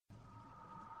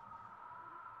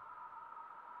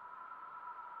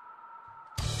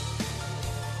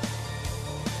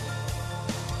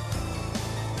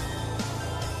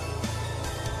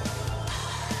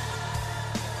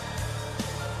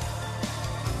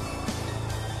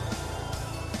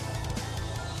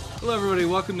Hello, everybody.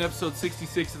 Welcome to episode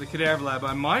 66 of the Cadaver Lab.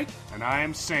 I'm Mike. And I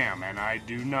am Sam, and I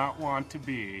do not want to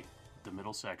be the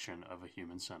middle section of a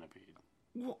human centipede.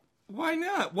 Well, why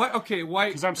not? Why? Okay, why?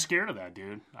 Because I'm scared of that,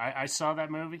 dude. I saw that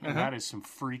movie, and that is some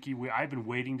freaky... I've been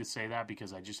waiting to say that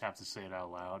because I just have to say it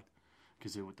out loud.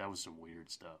 Because that was some weird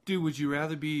stuff. Dude, would you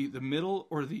rather be the middle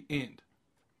or the end?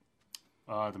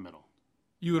 The middle.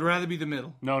 You would rather be the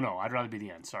middle? No, I'd rather be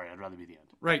the end. Sorry, I'd rather be the end.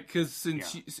 Right, because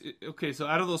since... Yeah. Okay, so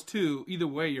out of those two, either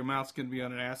way, your mouth's going to be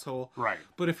on an asshole. Right.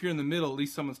 But if you're in the middle, at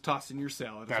least someone's tossing your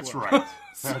salad That's well. right.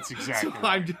 That's exactly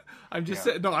right. I'm just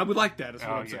saying... No, I would like that, is what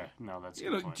I'm saying. No, that's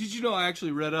you know, point. Did you know I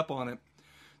actually read up on it,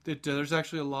 that there's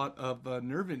actually a lot of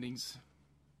nerve endings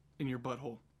in your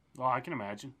butthole? Well, I can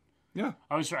imagine. Yeah.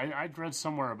 I'd read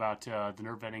somewhere about the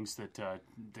nerve endings that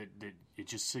it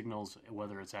just signals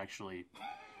whether it's actually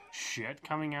shit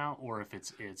coming out or if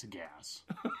it's gas.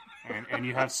 and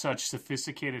you have such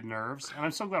sophisticated nerves. And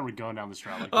I'm so glad we're going down this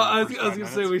route. I was going to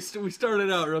say, we started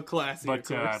out real classy, but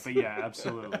yeah,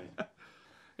 absolutely.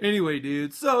 Anyway,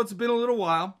 dude, so it's been a little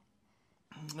while.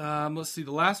 Let's see,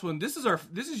 the last one. This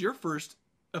is your first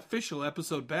official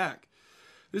episode back.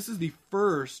 This is the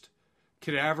first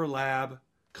Cadaver Lab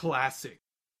Classic,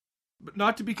 but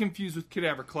not to be confused with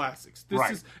Cadaver Classics.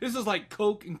 This is like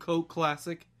Coke and Coke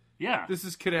Classic. Yeah. This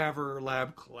is Cadaver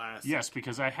Lab Classic. Yes,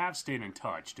 because I have stayed in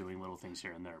touch doing little things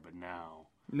here and there, but now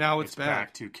it's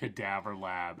back to Cadaver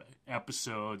Lab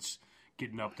episodes,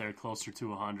 getting up there closer to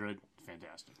 100.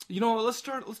 Fantastic. You know what? Let's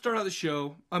start out the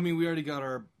show. I mean, we already got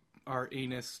our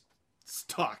anus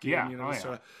stock. Yeah.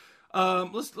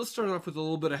 Let's start off with a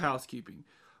little bit of housekeeping.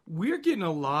 We're getting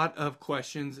a lot of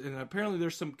questions, and apparently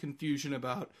there's some confusion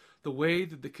about the way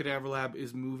that the Cadaver Lab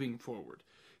is moving forward.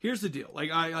 Here's the deal. Like,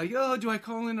 do I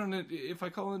call in on it? If I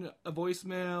call in a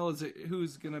voicemail, is it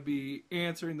who's going to be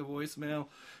answering the voicemail?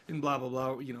 And blah, blah,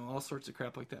 blah. You know, all sorts of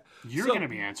crap like that. You're going to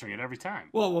be answering it every time.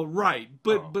 Well, right.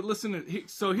 But listen,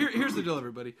 so here's the deal,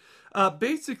 everybody.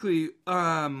 Basically,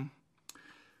 we're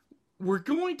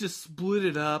going to split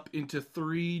it up into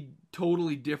 3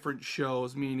 totally different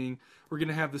shows, meaning we're going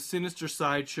to have the Sinister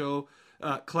Side show,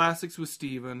 Classics with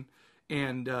Steven,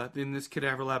 and then this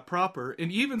Cadaver Lab proper,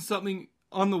 and even something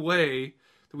on the way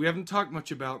that we haven't talked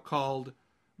much about called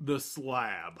The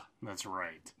Slab. That's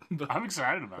right. I'm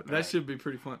excited about that. That should be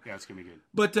pretty fun. Yeah, it's going to be good.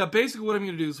 But basically what I'm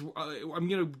going to do is I'm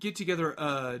going to get together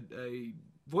a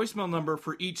voicemail number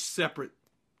for each separate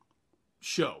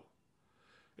show.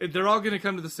 They're all going to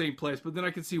come to the same place, but then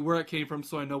I can see where it came from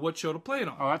so I know what show to play it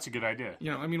on. Oh, that's a good idea.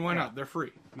 You know, I mean, why not? They're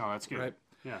free. No, that's good. Right?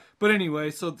 Yeah. But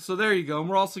anyway, so there you go. And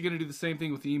we're also going to do the same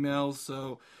thing with emails.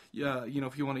 So, yeah, you know,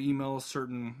 if you want to email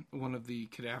one of the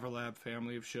Cadaver Lab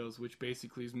family of shows, which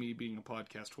basically is me being a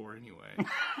podcast whore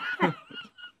anyway.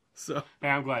 So hey,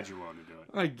 I'm glad you wanted to do it.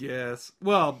 I guess.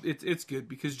 Well, it's good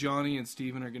because Johnny and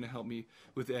Steven are going to help me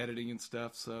with editing and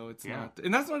stuff. So it's not,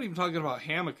 and that's not even talking about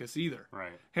Hamicus either.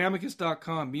 Right.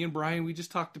 Hamicus.com. Me and Brian, we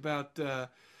just talked about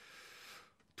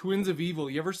Twins of Evil.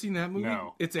 You ever seen that movie?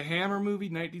 No. It's a Hammer movie,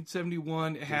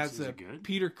 1971. It has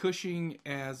Peter Cushing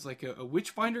as like a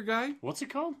witchfinder guy. What's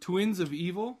it called? Twins of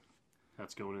Evil.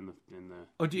 That's going in the.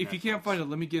 Oh, if you can't find it,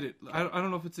 let me get it. I don't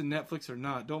know if it's in Netflix or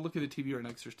not. Don't look at the TV right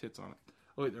next. There's tits on it.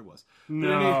 Oh wait, there was.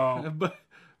 No. But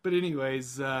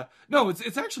anyways, no,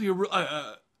 it's actually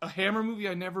a Hammer movie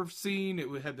I never seen. It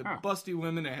had the busty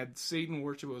women. It had Satan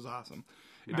worship. It was awesome.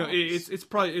 Nice. No,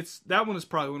 it's that one is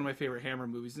probably one of my favorite Hammer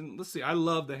movies. And let's see, I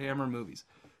love the Hammer movies.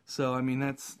 So I mean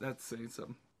that's saying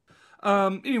something.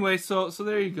 Anyway, so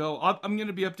there you go. I'm going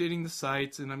to be updating the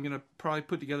sites, and I'm going to probably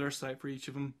put together a site for each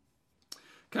of them.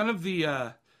 Kind of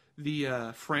the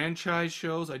franchise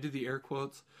shows. I did the air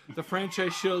quotes. The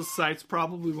franchise shows sites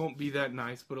probably won't be that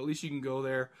nice, but at least you can go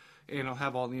there and I'll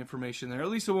have all the information there. At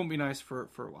least it won't be nice for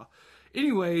a while.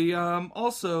 Anyway,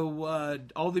 also,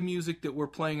 all the music that we're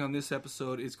playing on this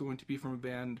episode is going to be from a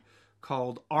band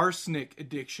called Arsenic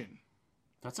Addiction.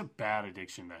 That's a bad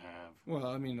addiction to have. Well,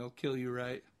 I mean, it'll kill you,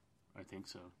 right? I think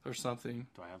so. Or something.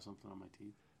 Do I have something on my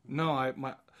teeth? No, I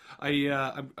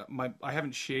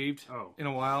haven't shaved in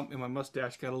a while, and my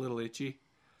mustache got a little itchy.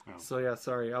 Oh. So yeah,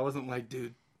 sorry, I wasn't like,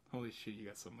 dude, holy shit, you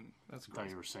got someone. That's gross. I thought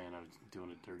you were saying I was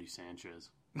doing a dirty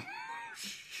Sanchez.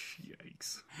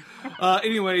 Yikes.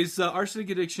 Anyways, Arsenic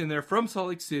Addiction. They're from Salt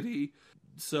Lake City.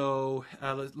 So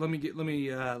let me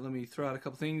throw out a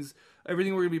couple things.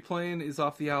 Everything we're gonna be playing is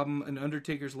off the album An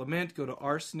Undertaker's Lament. Go to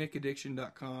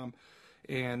arsenicaddiction.com.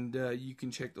 And you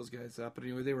can check those guys out. But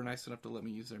anyway, they were nice enough to let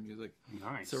me use their music.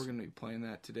 Nice. So we're going to be playing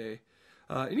that today.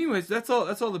 Anyways, that's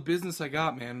all the business I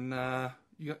got, man.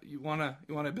 You wanna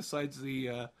besides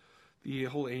the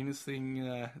whole anus thing?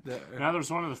 Now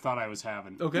there's one other thought I was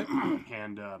having. Okay.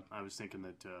 And I was thinking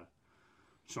that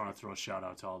Just want to throw a shout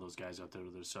out to all those guys out there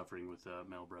that are suffering with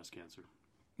male breast cancer.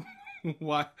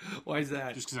 Why is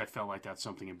that? Just because I felt like that's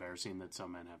something embarrassing that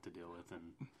some men have to deal with.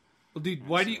 And well, dude,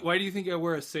 why do you think I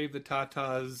wear a Save the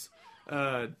Tatas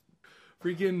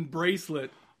freaking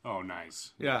bracelet? Oh,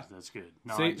 nice. Yeah, that's good.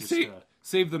 No,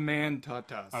 save the man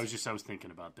tatas. I was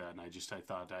thinking about that, and I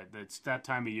thought that it's that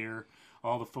time of year.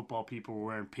 All the football people were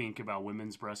wearing pink about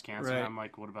women's breast cancer. Right. And I'm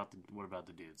like, what about the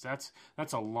dudes? That's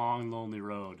a long, lonely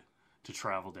road to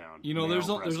travel down. You know, there's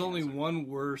only one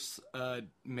worse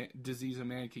disease a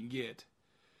man can get,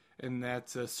 and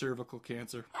that's cervical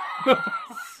cancer. Sorry.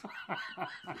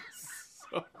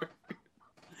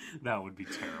 That would be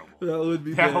terrible. That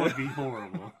would be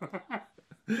horrible.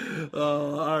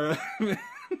 Oh, all right.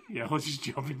 Yeah, let's just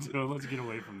jump into it. Let's get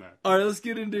away from that. All right, let's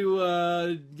get into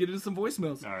some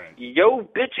voicemails. All right. Yo,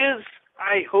 bitches!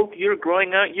 I hope you're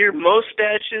growing out your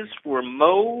mustaches for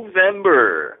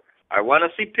Movember. I want to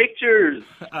see pictures.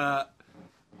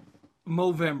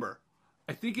 Movember.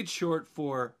 I think it's short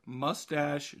for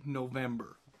Mustache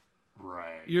November.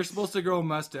 Right. You're supposed to grow a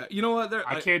mustache. You know what?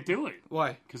 I can't do it.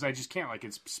 Why? Because I just can't. Like,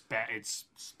 it's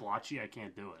splotchy. I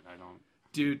can't do it. I don't.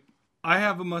 Dude, I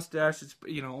have a mustache. It's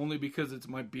only because it's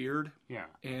my beard. Yeah.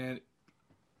 And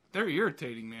they're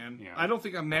irritating, man. Yeah. I don't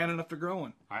think I'm man enough to grow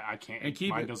one. I can't. And keep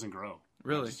Mine it. doesn't grow.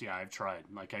 Really? I've tried.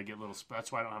 Like, I get little.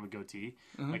 That's why I don't have a goatee.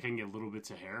 Uh-huh. Like, I can get little bits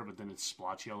of hair, but then it's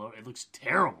splotchy all over. It looks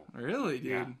terrible. Really,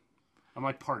 dude? Yeah. I'm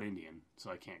like part Indian,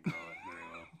 so I can't grow it very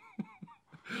well.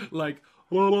 Like,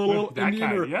 that Indian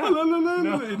kind, or yeah.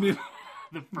 no. Indian.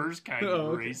 The first kind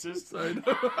of racist. Sorry.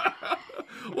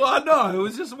 Well, no, I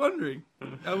was just wondering.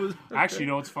 Actually, you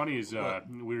know what's funny is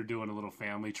we were doing a little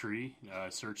family tree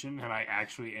searching, and I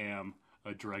actually am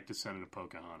a direct descendant of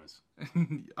Pocahontas.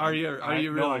 Are you really?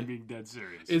 No, I'm being dead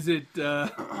serious. Is it? Do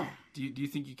you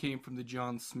think you came from the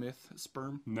John Smith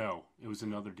sperm? No, it was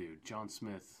another dude. John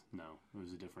Smith. No, it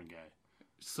was a different guy.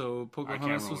 So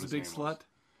Pocahontas was a big slut?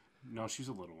 No, she's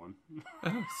a little one.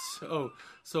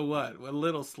 So what? A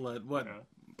little slut? What? Yeah.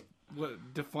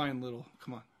 What? Define little.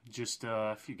 Come on. Just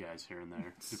a few guys here and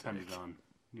there, depending on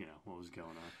what was going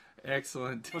on.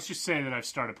 Excellent. Let's just say that I've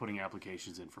started putting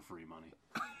applications in for free money.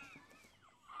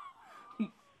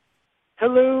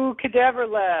 Hello, Cadaver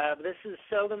Lab. This is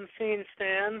Seldom Seen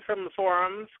Stan from the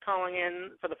forums calling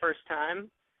in for the first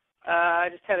time. I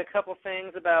just had a couple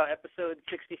things about episode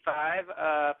 65.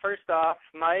 First off,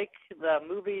 Mike, the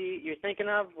movie you're thinking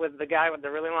of with the guy with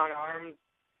the really long arms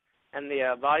and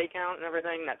the body count and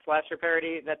everything, that slasher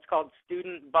parody, that's called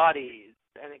Student Bodies,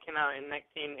 and it came out in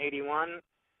 1981.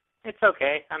 It's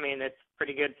okay. I mean, it's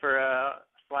pretty good for a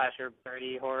slasher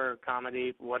parody, horror,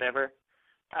 comedy, whatever.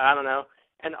 I don't know.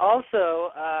 And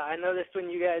also, I noticed when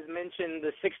you guys mentioned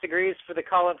the 6 degrees for the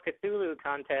Call of Cthulhu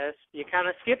contest, you kind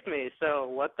of skipped me. So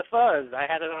what the fuzz? I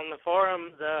had it on the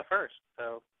forums first.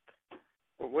 So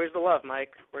where's the love,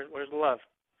 Mike? Where's the love?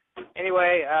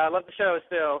 Anyway, I love the show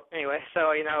still. Anyway,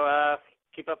 so,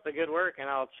 keep up the good work, and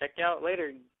I'll check you out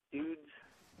later, dudes.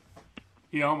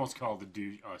 He almost called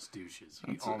us douches.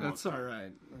 That's all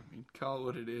right. I mean, call it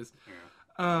what it is.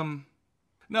 Yeah.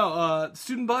 No,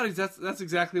 Student Bodies, that's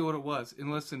exactly what it was.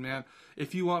 And listen, man,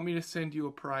 if you want me to send you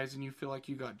a prize and you feel like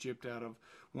you got gypped out of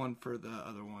one for the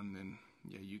other one, then,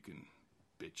 yeah, you can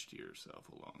bitch to yourself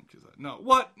alone. No,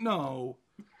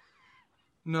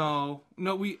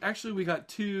 we got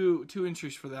two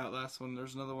entries for that last one.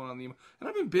 There's another one on the email. And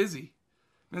I've been busy.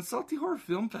 Man, Salty Horror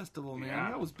Film Festival, man.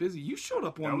 Yeah. That was busy. You showed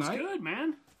up one night. That was good,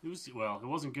 man. It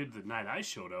wasn't good the night I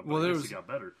showed up, but well, I guess it got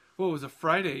better. Well, it was a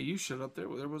Friday. You showed up there.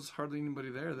 There was hardly anybody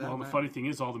there that night. The funny thing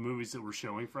is, all the movies that were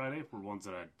showing Friday were ones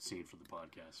that I'd seen for the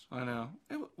podcast. I know.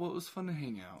 It was fun to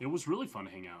hang out. It was really fun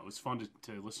to hang out. It was fun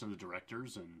to listen to the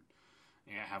directors and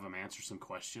have them answer some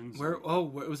questions.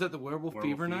 Was that the Werewolf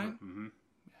Fever night? Mm-hmm.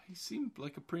 Yeah, he seemed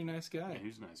like a pretty nice guy. Yeah, he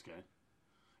was a nice guy.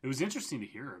 It was interesting to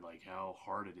hear like how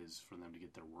hard it is for them to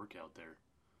get their work out there.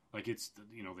 Like they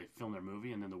film their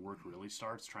movie and then the work really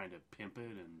starts trying to pimp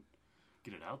it and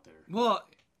get it out there. Well,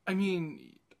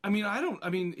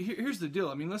 here's the deal.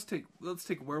 I mean, let's take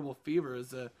Werewolf Fever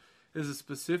as a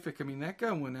specific. I mean, that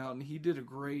guy went out and he did a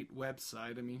great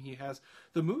website. I mean, he has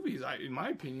the movies. In my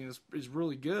opinion, is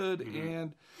really good. Mm-hmm.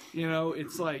 And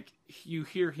it's like you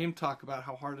hear him talk about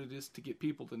how hard it is to get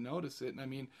people to notice it.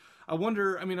 And I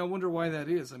wonder why that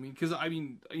is. I mean, because I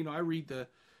read the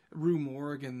Rue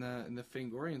Morgue and the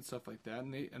Fangoria and stuff like that,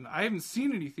 and I haven't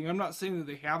seen anything. I'm not saying that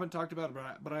they haven't talked about it,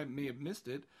 but I may have missed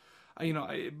it.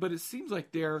 But it seems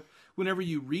like whenever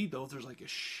you read those, there's like a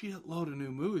shitload of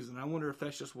new movies, and I wonder if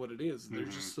that's just what it is. Mm-hmm.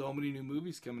 There's just so many new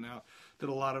movies coming out that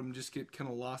a lot of them just get kind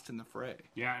of lost in the fray.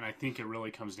 Yeah, and I think it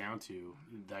really comes down to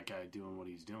that guy doing what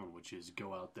he's doing, which is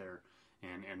go out there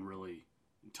and really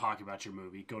talk about your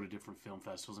movie, go to different film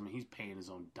festivals. I mean, he's paying his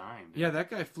own dime. Yeah,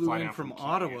 that guy flew in from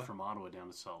Ottawa. From Ottawa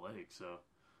down to Salt Lake. So,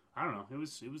 I don't know. It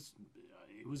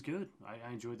was good.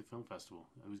 I enjoyed the film festival.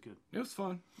 It was good. It was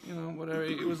fun. You know, whatever.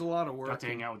 It was a lot of work. Got to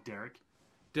hang out with Derek.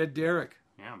 Dead Derek.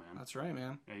 Yeah, man. That's right,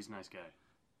 man. Yeah, he's a nice guy.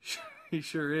 He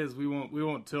sure is. We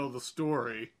won't tell the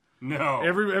story. No.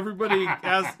 Everybody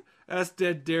ask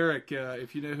Dead Derek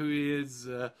if you know who he is.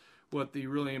 What the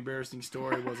really embarrassing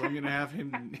story was. I'm gonna have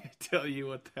him tell you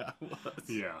what that was.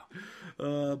 Yeah.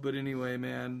 But anyway,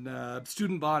 man.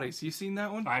 Student Bodies. You seen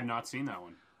that one? I have not seen that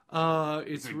one.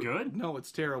 Is it good? No,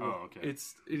 it's terrible. Oh, okay.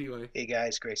 It's anyway. Hey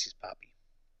guys, Gracie's Poppy.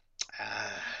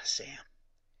 Sam,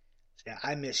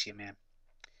 I miss you, man.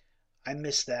 I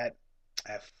miss that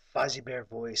Fozzie Bear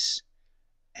voice,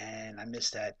 and I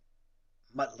miss that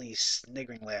Muttley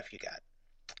sniggering laugh you got.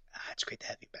 It's great to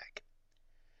have you back.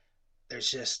 There's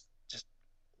just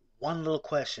one little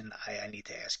question I need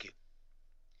to ask you.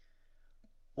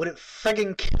 Would it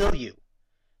friggin' kill you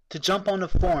to jump on the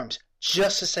forums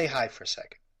just to say hi for a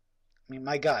second? I mean,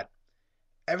 my God.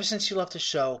 Ever since you left the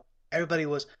show, everybody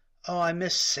was, oh, I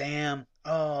miss Sam.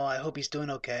 Oh, I hope he's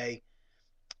doing okay.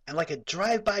 And like a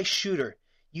drive-by shooter,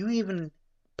 you even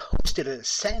posted a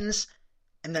sentence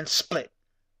and then split.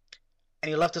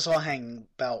 And you left us all hanging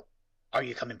about, are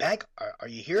you coming back? Are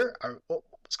you here?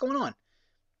 What's going on?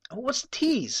 What's the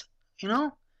tease? You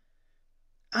know?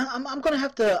 I'm going to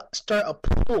have to start a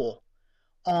poll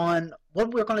on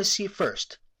what we're going to see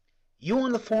first. You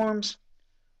on the forums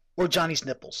or Johnny's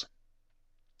nipples?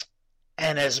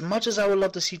 And as much as I would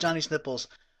love to see Johnny's nipples,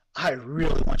 I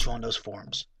really want you on those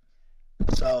forums.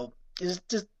 So,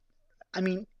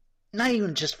 not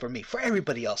even just for me, for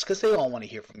everybody else, because they all want to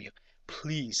hear from you.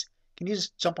 Please, can you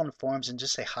just jump on the forums and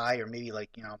just say hi, or maybe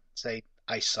say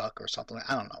I suck or something?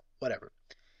 I don't know, whatever.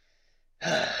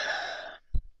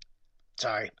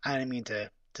 Sorry, I didn't mean to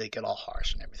get all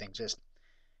harsh and everything. Just,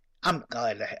 I'm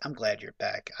glad you're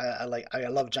back. I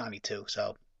love Johnny too,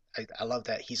 so I love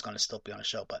that he's going to still be on the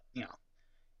show. But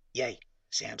yay,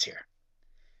 Sam's here.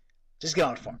 Just get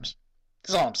on the forums.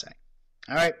 That's all I'm saying.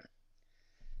 All right,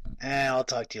 and I'll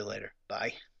talk to you later.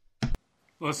 Bye.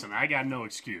 Listen, I got no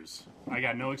excuse.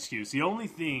 The only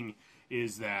thing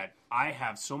is that I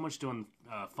have so much fun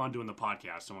doing the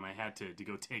podcast, and when I had to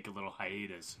go take a little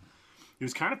hiatus, it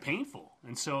was kind of painful.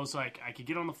 And so it was like I could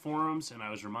get on the forums, and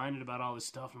I was reminded about all this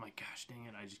stuff. I'm like, gosh dang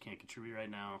it, I just can't contribute right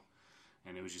now.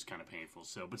 And it was just kind of painful.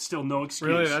 So, but still, no excuse.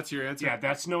 Really, that's your answer? Yeah,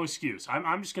 that's no excuse.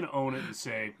 I'm just going to own it and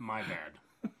say, my bad.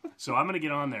 So I'm going to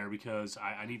get on there because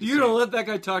I need to. You don't let that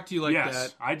guy talk to you like that.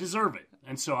 Yes, I deserve it.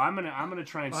 And so I'm gonna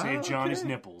try and save Johnny's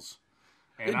nipples.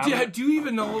 And do you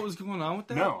even know what was going on with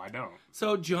that? No, I don't.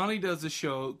 So Johnny does the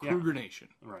show Kruger Nation,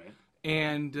 right?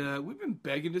 And we've been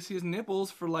begging to see his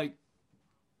nipples for like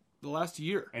the last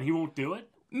year, and he won't do it.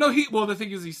 No, the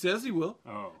thing is, he says he will.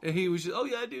 Oh. And he was just, oh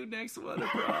yeah, dude, next one, I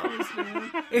promise,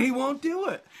 man. And he won't do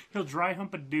it. He'll dry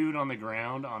hump a dude on the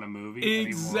ground on a movie.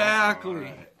 Exactly.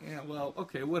 Right. Yeah. Well,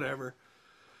 okay, whatever.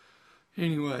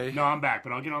 Anyway. No, I'm back,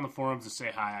 but I'll get on the forums and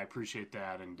say hi. I appreciate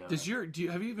that. And have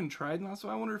you even tried that? So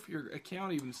I wonder if your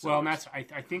account even still. Well, and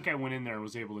I think I went in there and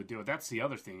was able to do it. That's the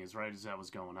other thing is as that was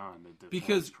going on, the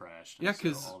forums crashed. Yeah,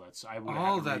 because I would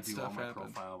all have to that redo stuff all my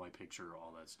happened. profile, my picture,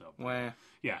 all that stuff. Wow.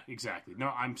 Yeah, exactly.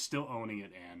 No, I'm still owning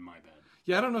it, and my bad.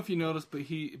 Yeah, I don't know if you noticed,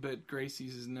 but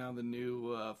Gracie's is now the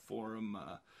new forum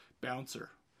bouncer.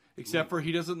 Except for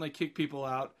he doesn't kick people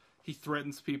out. He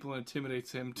threatens people and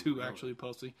intimidates him to actually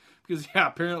posting. Because,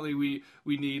 apparently we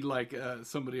need,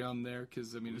 somebody on there.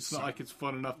 Because, it's not like it's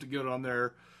fun enough to get on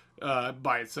there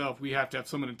by itself. We have to have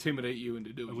someone intimidate you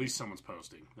into doing it. At least someone's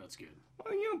posting. That's good.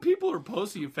 Well, people are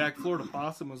posting. In fact, Florida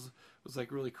Possum was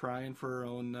really crying for her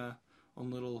own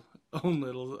little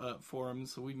forum.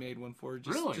 So we made one for her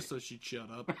just so she'd shut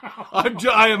up.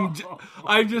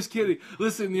 I'm just kidding.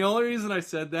 Listen, the only reason I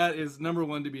said that is, number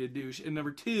one, to be a douche. And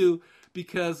number two,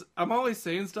 because I'm always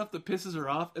saying stuff that pisses her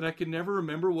off, and I can never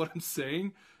remember what I'm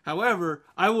saying. However,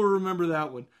 I will remember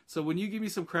that one. So when you give me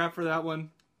some crap for that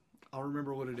one, I'll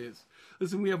remember what it is.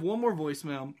 Listen, we have one more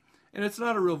voicemail, and it's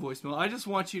not a real voicemail. I just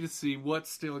want you to see what's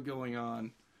still going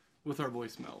on with our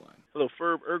voicemail line. Hello,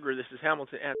 Ferb Erger. This is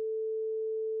Hamilton.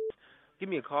 Give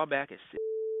me a call back at 6.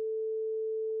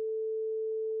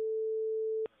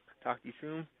 Talk to you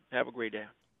soon. Have a great day.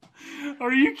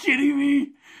 Are you kidding me?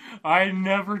 I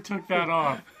never took that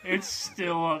off. It's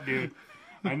still up, dude.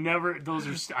 I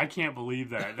can't believe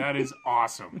that. That is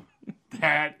awesome.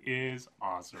 That is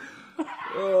awesome.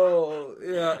 Oh,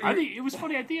 yeah. I think it was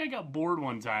funny. I think I got bored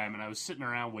one time and I was sitting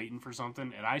around waiting for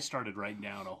something and I started writing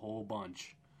down a whole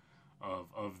bunch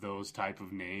of those type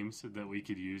of names that we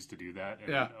could use to do that. And,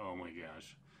 Yeah. oh my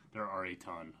gosh, there are a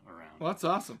ton around. Well, that's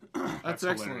awesome. That's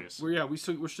excellent. Hilarious.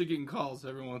 We're still getting calls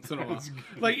every once in a while.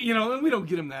 Like, and we don't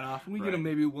get them that often. We get Right. them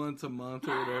maybe once a month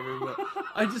or whatever. But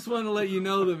I just want to let you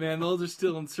know that, man, those are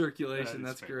still in circulation.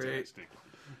 That is That's great. fantastic.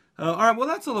 All right, well,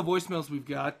 that's all the voicemails we've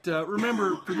got.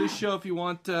 Remember, for this show, if you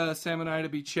want Sam and I to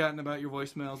be chatting about your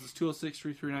voicemails, it's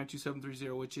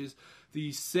 206-339-2730, which is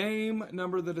the same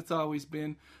number that it's always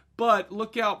been. But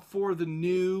look out for the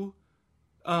new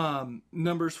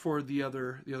numbers for the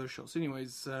other shows.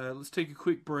 Anyways, let's take a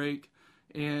quick break,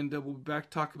 and we'll be back to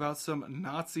talk about some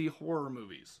Nazi horror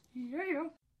movies. Yeah.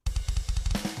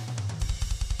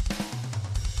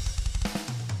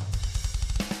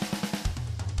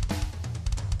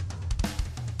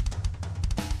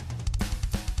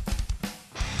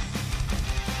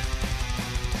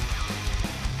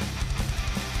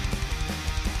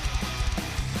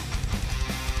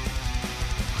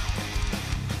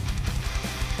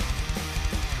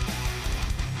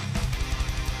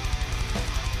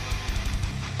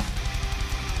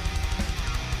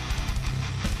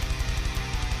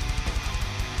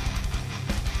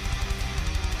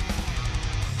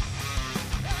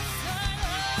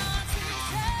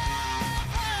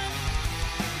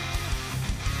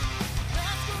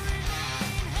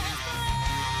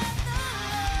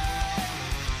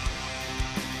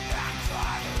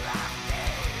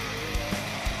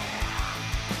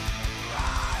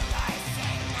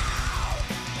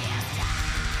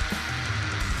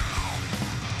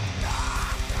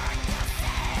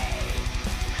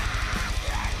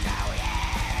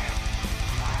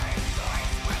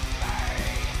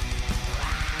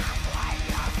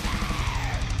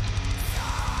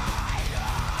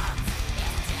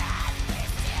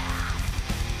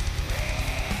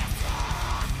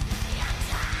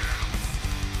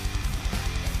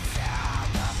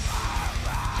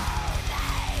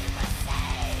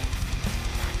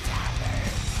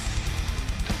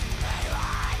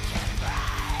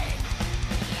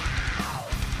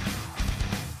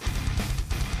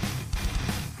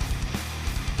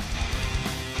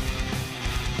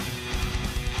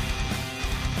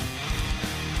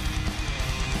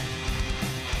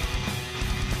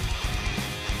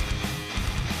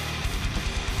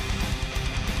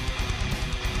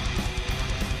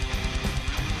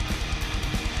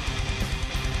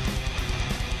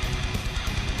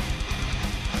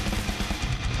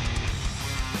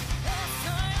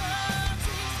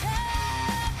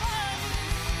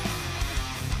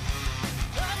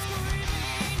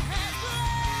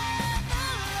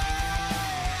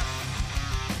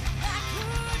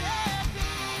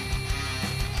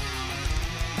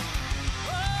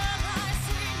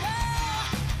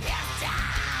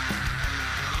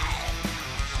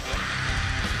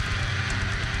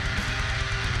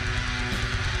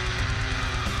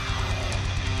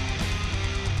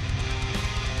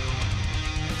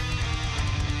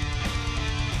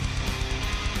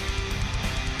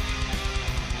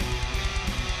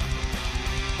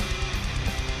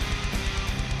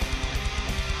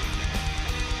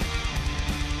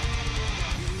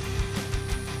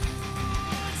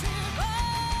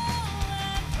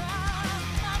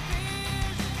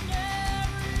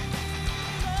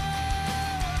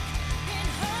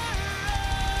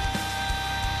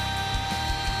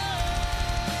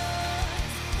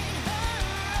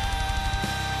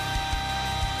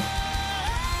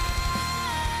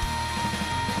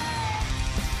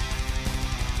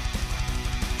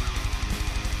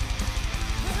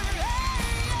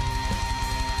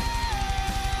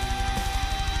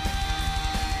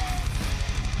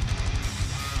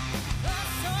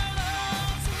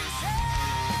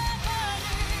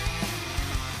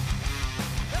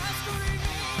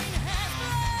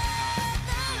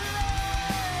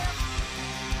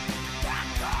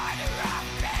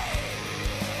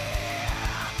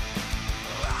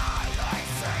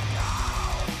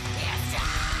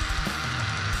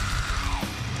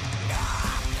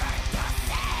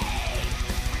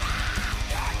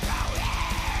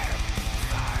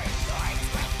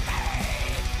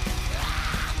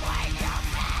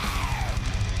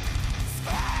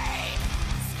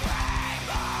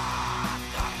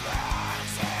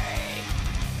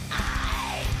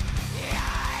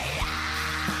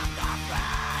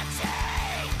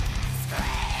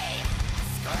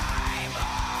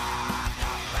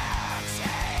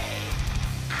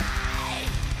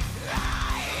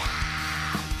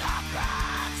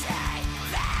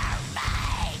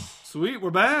 Sweet, we're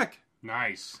back.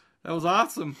 Nice. That was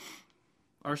awesome.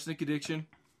 Arsenic Addiction.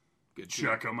 good.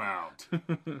 Check them out.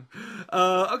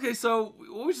 Okay, so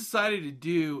what we decided to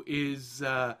do is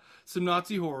some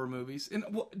Nazi horror movies. And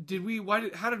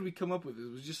how did we come up with this?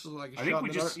 It was just like a I shot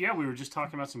think in the dark? we were just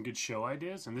talking about some good show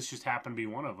ideas, and this just happened to be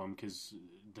one of them because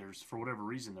for whatever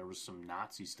reason, there was some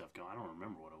Nazi stuff going. I don't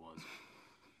remember what it was.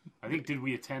 I think, did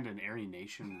we attend an Aryan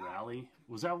Nation rally?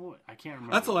 Was that what? I can't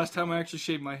remember. That's the last time I actually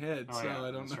shaved my head, Oh, so yeah,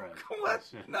 I don't that's know. right. What?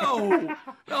 That's it. No.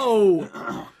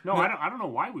 No, I don't know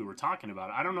why we were talking about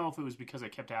it. I don't know if it was because I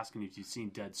kept asking if you'd seen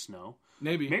Dead Snow.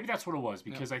 Maybe that's what it was,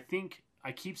 because I think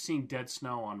I keep seeing Dead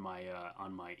Snow on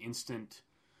my instant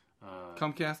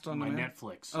Comcast on my demand?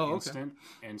 Netflix Oh, okay. instant,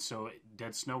 and so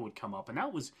Dead Snow would come up, and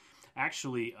that was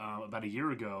actually about a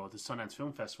year ago at the Sundance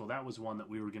Film Festival. That was one that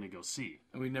we were going to go see,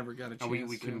 And we never got a chance. and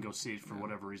we couldn't go see it for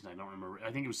whatever reason. I don't remember. I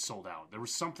think it was sold out. There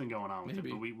was something going on with Maybe.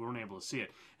 it, but we weren't able to see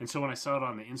it. And so when I saw it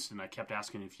on the instant, I kept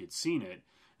asking if you'd seen it,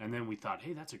 and then we thought,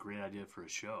 hey, that's a great idea for a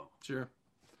show. Sure.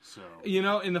 So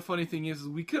And the funny thing is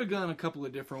we could have gone a couple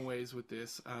of different ways with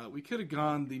this. We could have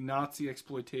gone the Nazi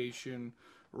exploitation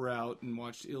route and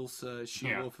watched Ilsa,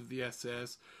 She-Wolf of the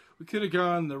SS. We could have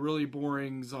gone the really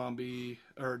boring zombie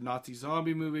or Nazi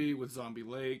zombie movie with Zombie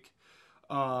Lake.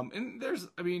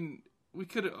 We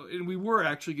could have, and we were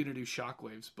actually going to do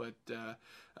Shockwaves, but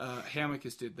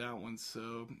Hammockis did that one,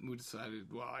 so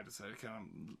I decided to kind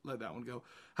of let that one go.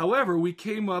 However, we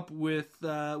actually came up with,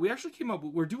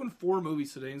 we're doing 4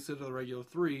 movies today instead of the regular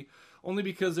 3, only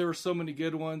because there were so many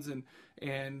good ones, and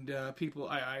people,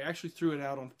 I actually threw it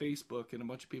out on Facebook, and a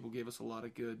bunch of people gave us a lot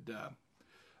of good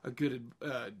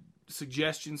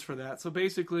suggestions for that. So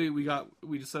basically, we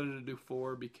decided to do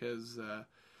 4 because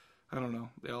I don't know,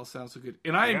 they all sound so good.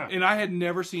 And I had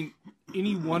never seen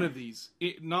any one of these.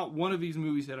 Not one of these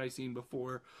movies had I seen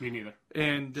before. me neither.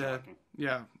 And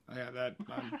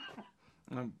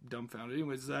I'm dumbfounded.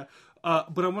 Anyways, but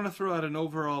I want to throw out an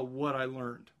overall what I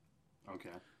learned. Okay.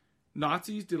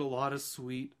 Nazis did a lot of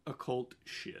sweet occult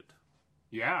shit.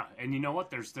 Yeah, and you know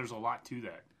what? There's a lot to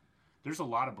that. There's a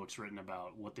lot of books written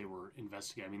about what they were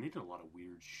investigating. I mean, they did a lot of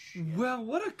weird shit. Well,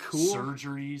 what a cool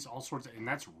surgeries, all sorts of, and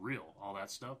that's real, all that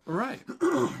stuff. Right.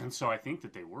 And so I think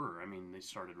that they were. I mean, they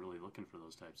started really looking for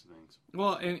those types of things.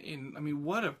 Well, and I mean,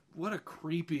 what a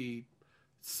creepy,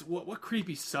 what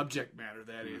creepy subject matter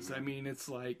that is. I mean, it's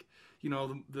like,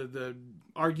 the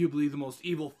arguably the most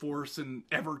evil force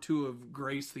ever to have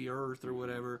graced the earth or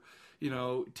whatever.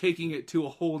 Taking it to a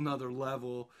whole nother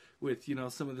level with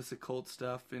some of this occult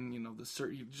stuff and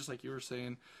just like you were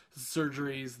saying, the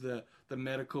surgeries, the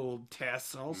medical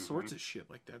tests, all sorts of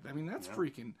shit like that. I mean, that's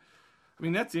freaking. I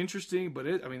mean, that's interesting, but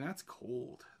that's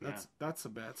cold. That's the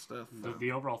bad stuff.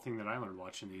 The overall thing that I learned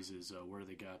watching these is where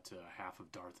they got half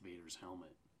of Darth Vader's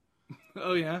helmet.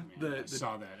 Oh yeah, I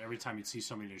saw that every time you'd see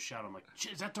somebody just shout, I'm like,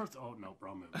 "Is that Darth?" Oh no,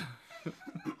 wrong movie.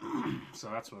 So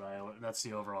that's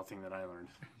the overall thing that I learned.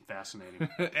 Fascinating.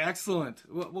 Excellent.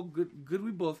 Well, good.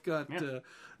 We both got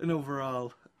an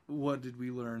overall. What did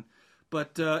we learn?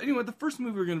 But anyway, the first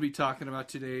movie we're going to be talking about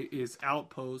today is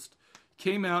Outpost.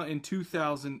 Came out in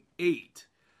 2008,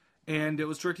 and it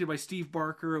was directed by Steve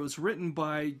Barker. It was written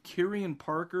by Kieran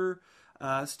Parker,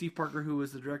 Steve Parker, who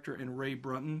was the director, and Ray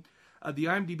Brunton. The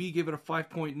IMDb gave it a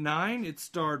 5.9. It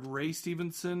starred Ray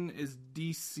Stevenson as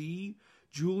DC,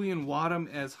 Julian Wadham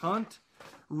as Hunt,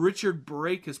 Richard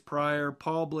Brake as Pryor,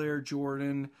 Paul Blair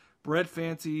Jordan, Brett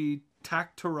Fancy,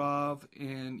 Takhtarov,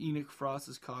 and Enoch Frost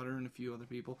as Cotter, and a few other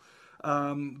people.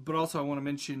 But also I want to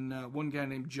mention one guy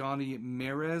named Johnny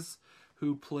Merez,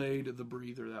 who played the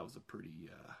Breather. That was a pretty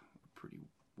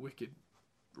wicked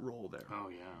role there. Oh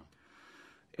yeah.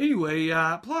 Anyway,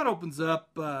 plot opens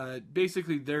up.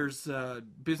 Basically, there's a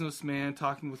businessman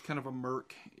talking with kind of a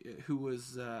merc who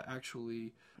was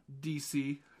actually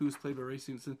DC, who was played by Ray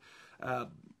Stevenson.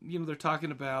 They're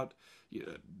talking about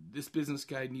this business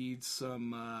guy needs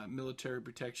some military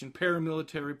protection,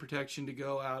 paramilitary protection to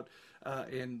go out.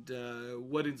 And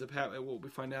what ends up happening, what we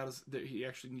find out is that he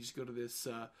actually needs to go to this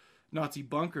Nazi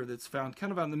bunker that's found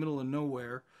kind of out in the middle of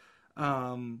nowhere.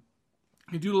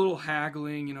 You do a little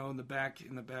haggling, in the back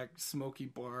smoky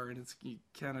bar, and it's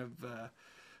kind of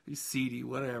seedy,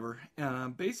 whatever.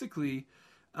 Basically,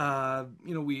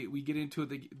 we get into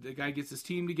it. The guy gets his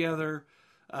team together.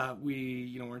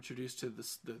 We're introduced to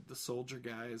the soldier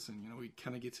guys, and we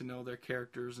kind of get to know their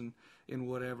characters and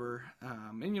whatever.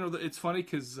 It's funny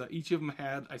because each of them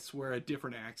had, I swear, a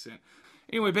different accent.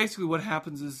 Anyway, basically, what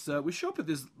happens is we show up at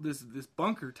this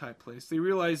bunker type place. They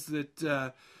realize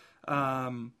that.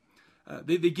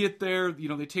 They get there,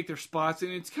 they take their spots,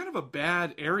 and it's kind of a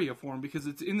bad area for them because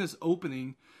it's in this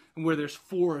opening where there's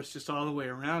forest just all the way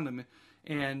around them,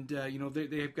 and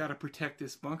they've got to protect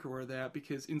this bunker where they're at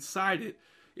because inside it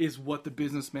is what the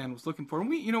businessman was looking for. And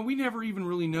we never even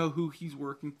really know who he's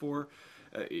working for,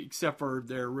 except for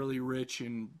they're really rich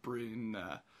and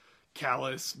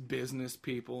callous business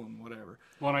people and whatever.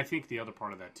 Well, and I think the other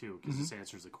part of that too, because this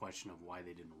answers the question of why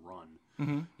they didn't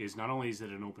run, is not only is it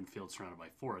an open field surrounded by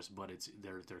forest, but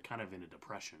they're kind of in a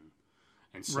depression,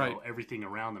 and so everything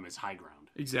around them is high ground.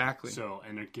 Exactly. So,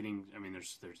 and they're getting,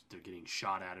 they're getting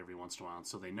shot at every once in a while, and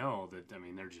so they know that,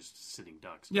 they're just sitting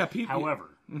ducks. Yeah.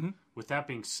 However, with that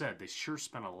being said, they sure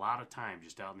spent a lot of time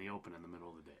just out in the open in the middle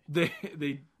of the day.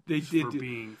 They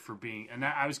did for being, and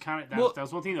that I was kind of that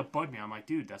was one thing that bugged me. I'm like,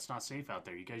 dude, that's not safe out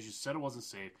there. You guys just said it wasn't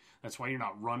safe. That's why you're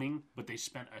not running. But they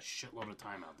spent a shitload of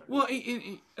time out there. Well,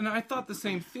 and I thought the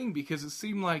same thing, because it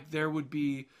seemed like there would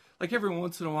be, like, every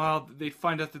once in a while they'd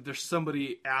find out that there's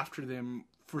somebody after them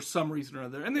for some reason or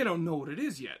other, and they don't know what it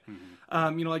is yet.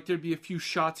 Like there'd be a few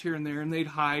shots here and there, and they'd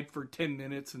hide for 10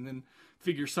 minutes and then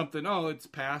figure something, it's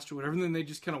past or whatever, and then they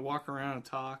just kind of walk around and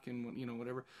talk and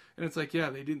whatever. And it's like,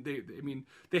 yeah,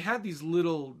 they had these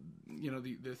little,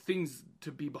 the things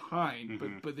to be behind,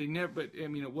 but they never,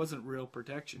 it wasn't real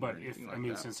protection. But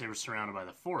that. Since they were surrounded by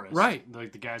the forest, right,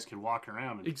 like the guys could walk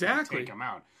around and exactly take them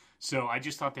out. So I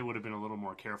just thought they would have been a little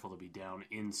more careful to be down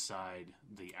inside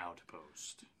the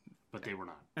outpost, but they were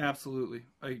not. Absolutely,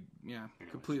 Anyways.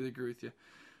 Completely agree with you.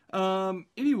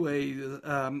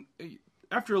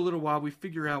 After a little while, we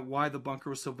figure out why the bunker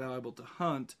was so valuable to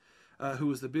Hunt, who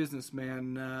was the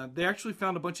businessman. They actually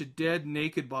found a bunch of dead,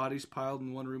 naked bodies piled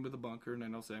in one room of the bunker, and I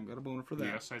know Sam got a boner for that.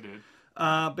 Yes, I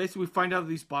did. Basically, we find out that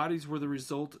these bodies were the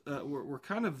result, were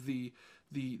kind of the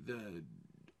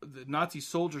Nazi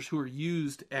soldiers who were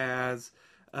used as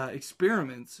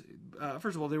experiments.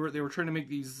 First of all, they were trying to make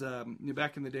these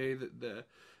back in the day. The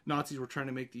Nazis were trying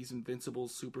to make these invincible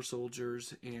super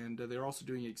soldiers, and they were also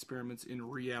doing experiments in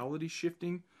reality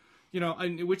shifting,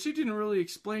 which they didn't really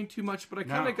explain too much. But I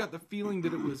kind of got the feeling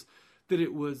that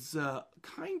it was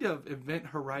kind of Event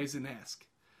Horizon-esque,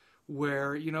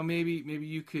 where maybe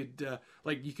you could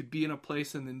you could be in a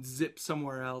place and then zip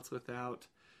somewhere else without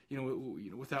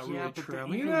really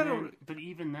traveling. But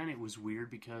even then, it was weird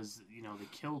because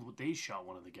they shot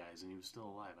one of the guys and he was still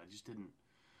alive.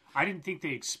 I didn't think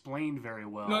they explained very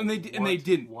well. No, and they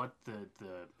didn't. What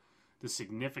the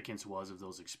significance was of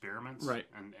those experiments, right?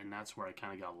 And that's where I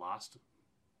kind of got lost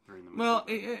during the movie. Well,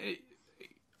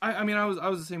 I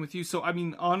was the same with you. So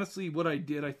honestly, what I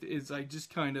did is I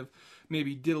just kind of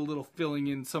maybe did a little filling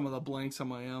in some of the blanks on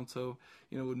my own, so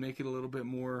it would make it a little bit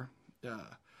more.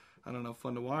 I don't know,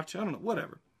 fun to watch. I don't know,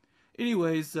 whatever.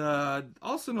 Anyways, all of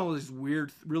a sudden all these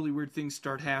really weird things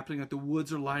start happening. Like the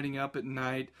woods are lighting up at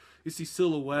night. You see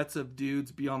silhouettes of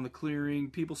dudes beyond the clearing.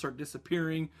 People start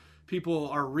disappearing. People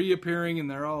are reappearing, and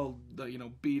they're all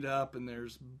beat up, and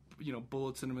there's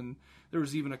bullets in them. And there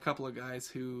was even a couple of guys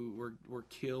who were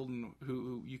killed, and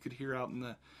who you could hear out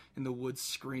in the woods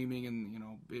screaming, and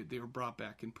they were brought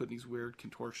back and put in these weird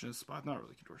contortionist spots. Not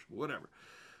really contortionist, but whatever.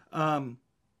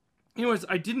 Anyways,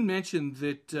 I didn't mention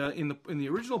that in the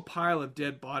original pile of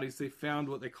dead bodies, they found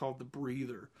what they called the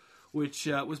breather, which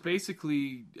was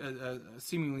basically a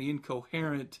seemingly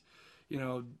incoherent,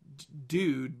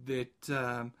 dude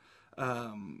that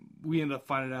we end up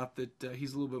finding out that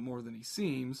he's a little bit more than he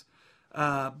seems.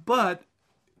 But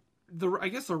I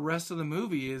guess the rest of the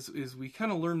movie is we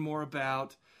kind of learn more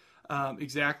about not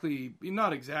exactly,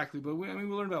 but we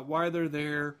learn about why they're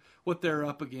there, what they're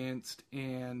up against,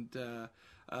 and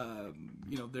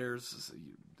there's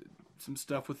some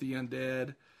stuff with the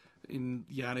undead and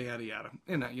yada yada yada,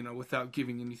 and without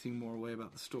giving anything more away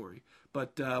about the story.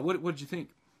 But what did you think?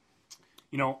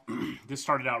 This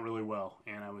started out really well,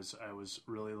 and I was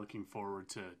really looking forward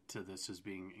to this as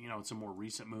being, it's a more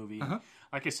recent movie. Uh-huh.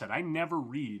 Like I said, I never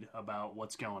read about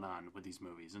what's going on with these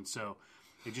movies, and so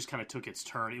it just kind of took its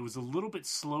turn. It was a little bit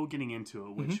slow getting into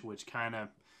it, which kind of,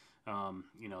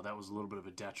 that was a little bit of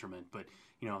a detriment. But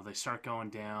they start going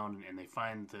down and they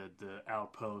find the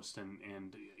outpost, and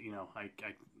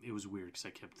it was weird because I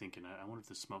kept thinking, I wonder if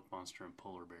the smoke monster and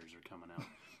polar bears are coming out.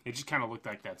 It just kind of looked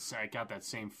like that. I got that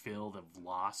same feel of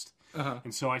Lost,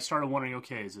 and so I started wondering,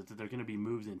 okay, is it that they're going to be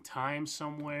moved in time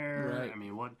somewhere? Right. I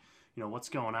mean, what's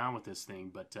going on with this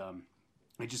thing? But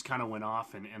it just kind of went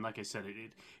off, and like I said,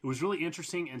 it was really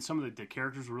interesting, and some of the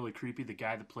characters were really creepy. The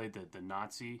guy that played the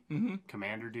Nazi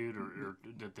commander dude, or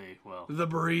did they, the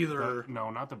breather?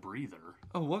 No, not the breather.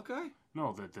 Oh, what guy?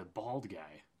 No, the bald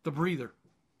guy. The breather.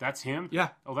 That's him? Yeah.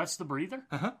 Oh, that's the breather?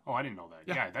 Uh-huh. Oh, I didn't know that.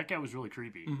 Yeah. That guy was really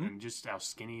creepy, and just how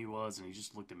skinny he was, and he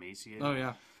just looked emaciated. Oh,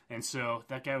 yeah. And so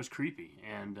that guy was creepy,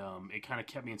 and it kind of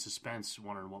kept me in suspense,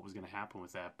 wondering what was going to happen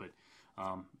with that. But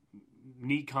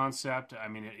neat concept. I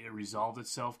mean, it resolved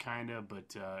itself kind of,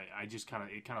 but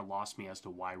it kind of lost me as to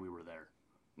why we were there.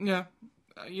 Yeah.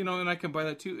 And I can buy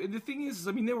that too. And the thing is,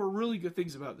 I mean, there were really good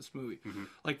things about this movie. Mm-hmm.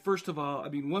 Like, first of all, I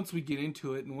mean, once we get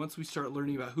into it and once we start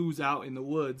learning about who's out in the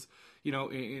woods,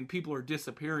 and people are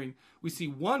disappearing, we see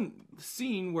one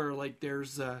scene where, like,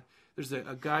 there's a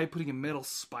guy putting a metal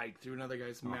spike through another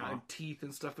guy's mouth and teeth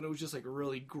and stuff, and it was just, like,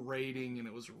 really grating, and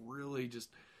it was really just...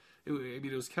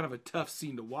 it was kind of a tough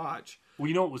scene to watch. Well,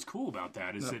 you know what was cool about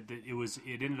that is that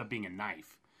it ended up being a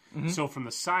knife. Mm-hmm. So from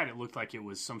the side, it looked like it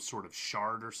was some sort of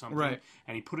shard or something. Right.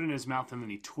 And he put it in his mouth, and then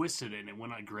he twisted it, and it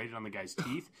went out, grated on the guy's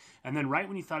teeth. And then right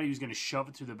when he thought he was going to shove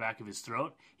it through the back of his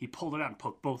throat, he pulled it out and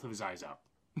poked both of his eyes out.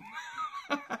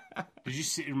 Did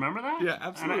you remember that? Yeah,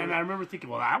 absolutely. And I remember thinking,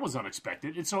 well, that was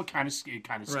unexpected. And so it kind of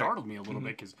startled me a little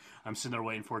bit because I'm sitting there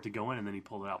waiting for it to go in, and then he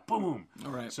pulled it out. Boom!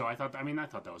 All right. So I thought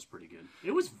that was pretty good.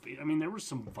 It was. I mean, there was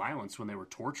some violence when they were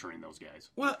torturing those guys.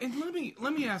 Well, and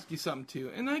let me ask you something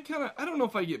too. And I don't know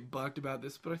if I get bucked about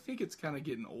this, but I think it's kind of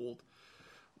getting old.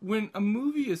 When a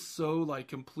movie is so, like,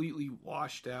 completely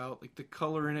washed out, like the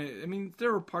color in it, I mean,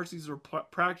 there were parts of these that were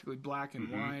practically black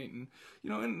and white, and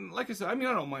and like I said, I mean,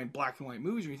 I don't mind black and white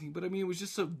movies or anything, but I mean, it was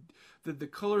just so the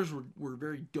colors were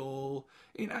very dull,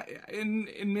 and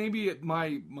maybe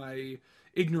my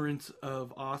ignorance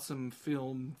of awesome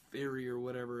film theory or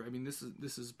whatever. I mean, this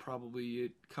is probably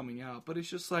it coming out, but it's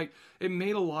just like it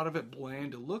made a lot of it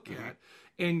bland to look at.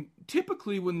 And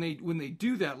typically when they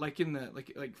do that, like in the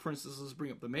like for instance, let's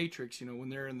bring up The Matrix. When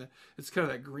they're in it's kind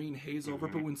of that green haze over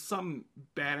it, but when something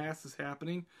badass is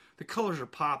happening, the colors are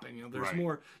popping. There's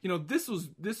more. This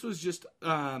was just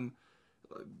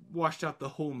washed out the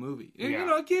whole movie, and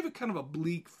it gave it kind of a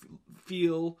bleak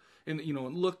feel and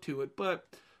and look to it, but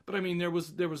I mean, it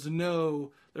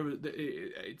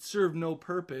served no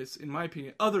purpose, in my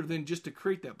opinion, other than just to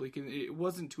create that bleak, and it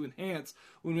wasn't to enhance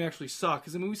when we actually saw,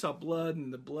 because I mean, we saw blood,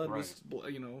 and the blood was,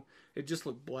 it just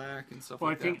looked black and stuff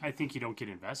like that. I think you don't get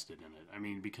invested in it. I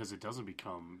mean, because it doesn't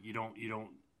become, you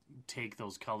don't take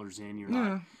those colors in. You're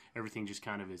not, everything just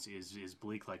kind of is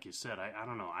bleak, like you said. I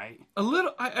don't know. I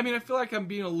mean, I feel like I'm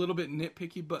being a little bit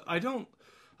nitpicky, but I don't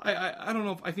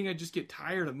know if I think I just get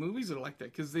tired of movies that are like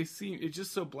that because it's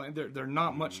just so bland. They're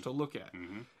not much to look at.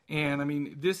 And I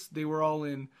mean, they were all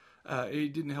in.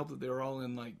 It didn't help that they were all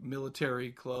in like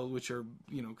military clothes, which are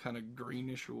kind of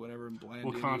greenish or whatever and bland.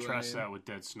 We'll contrast that with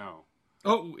Dead Snow.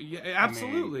 Oh yeah,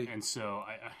 absolutely. I mean, and so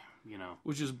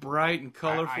which is bright and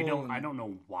colorful. I don't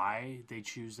know why they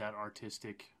choose that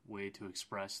artistic way to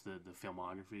express the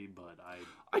filmography, but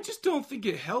I just don't think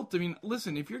it helped. I mean,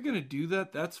 listen, if you're gonna do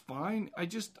that, that's fine. I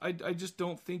just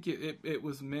don't think it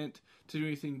was meant to do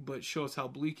anything but show us how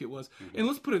bleak it was. And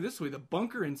let's put it this way: the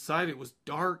bunker inside it was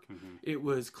dark. It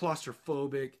was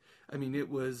claustrophobic. I mean, it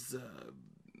was.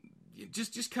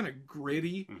 Just kind of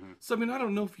gritty. So I mean, I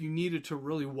don't know if you needed to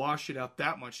really wash it out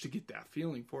that much to get that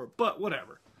feeling for it, but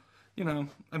whatever.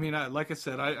 I mean, like I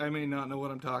said, I may not know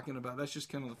what I'm talking about. That's just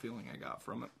kind of the feeling I got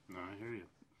from it. No, I hear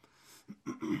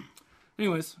you.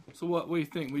 Anyways, so what do you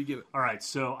think? What do you give it? All right,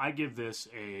 so I give this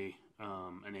an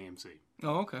AMC.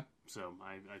 Oh, okay. So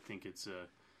I think it's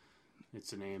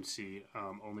an AMC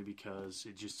only because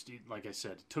like I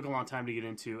said, it took a long time to get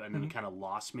into, and then it kind of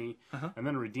lost me, and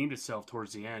then it redeemed itself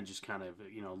towards the end, just kind of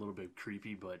a little bit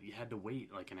creepy, but you had to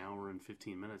wait like an hour and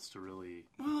 15 minutes to really.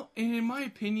 Well, and in my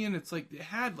opinion, it's like it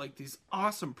had like this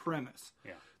awesome premise,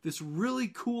 this really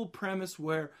cool premise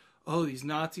where these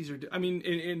Nazis are. I mean,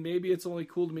 and maybe it's only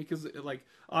cool to me because like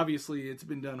obviously it's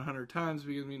been done 100 times.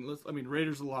 Because I mean,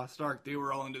 Raiders of the Lost Ark, they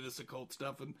were all into this occult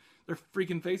stuff, and their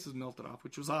freaking faces melted off,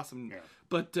 which was awesome. Yeah.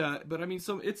 But I mean,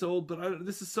 so it's old, but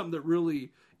this is something that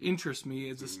really interests me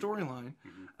as a storyline.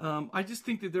 I just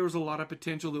think that there was a lot of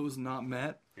potential that was not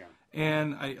met. Yeah.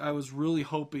 And I was really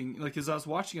hoping, like, as I was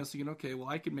watching, I was thinking, okay, well,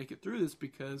 I can make it through this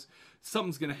because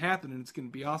something's going to happen and it's going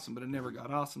to be awesome, but it never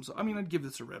got awesome. So, I mean, I'd give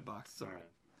this a red box. So. All right.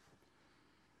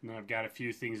 Now I've got a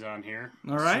few things on here.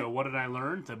 All right. So what did I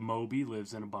learn? That Moby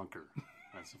lives in a bunker.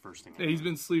 That's the first thing. He's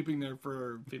been sleeping there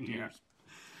for 50 years.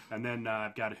 And then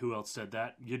I've got Who Else Said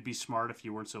That? You'd be smart if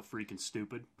you weren't so freaking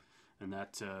stupid. And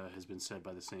that has been said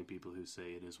by the same people who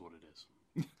say it is what it is.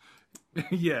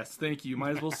 Yes, thank you.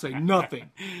 Might as well say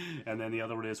nothing. And then the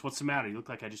other one is, what's the matter? You look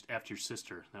like I just effed your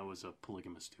sister. That was a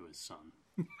polygamist to his son.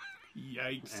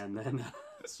 Yikes. And then,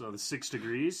 so the 6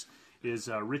 Degrees is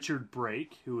Richard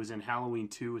Brake, who was in Halloween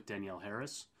 2 with Danielle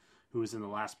Harris, who was in The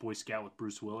Last Boy Scout with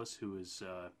Bruce Willis, who is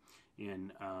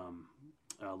in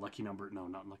not Lucky Number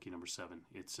 7.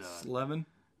 It's 11?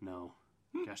 No.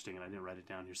 Gosh dang it, I didn't write it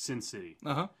down here. Sin City.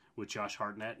 With Josh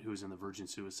Hartnett, who's in The Virgin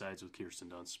Suicides with Kirsten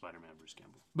Dunst, Spider-Man, Bruce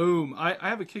Campbell. Boom. I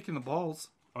have a kick in the balls.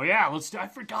 Oh yeah, I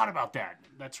forgot about that.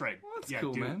 That's right. Well, that's yeah,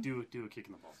 cool, man. Do a kick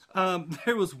in the balls.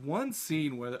 There was one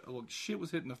scene where shit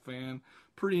was hitting the fan,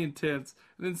 pretty intense,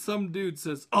 and then some dude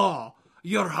says, "Oh,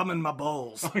 you're humming my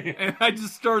balls," and I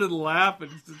just started laughing.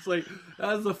 It's like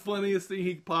that was the funniest thing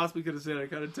he possibly could have said.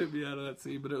 It kind of took me out of that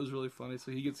scene, but it was really funny.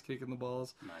 So he gets kicking the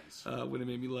balls. Nice. When it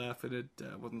made me laugh, and it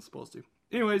wasn't supposed to.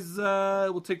 Anyways,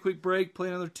 we'll take a quick break, play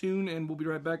another tune, and we'll be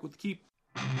right back with the Keep.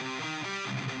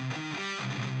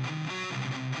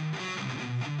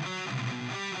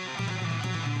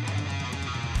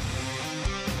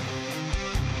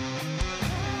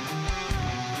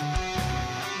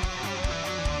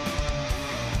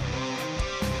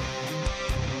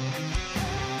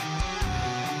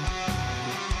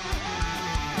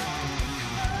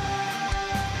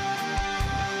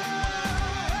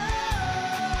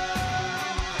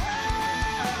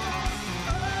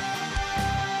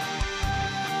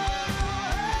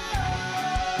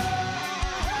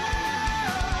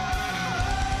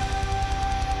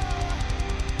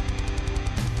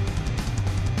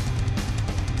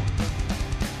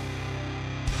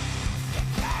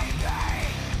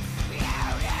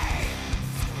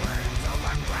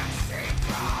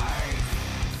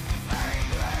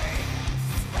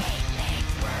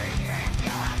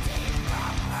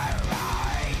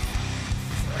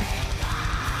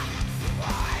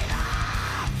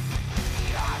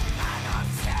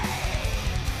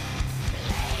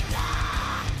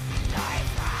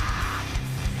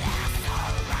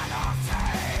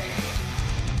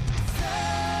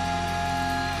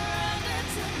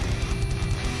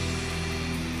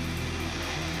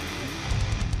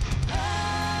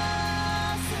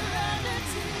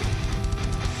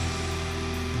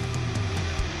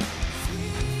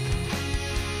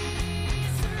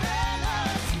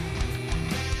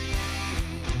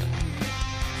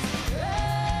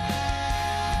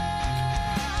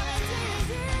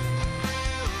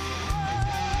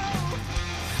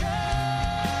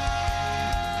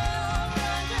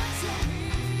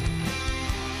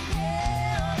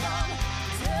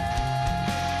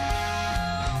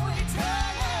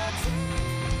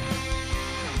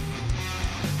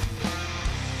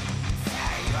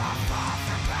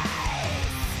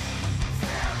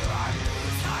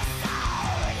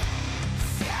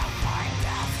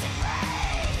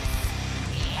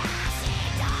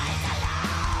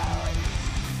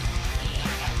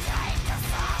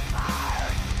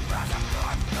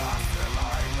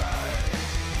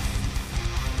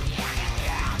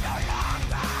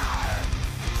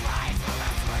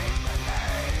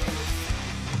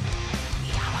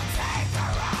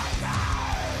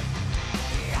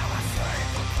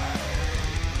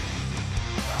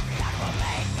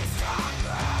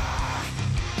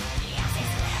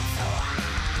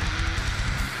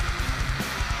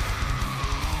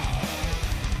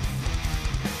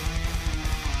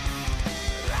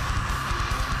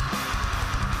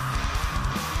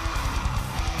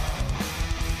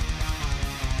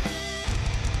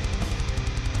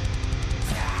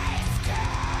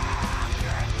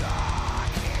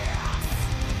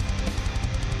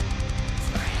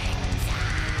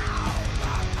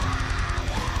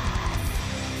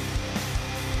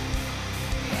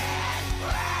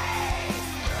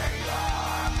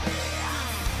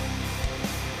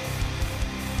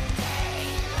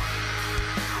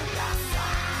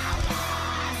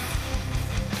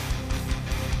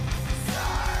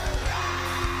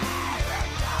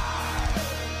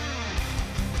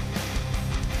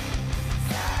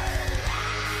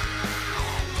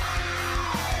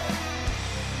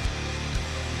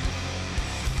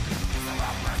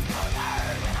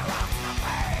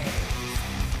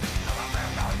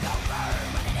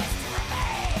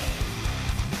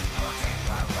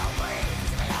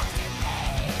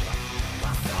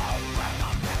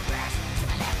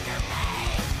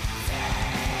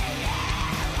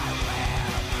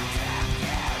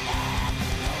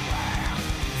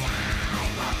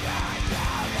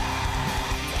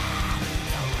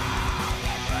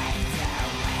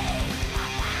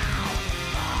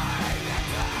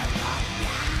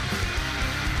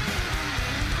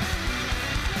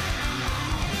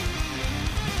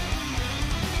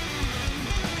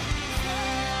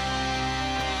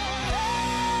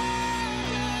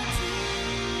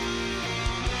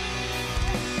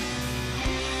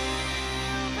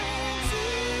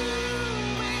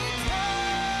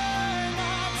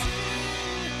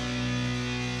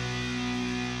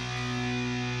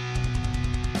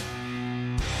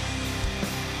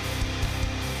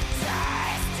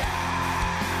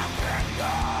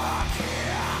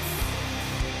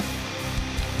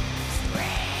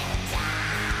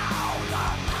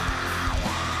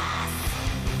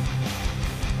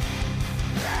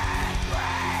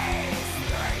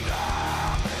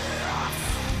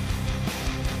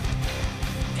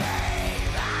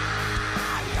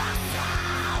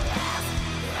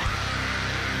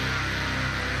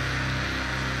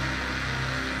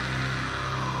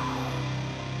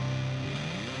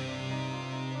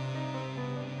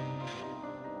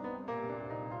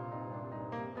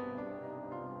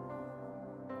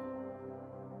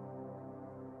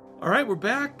 All right, we're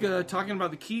back. Talking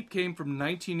about The Keep came from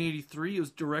 1983. It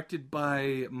was directed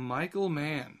by Michael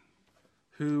Mann,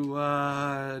 who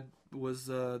was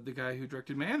the guy who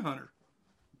directed Manhunter.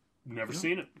 Never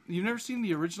seen it. You've never seen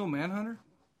the original Manhunter?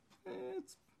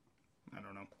 I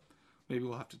don't know. Maybe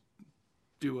we'll have to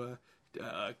do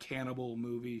a cannibal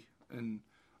movie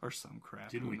or some crap.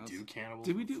 Didn't we do cannibals?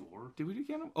 Did we before? Did we do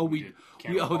cannibal? Oh, we did.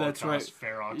 Cannibal oh, that's right. Holocaust,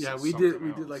 Ferox, yeah, and we something did. We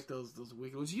else. did like those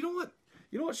weekend ones. You know what?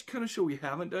 You know what kind of show we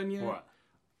haven't done yet? What?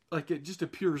 Like just a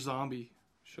pure zombie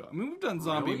show. I mean, we've done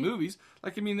zombie Really? movies.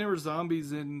 Like, I mean, there were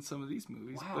zombies in some of these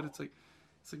movies, Wow. but it's like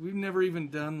we've never even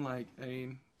done like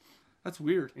that's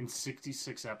weird. In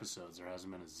 66 episodes, there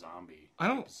hasn't been a zombie. I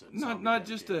don't episode, not zombie not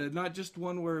just dedicated. not just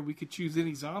one where we could choose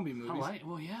any zombie movies.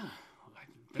 Well, yeah.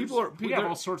 We People have are-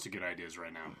 all sorts of good ideas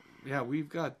right now. Yeah, we've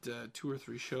got 2 or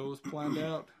 3 shows planned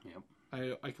out. Yep.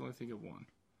 I can only think of one.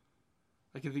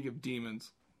 I can think of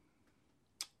Demons.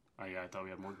 Oh, yeah, I thought we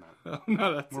had more than that. Oh,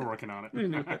 no, that's We're it. working on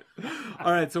it.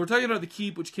 All right, so we're talking about The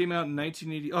Keep, which came out in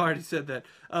 1980. Oh, I already said that.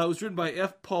 It was written by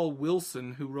F. Paul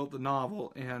Wilson, who wrote the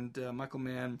novel, and Michael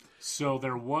Mann. So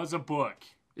there was a book.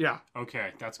 Yeah.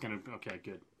 Okay, that's going to... Okay,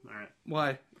 good. All right.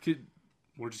 Why?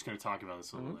 We're just going to talk about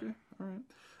this a little Okay. later. All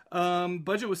right.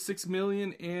 Budget was $6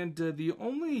 million, and the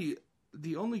only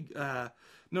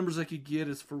numbers I could get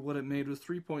is for what it made was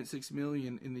 $3.6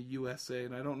 million in the USA,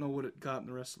 and I don't know what it got in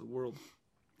the rest of the world.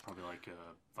 Probably like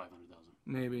 500,000.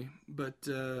 Maybe, but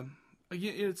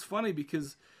again, it's funny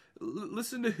because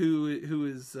listen to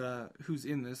who's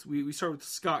in this. We start with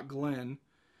Scott Glenn,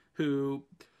 who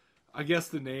I guess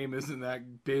the name isn't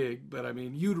that big, but I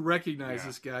mean you'd recognize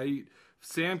this guy.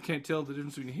 Sam can't tell the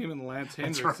difference between him and Lance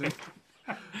Hendrickson.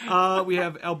 Right. We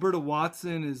have Alberta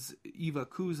Watson as Eva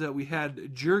Kuza. We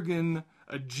had Jurgen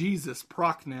Jesus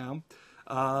Prochnow.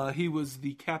 He was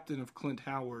the captain of Clint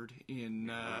Howard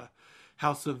in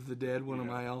House of the Dead, one of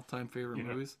my all-time favorite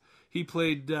movies. He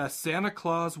played Santa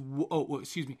Claus.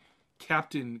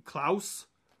 Captain Klaus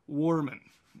Warman.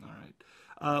 All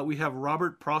right. We have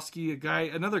Robert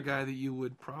Prosky, another guy that you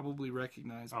would probably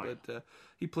recognize,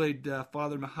 he played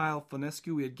Father Mihail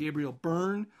Fonescu. We had Gabriel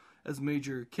Byrne as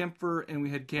Major Kempfer, and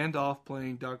we had Gandalf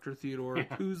playing Dr. Theodore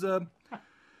Kuza.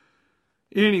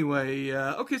 Anyway,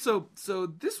 okay, so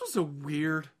this was a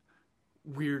weird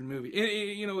movie.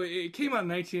 It came out in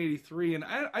 1983, and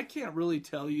I can't really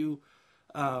tell you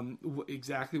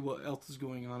exactly what else is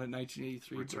going on in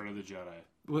 1983. Return of the Jedi.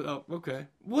 Well, okay.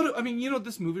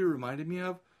 This movie reminded me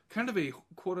of kind of a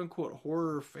quote-unquote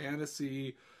horror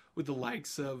fantasy with the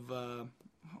likes of,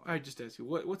 I just asked you,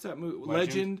 what's that movie?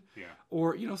 Legend? Yeah.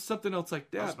 Or, something else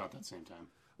like that. That was about that same time.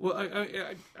 Well,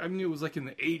 I knew it was like in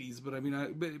the 80s, but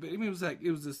it was like, it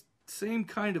was this same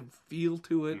kind of feel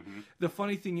to it. Mm-hmm. The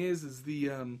funny thing is the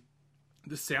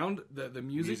sound, the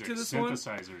music to this one,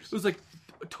 synthesizers. it was like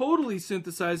totally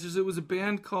synthesizers. It was a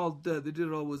band called that did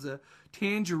it all was a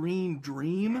Tangerine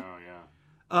Dream. Oh yeah.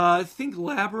 I think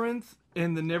Labyrinth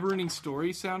and the Neverending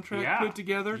Story soundtrack put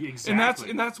together, exactly.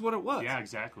 and that's what it was. Yeah,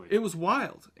 exactly. It was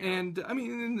wild, and I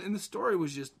mean, and the story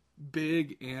was just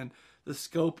big, and the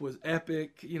scope was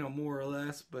epic, more or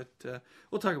less. But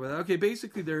we'll talk about that. Okay,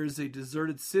 basically, there is a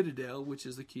deserted citadel, which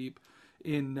is the keep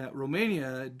in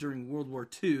Romania during World War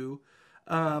II.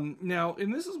 Now,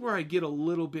 and this is where I get a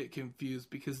little bit confused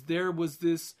because there was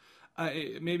this.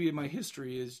 Maybe my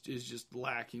history is just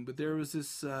lacking, but there was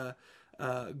this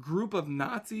group of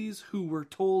Nazis who were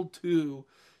told to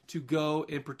go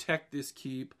and protect this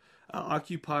keep,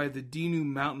 occupy the Dinu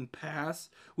Mountain Pass,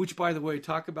 which, by the way,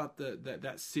 talk about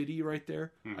that city right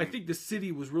there. Mm-hmm. I think the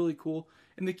city was really cool,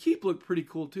 and the keep looked pretty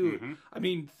cool too. Mm-hmm. I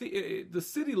mean, the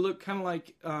city looked kind of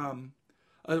like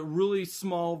a really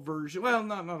small version. Well,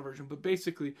 not a version, but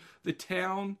basically the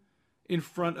town in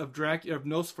front of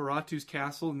Nosferatu's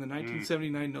castle in the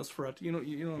 1979 Nosferatu. You know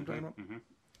what I'm talking about? Mm-hmm.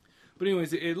 But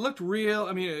anyways, it looked real.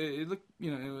 I mean, it looked,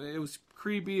 it was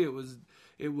creepy. It was.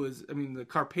 I mean, the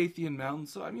Carpathian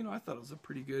Mountains. So I thought it was a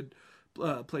pretty good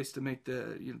place to make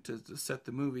to set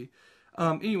the movie.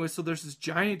 Anyway, so there's this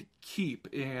giant keep,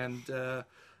 and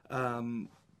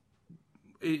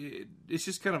it's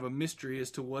just kind of a mystery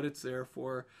as to what it's there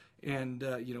for, and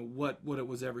what it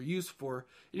was ever used for.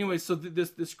 Anyway, so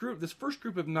this first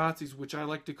group of Nazis, which I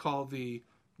like to call the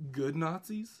good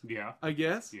Nazis. Yeah, I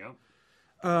guess. Yeah.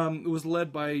 It was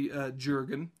led by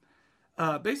Jurgen.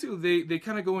 Basically, they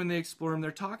kind of go in, they explore him.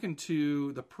 They're talking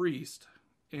to the priest,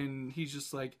 and he's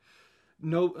just like,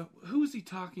 "No, who is he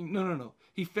talking? No.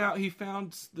 He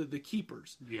found the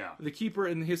keepers. Yeah, the keeper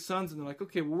and his sons, and they're like,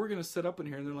 okay, well, we're gonna set up in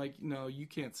here, and they're like, no, you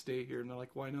can't stay here, and they're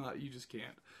like, why not? You just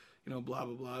can't. blah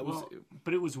blah blah.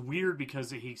 But it was weird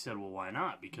because he said, "Well, why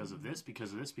not? Because of this,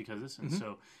 because of this, because of this." And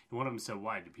so one of them said,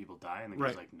 "Why do people die?" And the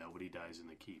guy's like, "Nobody dies in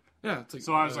the keep." Yeah, it's like,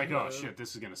 so I was like, "Oh shit,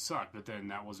 this is gonna suck." But then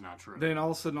that was not true. Then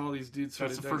all of a sudden, all these dudes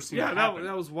started. That's the first thing. Yeah,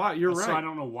 that was why. You're right. So I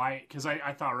don't know why, because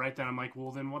I thought right then I'm like,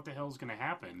 well, then what the hell is gonna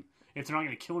happen if they're not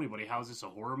gonna kill anybody? How is this a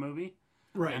horror movie?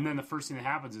 Right. And then the first thing that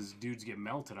happens is dudes get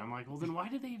melted. I'm like, well, then why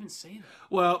did they even say that?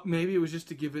 Well, maybe it was just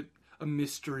to give it a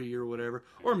mystery or whatever,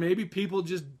 or maybe people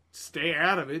just stay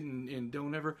out of it and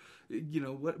don't ever,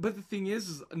 what. But the thing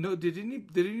is no, did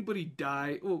anybody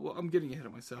die? Well, I'm getting ahead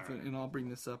of myself, right. and I'll bring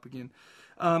this up again.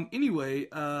 Anyway,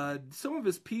 some of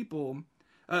his people,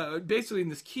 basically in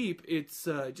this keep, it's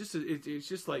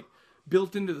just like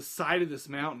built into the side of this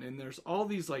mountain, and there's all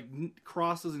these like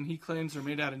crosses, and he claims they're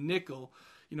made out of nickel,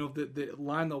 that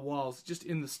line the walls just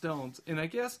in the stones. And I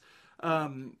guess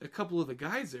a couple of the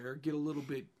guys there get a little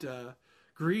bit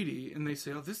greedy, and they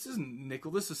say, "Oh, this isn't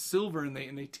nickel, this is silver," and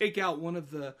they take out one of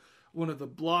the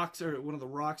blocks or one of the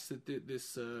rocks that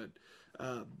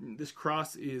this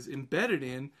cross is embedded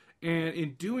in, and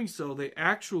in doing so, they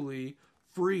actually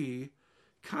free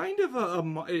kind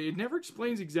of it never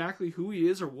explains exactly who he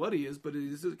is or what he is, but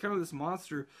it is kind of this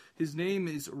monster. His name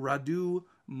is Radu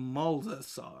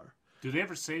Malzasar. Do they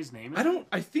ever say his name?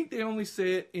 I think they only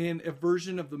say it in a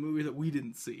version of the movie that we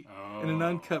didn't see, in an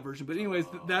uncut version. But anyways,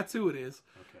 that's who it is.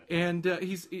 Okay. And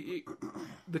he's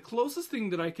the closest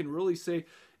thing that I can really say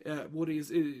what he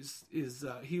is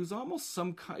he was almost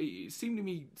it seemed to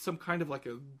me some kind of like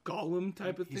a golem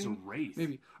type of thing. He's a wraith,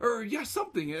 maybe, or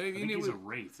something. I think he's a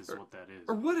wraith, is what that is,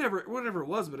 or whatever it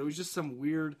was. But it was just some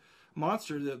weird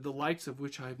monster, the likes of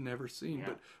which I've never seen.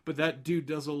 Yeah. But that dude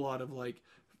does a lot of like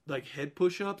head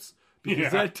push-ups.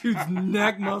 Because that dude's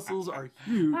neck muscles are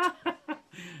huge.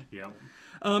 Yeah.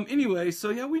 Anyway, so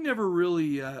yeah, we never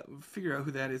really figure out who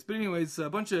that is. But anyways, a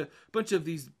bunch of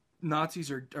these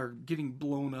Nazis are getting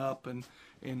blown up,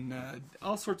 and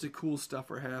all sorts of cool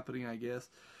stuff are happening, I guess.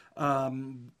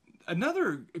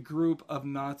 Another group of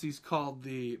Nazis called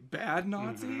the Bad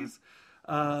Nazis,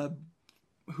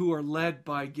 who are led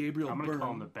by Gabriel Byrne. I'm going to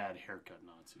call them the Bad Haircut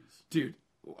Nazis. Dude.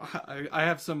 I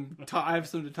have some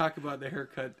to talk about the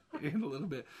haircut in a little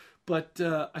bit, but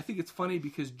I think it's funny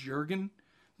because Jurgen,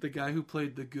 the guy who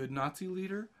played the good Nazi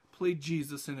leader, played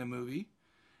Jesus in a movie,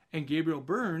 and Gabriel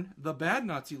Byrne, the bad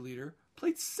Nazi leader,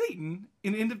 played Satan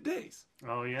in End of Days.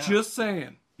 Oh yeah, just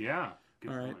saying. Yeah.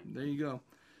 Good All right, point. there you go.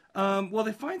 Well,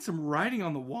 they find some writing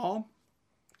on the wall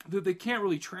that they can't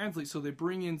really translate, so they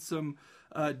bring in some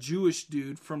Jewish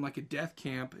dude from like a death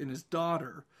camp and his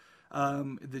daughter.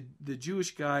 The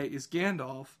Jewish guy is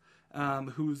Gandalf,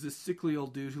 who's this sickly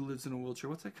old dude who lives in a wheelchair.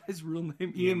 What's that guy's real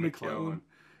name? Ian McKellen.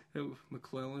 Oh,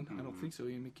 McClellan? Mm-hmm. I don't think so.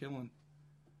 Ian McKellen.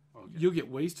 Okay. You'll get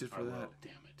wasted for that.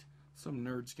 Damn it! Some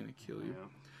nerd's gonna kill you.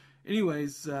 Yeah.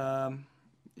 Anyways,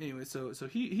 so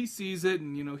he sees it,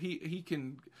 and he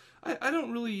can. I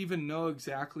don't really even know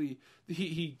exactly.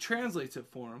 He translates it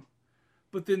for him.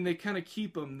 But then they kind of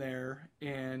keep him there,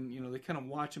 and they kind of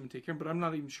watch him and take care of him. But I'm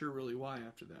not even sure really why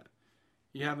after that.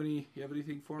 You have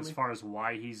anything for me? As far as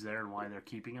why he's there and why they're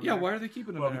keeping him? Yeah, there? Why are they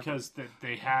keeping him? Well, there? because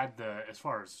they had as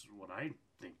far as what I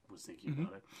was thinking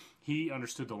about it, he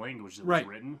understood the language that was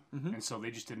written, and so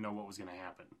they just didn't know what was going to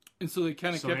happen. And so they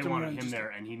kind of kept they him wanted him there,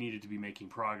 and he needed to be making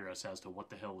progress as to what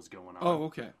the hell was going on. Oh,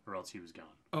 okay. Or else he was gone.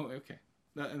 Oh, okay.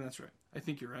 And that's right. I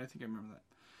think you're right. I think I remember that.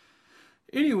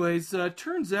 Anyways,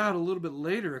 turns out a little bit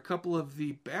later, a couple of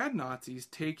the bad Nazis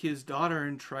take his daughter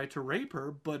and try to rape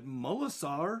her, but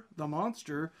Mulasar, the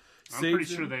monster, saves I'm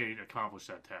pretty sure they accomplished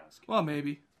that task. Well,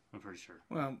 maybe. I'm pretty sure.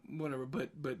 Well, whatever.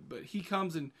 But he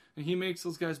comes and he makes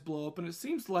those guys blow up, and it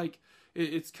seems like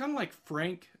it's kind of like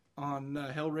Frank on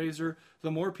Hellraiser.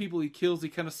 The more people he kills, he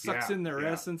kind of sucks in their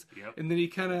essence, and then he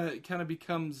kind of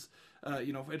becomes.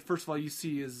 First of all, you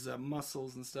see his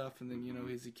muscles and stuff, and then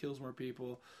as he kills more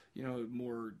people,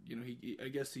 more. I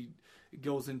guess he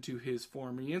goes into his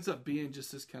form, and he ends up being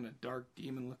just this kind of dark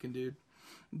demon-looking dude.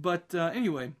 But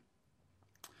anyway,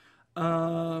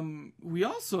 we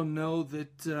also know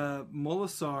that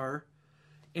Mulasar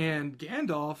and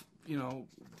Gandalf,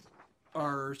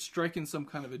 are striking some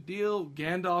kind of a deal.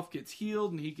 Gandalf gets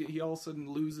healed, and he all of a sudden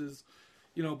loses,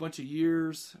 a bunch of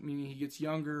years. I mean, he gets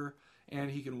younger. And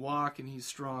he can walk, and he's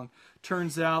strong.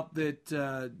 Turns out that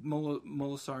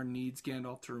Mulasar needs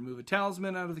Gandalf to remove a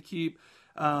talisman out of the keep,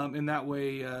 and that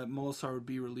way Mulasar would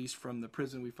be released from the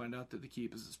prison. We find out that the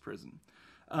keep is his prison.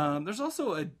 There's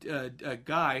also a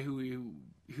guy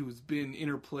who's been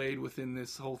interplayed within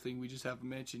this whole thing we just haven't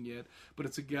mentioned yet, but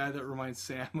it's a guy that reminds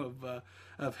Sam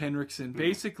of Henriksen.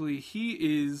 Basically,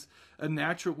 he is a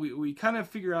natural. We kind of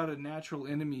figure out a natural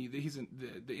enemy that he's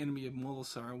the enemy of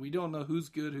Molasar, and we don't know who's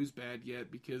good, who's bad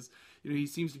yet, because he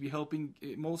seems to be helping.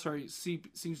 Molasar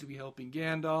seems to be helping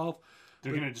Gandalf.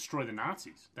 They're going to destroy the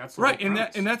Nazis. That's the right, whole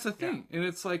premise. and that's the thing, and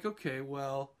it's like, okay,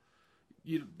 well.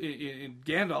 And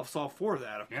Gandalf's all for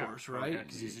that, of course, right?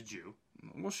 Because he's a Jew.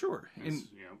 Well, sure.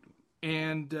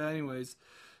 And anyways,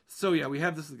 so yeah, we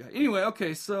have this guy. Anyway,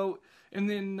 okay, so and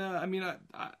then I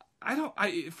don't.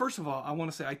 First of all, I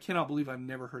want to say I cannot believe I've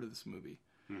never heard of this movie.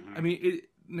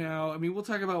 Mm-hmm. We'll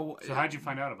talk about. So how'd you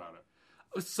find out about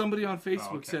it? Somebody on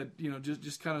Facebook said,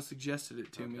 just kind of suggested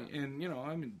it to me, and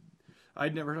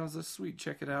I'd never heard of it. I was like, sweet,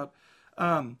 check it out.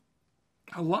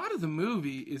 A lot of the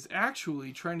movie is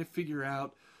actually trying to figure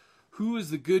out who is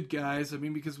the good guys.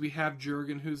 Because we have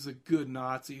Jurgen, who's a good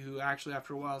Nazi, who actually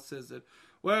after a while says that,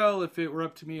 well, if it were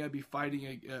up to me, I'd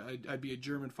be a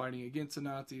German fighting against the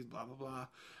Nazis, blah, blah,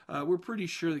 blah. We're pretty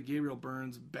sure that Gabriel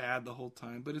Byrne's bad the whole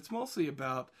time, but it's mostly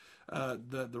about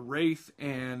the Wraith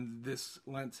and this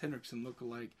Lance Henriksen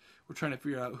lookalike. We're trying to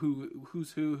figure out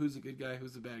who's the good guy,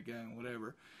 who's the bad guy, and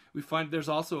whatever. We find there's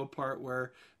also a part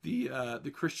where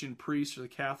the Christian priest or the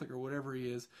Catholic or whatever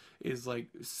he is like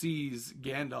sees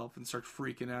Gandalf and starts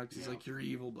freaking out because he's like, you're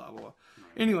evil, blah blah blah.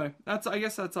 Right. Anyway, I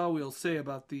guess that's all we'll say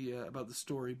about the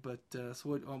story. But so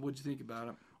what'd you think about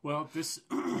it? Well, this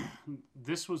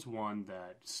was one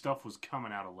that stuff was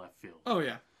coming out of left field. Oh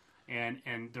yeah.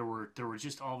 And there were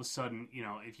just all of a sudden,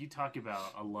 if you talk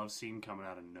about a love scene coming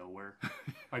out of nowhere,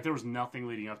 like there was nothing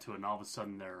leading up to it, and all of a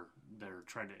sudden they're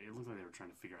trying to. It looked like they were trying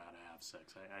to figure out how to have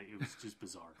sex. It was just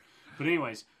bizarre. But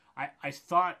anyways, I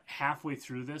thought halfway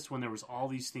through this, when there was all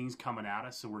these things coming at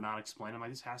us, so we're not explaining, I'm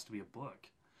like, this has to be a book.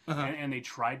 Uh-huh. And they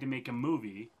tried to make a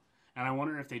movie, and I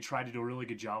wonder if they tried to do a really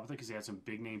good job with it because they had some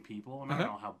big name people, and I don't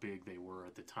know how big they were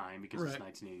at the time because it's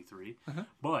 1983,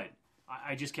 but.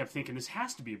 I just kept thinking this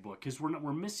has to be a book because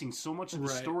we're missing so much of the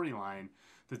storyline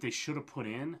that they should have put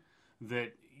in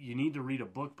that you need to read a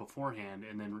book beforehand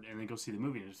and then go see the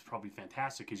movie. And it's probably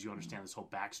fantastic because you understand this whole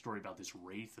backstory about this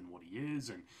Wraith and what he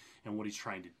is and what he's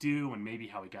trying to do and maybe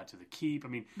how he got to the keep.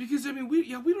 Because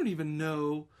we don't even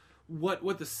know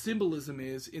what the symbolism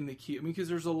is in the keep. Because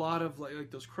there's a lot of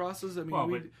like those crosses. I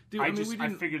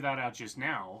figured that out just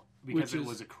now. Because it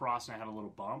was a cross and it had a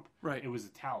little bump. Right. It was a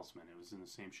talisman. It was in the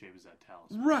same shape as that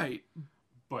talisman. Right.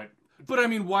 But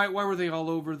why were they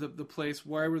all over the place?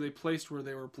 Why were they placed where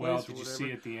they were placed? Well, did you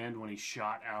see at the end when he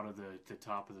shot out of the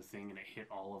top of the thing and it hit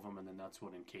all of them and then that's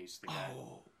what encased the guy?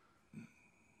 Oh.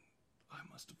 I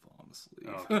must have fallen asleep.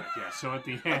 Okay, yeah. So at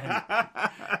the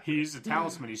end, he used a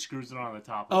talisman. He screws it on the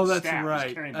top of the staff. That's right.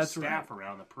 He's carrying the staff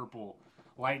around. The purple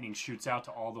lightning shoots out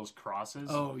to all those crosses.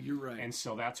 Oh, you're right. And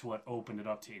so that's what opened it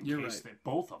up to encase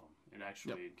both of them. It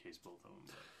actually encased both of them.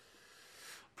 But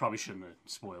probably shouldn't have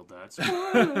spoiled that. So.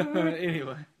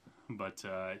 Anyway. But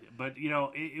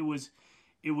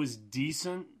it was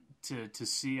decent to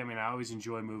see. I always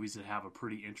enjoy movies that have a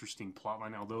pretty interesting plot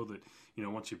line. Although that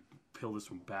once you peel this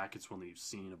one back, it's one that you've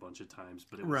seen a bunch of times.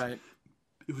 But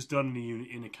it was done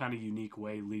in a kind of unique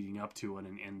way leading up to it,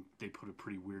 and they put a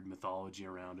pretty weird mythology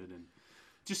around it and.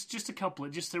 Just a couple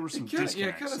of, there were some disconnects. Yeah,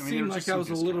 it kind of seemed like I was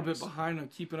a little bit behind on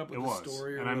keeping up with the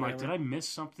story. And I'm like, did I miss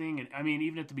something? And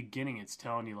even at the beginning, it's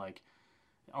telling you like,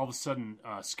 all of a sudden,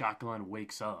 Scott Glenn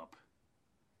wakes up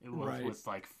with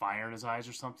like fire in his eyes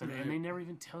or something, and they never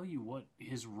even tell you what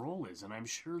his role is. And I'm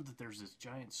sure that there's this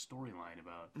giant storyline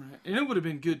about. Right. And it would have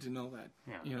been good to know that.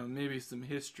 Yeah. Maybe some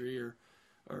history or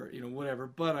whatever.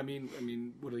 But what are they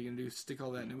going to do? Stick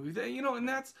all that in a movie?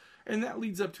 And that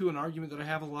leads up to an argument that I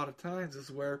have a lot of times is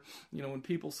where when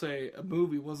people say a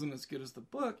movie wasn't as good as the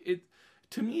book,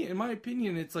 to me, in my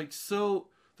opinion, it's like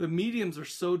the mediums are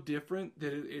so different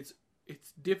that it's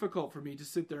difficult for me to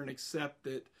sit there and accept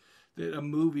that a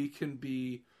movie can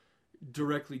be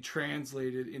directly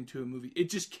translated into a movie. It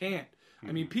just can't.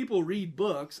 Mm-hmm. People read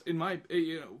books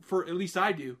for at least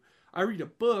I do. I read a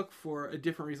book for a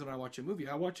different reason than I watch a movie.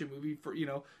 I watch a movie for,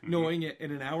 knowing it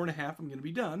in an hour and a half I'm going to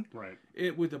be done.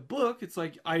 Right. With a book, it's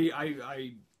like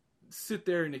I sit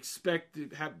there and expect to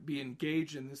be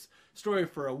engaged in this story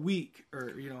for a week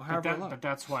or, however long. But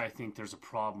that's why I think there's a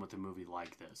problem with a movie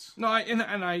like this. No, I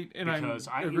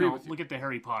agree with you. Look at the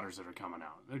Harry Potters that are coming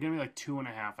out. They're going to be like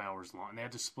 2.5 hours long. And they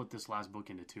had to split this last book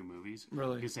into 2 movies.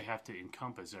 Really? Because they have to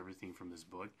encompass everything from this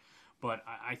book. But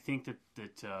I think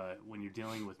that when you're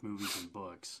dealing with movies and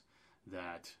books,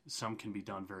 that some can be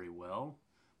done very well,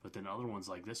 But then other ones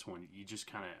like this one, you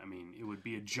just kind of, I mean, it would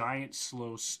be a giant,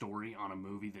 slow story on a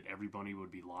movie that everybody would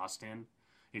be lost in.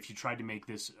 If you tried to make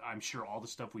this, I'm sure all the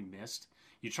stuff we missed,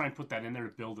 you try and put that in there to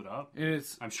build it up.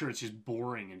 I'm sure it's just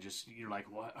boring and just, you're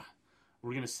like, what?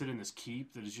 We're going to sit in this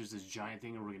keep that is just this giant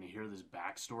thing and we're going to hear this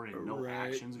backstory and no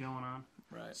action's going on.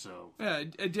 Right. So. Yeah,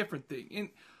 a different thing.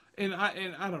 And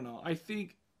I don't know. I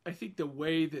think the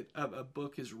way that a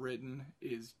book is written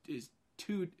is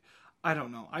too... I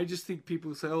don't know. I just think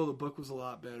people say, "Oh, the book was a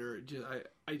lot better."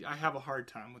 I have a hard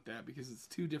time with that because it's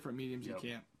two different mediums. Yep. You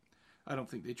can't. I don't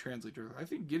think they translate directly. I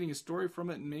think getting a story from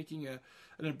it and making an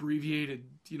abbreviated,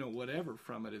 whatever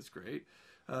from it is great.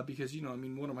 Because I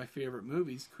mean, one of my favorite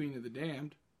movies, Queen of the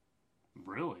Damned.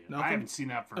 Really? Nothing? I haven't seen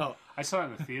that I saw it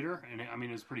in the theater, and I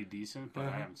mean, it was pretty decent, but I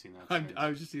haven't seen that. I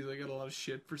was just I got a lot of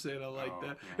shit for saying I like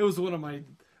that. Yeah. It was one of my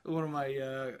what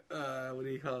do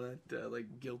you call it,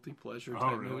 like guilty pleasure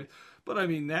type movie. But I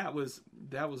mean that was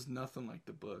nothing like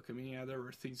the book. I mean, yeah, there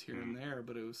were things here and there,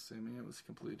 but it was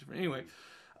completely different. Anyway,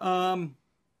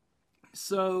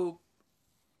 so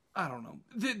I don't know.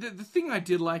 The thing I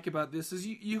did like about this is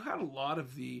you had a lot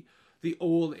of the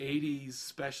old 80s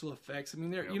special effects. I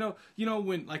mean, there,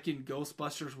 when like in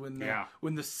Ghostbusters,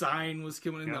 when the sign was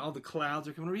coming in, all the clouds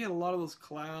are coming. We had a lot of those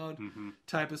cloud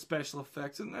type of special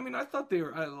effects, and I mean, I thought a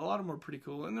lot of them were pretty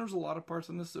cool. And there was a lot of parts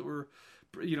in this that were,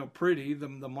 pretty. The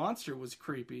monster was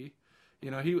creepy.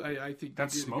 I think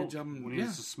that's they did smoke. a good job. When he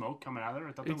has the smoke coming out of there,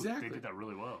 I thought they did that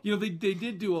really well. They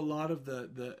did do a lot of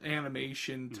the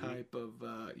animation type of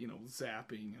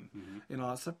zapping and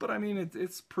all that stuff. But I mean,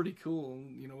 it's pretty cool.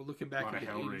 Looking back at the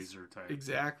Hellraiser 80s. type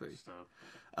Exactly. stuff.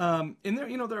 And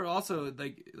there, there are also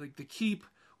like the keep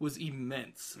was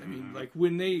immense. I mean, like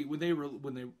when they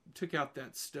took out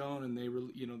that stone and they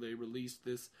released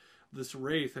this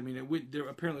wraith. I mean, it went there.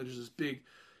 Apparently, there's this big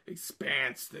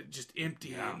expanse that just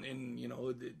empty and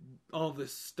all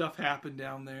this stuff happened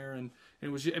down there and it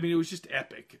was just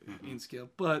epic in scale.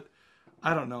 But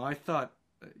I don't know, I thought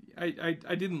I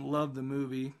didn't love the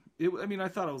movie. I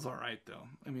thought it was all right though.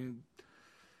 I mean,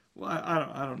 well,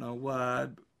 I don't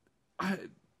know.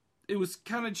 It was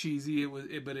kind of cheesy.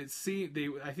 But it seemed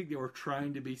I think they were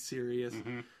trying to be serious.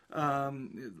 A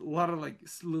lot of like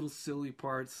little silly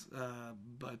parts,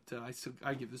 but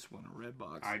I give this one a red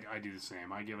box. I do the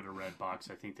same. I give it a red box.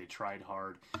 I think they tried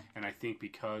hard, and I think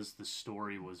because the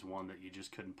story was one that you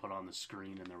just couldn't put on the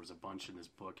screen, and there was a bunch in this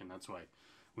book, and that's why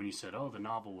when you said, "Oh, the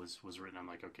novel was written," I'm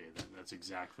like, okay, that's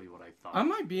exactly what I thought. I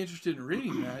might be interested in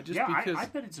reading that because I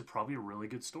bet it's probably a really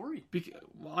good story.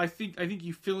 Well, I think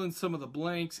you fill in some of the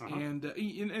blanks, and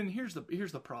here's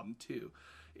the problem too.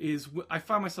 Is I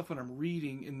find myself when I'm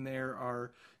reading and there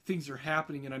are things are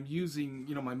happening and I'm using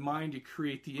my mind to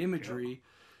create the imagery.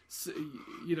 So,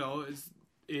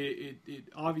 it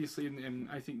obviously and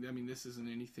I think this isn't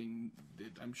anything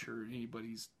that I'm sure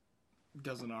anybody's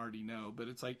doesn't already know, but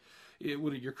it's like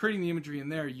when you're creating the imagery in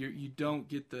there, you don't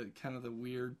get the kind of the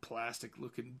weird plastic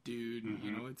looking dude.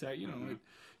 It's that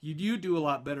you do a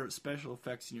lot better at special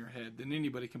effects in your head than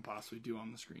anybody can possibly do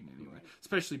on the screen anyway.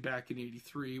 Especially back in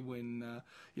 '83 when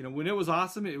when it was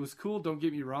awesome, it was cool. Don't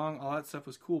get me wrong, all that stuff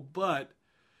was cool, but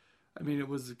I mean it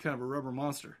was kind of a rubber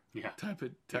monster type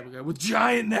of guy with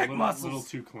giant neck muscles. A little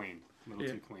too clean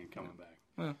coming back.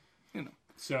 Well,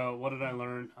 So what did I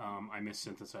learn? I miss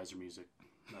synthesizer music.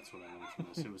 That's what I learned from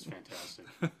this. It was fantastic.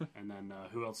 And then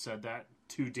who else said that?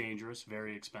 Too dangerous,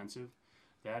 very expensive.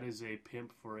 That is a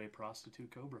pimp for a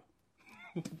prostitute cobra.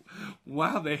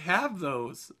 Wow, they have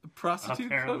those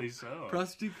apparently so.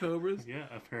 Prostitute cobras. Yeah,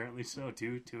 apparently so.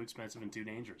 Too expensive and too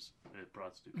dangerous.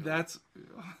 Prostitute cobra. That's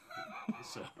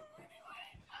so.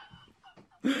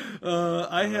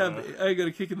 I got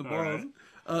a kick in the balls.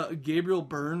 Right. Gabriel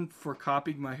Byrne for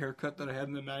copying my haircut that I had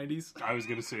in the 90s. I was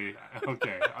gonna say,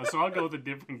 okay, so I'll go with a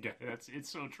different guy. It's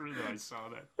so true that I saw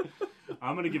that.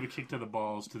 I'm gonna give a kick to the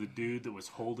balls to the dude that was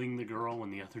holding the girl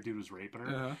when the other dude was raping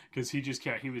her, because he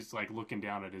was like looking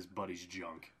down at his buddy's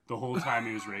junk the whole time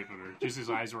he was raping her. Just his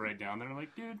eyes were right down there.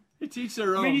 Like, dude, it's each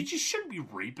their own. I mean, you just shouldn't be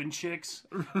raping chicks.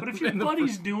 But if your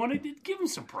buddy's doing it, give him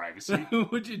some privacy.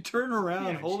 Would you turn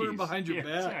around, hold her behind your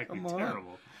back? Exactly. Come on.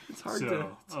 Terrible. It's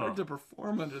hard to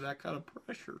perform under that kind of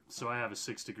pressure. So I have a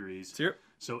 6 degrees. Here.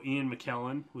 So Ian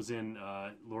McKellen was in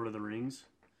Lord of the Rings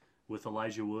with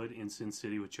Elijah Wood, in Sin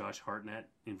City with Josh Hartnett,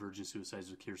 in Virgin Suicides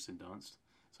with Kirsten Dunst.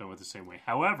 So I went the same way.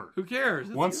 However, who cares?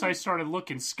 Once I started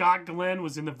looking, Scott Glenn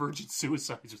was in the Virgin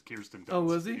Suicides with Kirsten Dunst. Oh,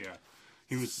 was he? Yeah.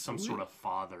 He was some sort of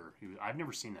father. I've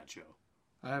never seen that show.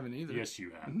 I haven't either. Yes,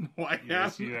 you have. No, I haven't.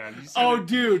 Yes, you have.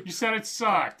 Dude. You said it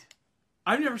sucked.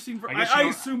 I've never seen. I I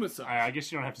assume it sucks. I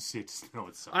guess you don't have to see it to know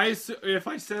it sucks. If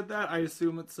I said that, I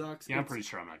assume it sucks. Yeah, I'm pretty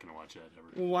sure I'm not going to watch that ever.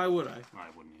 Well, why would I? I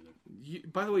wouldn't either.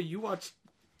 By the way, you watch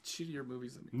shittier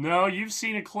movies than me. No, you've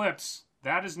seen Eclipse.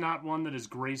 That is not one that has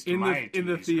graced my in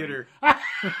the theater.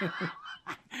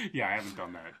 Yeah, I haven't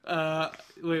done that.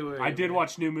 Wait. I did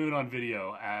watch New Moon on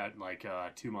video at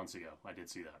 2 months ago. I did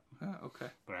see that. Okay.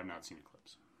 But I have not seen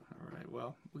Eclipse. All right.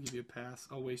 Well, we'll give you a pass.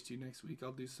 I'll waste you next week.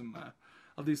 I'll do some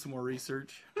more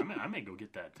research. I may go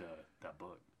get that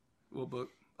book. What book?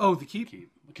 Oh, The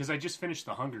Keep. Because I just finished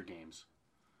The Hunger Games.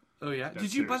 Oh yeah.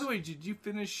 That's By the way, did you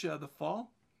finish The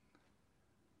Fall?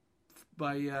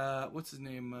 By what's his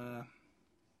name?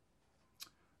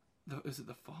 Is it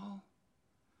The Fall?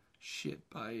 Shit,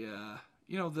 by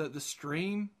the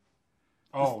Strain.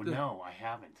 Oh no, I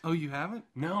haven't. Oh, you haven't?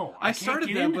 No, I started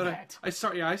get that, into but that. I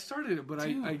started it, but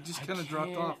Dude, I just kind of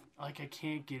dropped off. Like I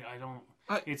can't get. I don't.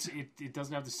 It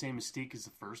doesn't have the same mystique as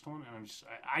the first one, and I'm just.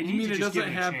 I You need mean to it just give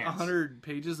doesn't it a have chance. 100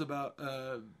 pages about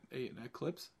an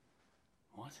eclipse?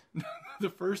 What? The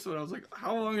first one, I was like,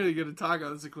 how long are they going to talk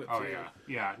about this eclipse? Oh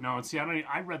yeah. No, and see,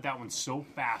 I read that one so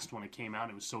fast when it came out.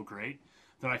 It was so great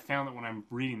that I found that when I'm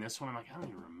reading this one, I'm like, I don't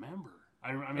even remember.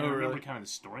 I remember really? kind of the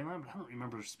storyline, but I don't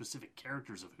remember the specific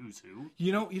characters of who's who.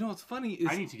 You know what's funny is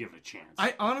I need to give it a chance.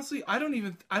 I honestly, I don't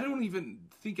even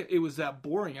think it was that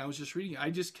boring. I was just reading it. I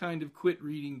just kind of quit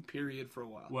reading, period, for a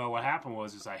while. Well, what happened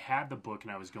was I had the book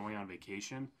and I was going on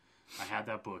vacation. I had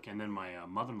that book, and then my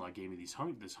mother-in-law gave me this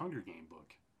Hunger Game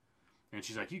book, and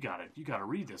she's like, "You got to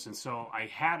read this." And so I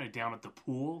had it down at the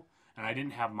pool, and I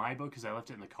didn't have my book because I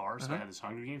left it in the car. So I had this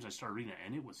Hunger Games. I started reading it,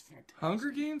 and it was fantastic.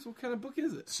 Hunger Games? What kind of book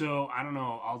is it? So I don't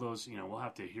know. All those, we'll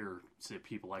have to hear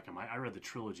people like them. I read the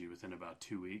trilogy within about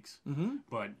 2 weeks. Mm-hmm.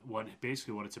 But what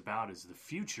it's about is the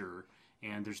future.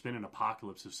 And there's been an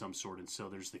apocalypse of some sort, and so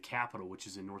there's the capital, which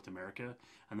is in North America,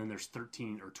 and then there's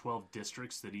 13 or 12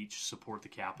 districts that each support the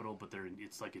capital, but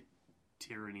it's like a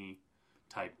tyranny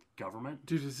type government.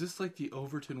 Dude, is this like the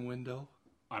Overton window?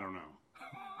 I don't know.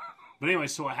 But anyway,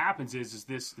 so what happens is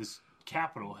this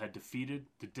capital had defeated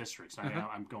the districts.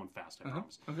 I'm going fast, I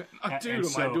promise. Okay.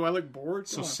 Dude, do I look bored?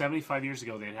 So 75 years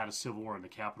ago, they had a civil war, and the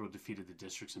capital defeated the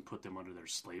districts and put them under their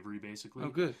slavery, basically. Oh,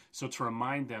 good. So to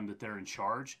remind them that they're in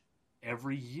charge,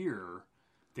 every year,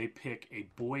 they pick a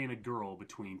boy and a girl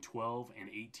between 12 and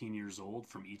 18 years old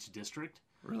from each district.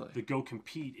 Really? To go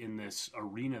compete in this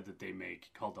arena that they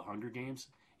make called the Hunger Games,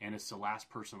 and it's the last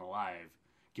person alive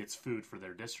gets food for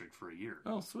their district for a year.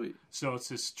 Oh, sweet. So it's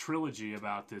this trilogy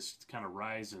about this kind of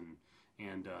rise and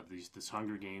this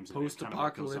Hunger Games.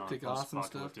 Post-apocalyptic, awesome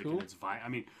stuff. Cool. And it's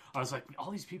I was like,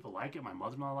 all these people like it. My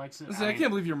mother-in-law likes it. I can't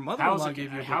believe your mother-in-law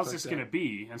gave you a book how's like this that. going to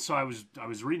be? And so I was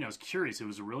reading. I was curious. It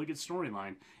was a really good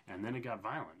storyline, and then it got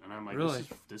violent. And I'm like, really?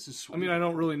 This is sweet. I mean, I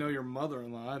don't really know your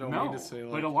mother-in-law. I don't need to say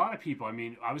like... but a lot of people. I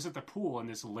mean, I was at the pool, and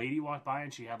this lady walked by,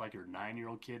 and she had like her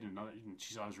 9-year-old kid, and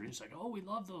she saw I was reading. She's like, "Oh, we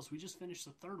love those. We just finished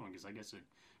the third one because I guess it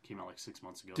came out like 6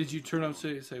 months ago." Did you turn up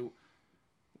and say?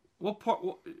 What part?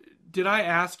 Did I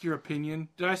ask your opinion?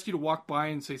 Did I ask you to walk by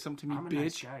and say something to me, I'm a bitch?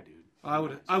 nice guy, dude. I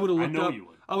would have looked I know up. you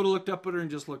would. I would have looked up at her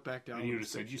and just looked back down. And you would have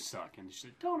said, "You suck." And she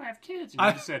said, "Don't have kids." And you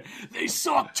would have said, "They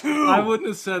suck too." I wouldn't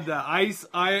have said that.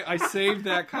 I saved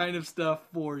that kind of stuff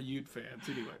for Ute fans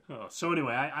anyway. So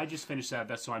anyway, I just finished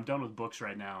that. So I'm done with books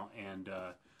right now, and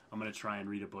I'm going to try and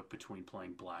read a book between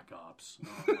playing Black Ops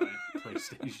on my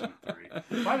PlayStation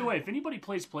 3. By the way, if anybody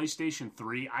plays PlayStation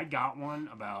 3, I got one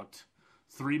about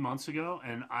 3 months ago,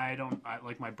 and I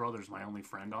like my brother's my only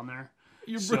friend on there.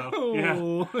 Yeah.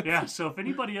 So if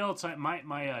anybody else,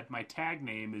 my tag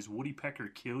name is Woody Pecker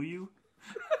Kill You.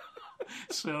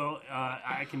 So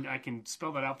I can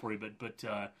spell that out for you, but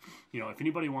if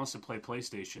anybody wants to play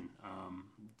PlayStation,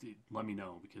 let me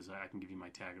know because I can give you my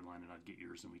tagline and I'll get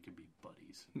yours and we can be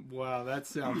buddies. Wow, that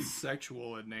sounds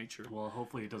sexual in nature. Well,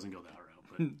 hopefully it doesn't go that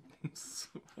route,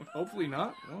 but hopefully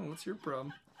not. Oh, what's your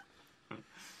problem?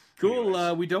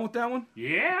 Cool. We done with that one?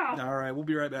 Yeah. All right, we'll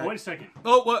be right back. Wait a second.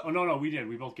 Oh, what? Oh no, we did.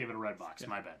 We both gave it a red box. Yeah.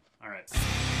 My bad. All right.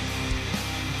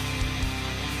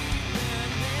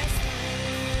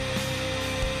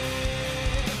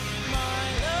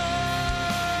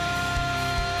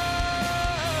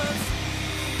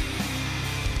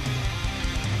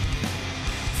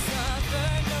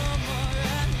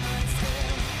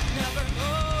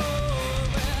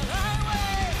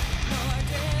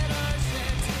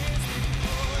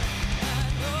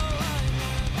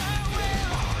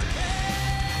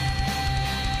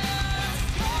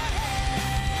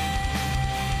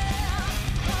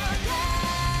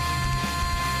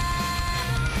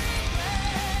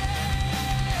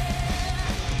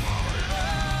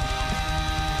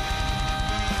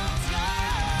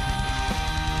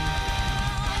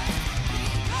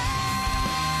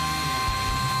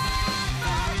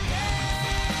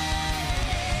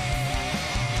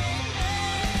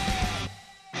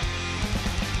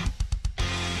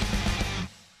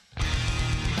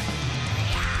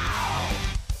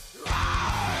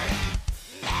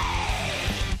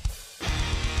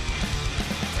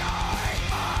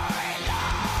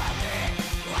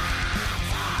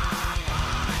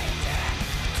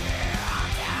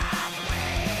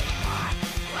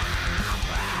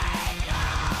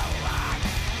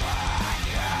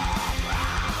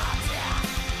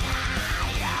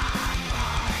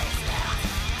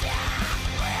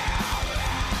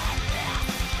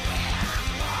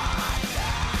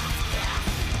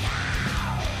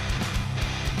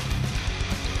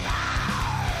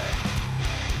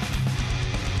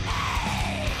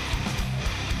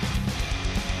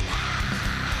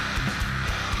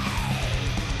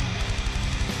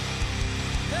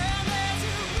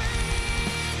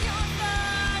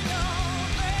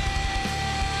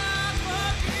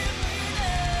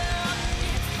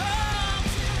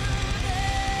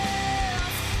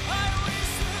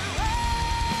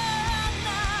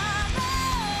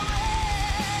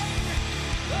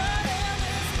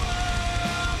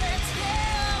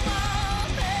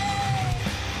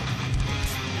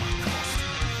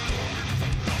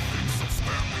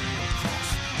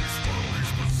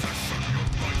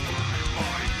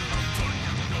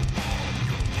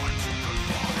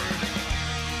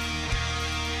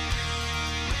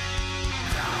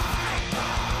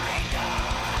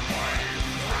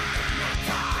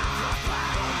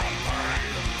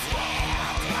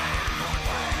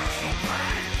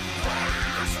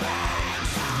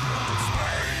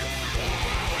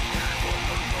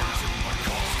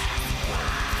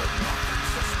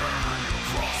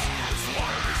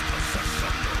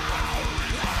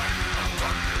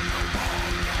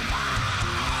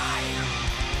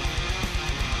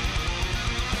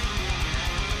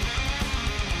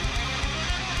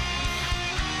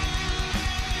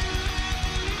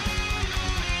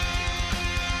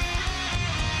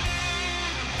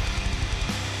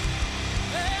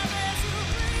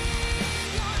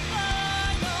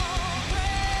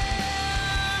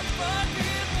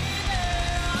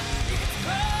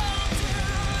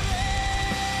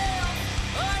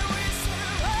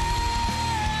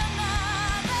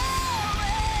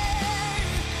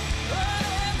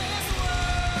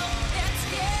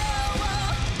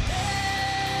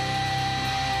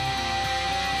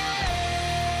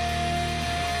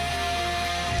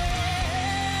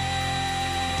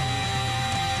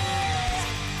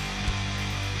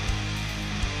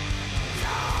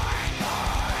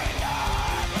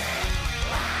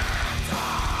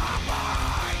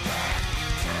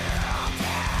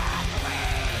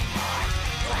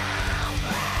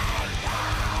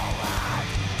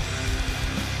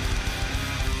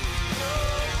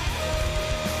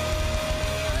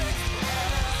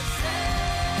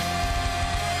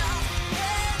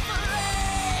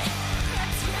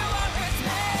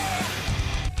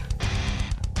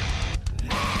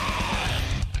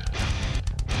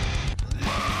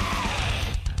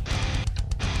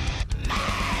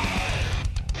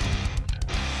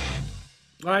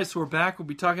 right, so we're back. We'll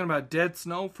be talking about Dead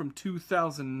Snow from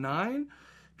 2009,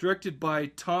 directed by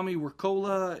Tommy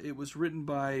Wirkola. It was written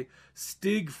by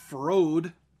Stig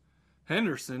Frode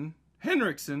Henriksen.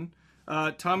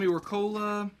 Tommy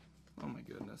Wirkola. Oh my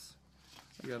goodness.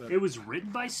 It was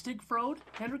written by Stig Frode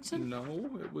Henriksen? No,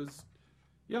 it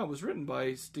was written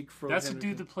by Stig Frode That's Henriksen.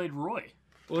 the dude that played Roy.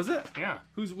 Was it? Yeah.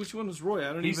 Which one was Roy?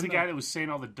 I don't He's even the know. guy that was saying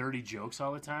all the dirty jokes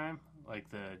all the time, like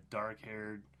the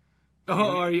dark-haired.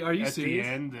 Oh, are you at serious?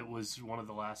 the end, that was one of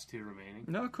the last two remaining.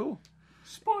 No, cool.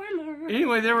 Spoiler.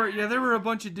 Anyway, there were a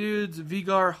bunch of dudes: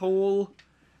 Vigar Hole,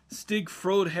 Stig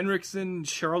Frode Henriksen,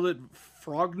 Charlotte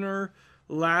Frogner,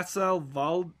 Lassell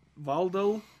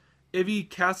Valdel, Evie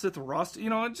Kasseth Rost.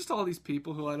 Just all these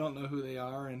people who I don't know who they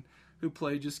are and who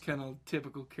play just kind of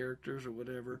typical characters or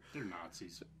whatever. They're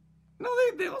Nazis. No,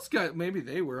 those guys, maybe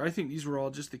they were. I think these were all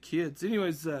just the kids.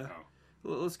 Anyways,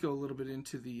 let's go a little bit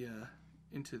into the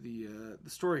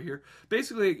story here.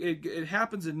 Basically, it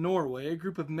happens in Norway. A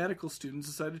group of medical students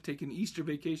decide to take an Easter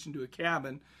vacation to a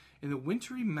cabin in the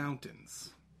wintry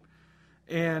mountains.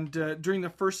 And during the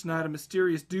first night, a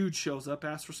mysterious dude shows up,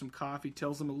 asks for some coffee,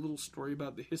 tells them a little story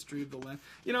about the history of the land.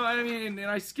 And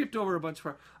I skipped over a bunch of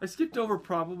parts. I skipped over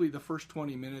probably the first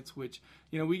 20 minutes, which,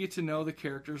 we get to know the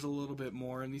characters a little bit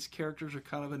more, and these characters are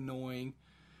kind of annoying.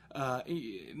 I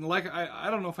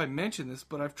don't know if I mentioned this,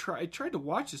 but I tried to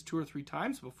watch this 2 or 3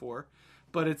 times before,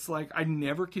 but it's like I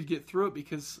never could get through it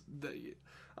because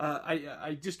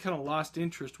I just kind of lost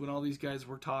interest when all these guys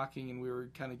were talking and we were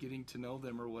kind of getting to know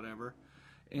them or whatever.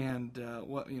 And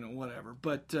whatever.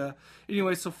 But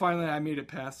anyway, so finally I made it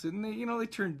past it, and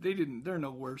they're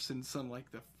no worse than some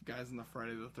like the guys in the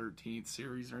Friday the 13th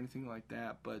series or anything like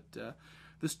that. But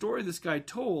the story this guy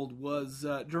told was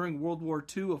during World War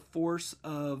II, a force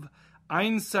of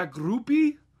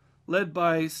Einsatzgruppe, led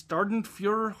by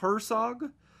Staatsführer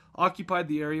Herzog, occupied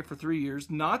the area for 3 years.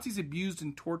 Nazis abused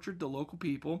and tortured the local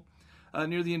people.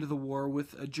 Near the end of the war,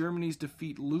 with Germany's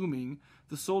defeat looming,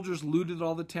 the soldiers looted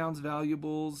all the town's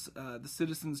valuables. The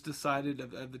citizens of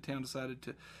the town decided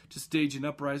to stage an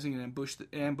uprising and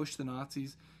ambush the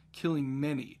Nazis, killing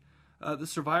many. The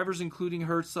survivors, including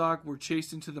Herzog, were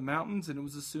chased into the mountains, and it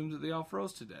was assumed that they all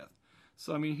froze to death.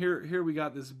 So, I mean, here we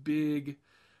got this big...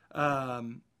 I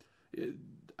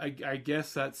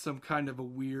guess that's some kind of a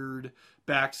weird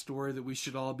backstory that we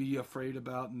should all be afraid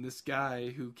about, and this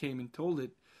guy who came and told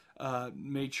it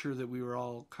made sure that we were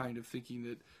all kind of thinking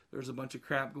that there's a bunch of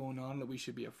crap going on that we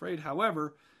should be afraid.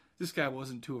 However, this guy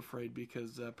wasn't too afraid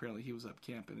because apparently he was up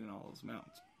camping in all those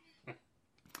mountains.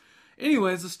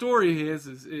 Anyways, the story is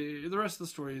the rest of the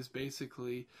story is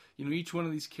basically, each one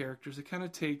of these characters, it kind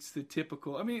of takes the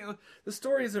typical, I mean, the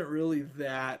story isn't really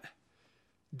that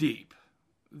deep.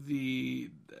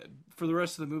 For the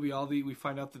rest of the movie, we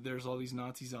find out that there's all these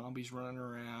Nazi zombies running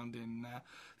around, and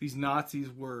these Nazis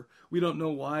we don't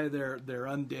know why they're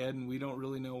undead, and we don't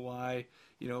really know why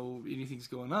anything's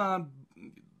going on,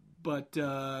 but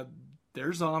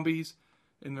they're zombies,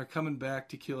 and they're coming back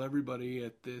to kill everybody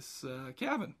at this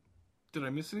cabin. Did I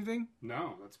miss anything?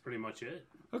 No, that's pretty much it.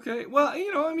 Okay, well,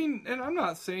 I mean, and I'm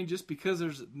not saying just because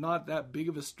there's not that big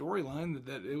of a storyline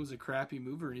that it was a crappy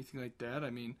movie or anything like that. I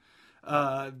mean,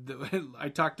 I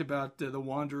talked about the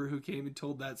Wanderer who came and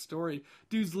told that story.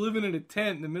 Dude's living in a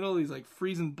tent in the middle of these like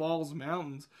freezing balls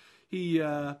mountains. He's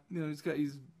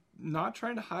not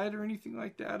trying to hide or anything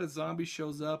like that. A zombie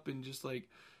shows up and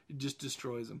just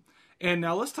destroys him. And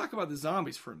now let's talk about the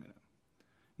zombies for a minute.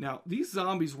 Now, these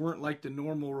zombies weren't like the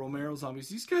normal Romero zombies.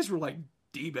 These guys were like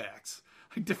D-backs.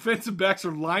 Like defensive backs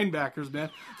or linebackers,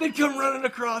 man. They'd come running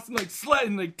across and like sled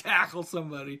and like tackle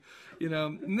somebody,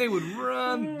 and they would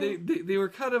run. They were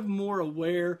kind of more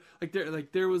aware.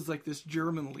 There was like this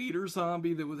German leader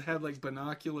zombie that had like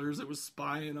binoculars that was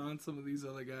spying on some of these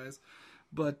other guys.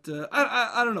 But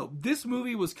I don't know. This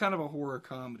movie was kind of a horror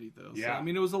comedy though. Yeah. So, I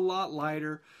mean, it was a lot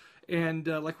lighter. And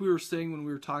like we were saying when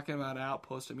we were talking about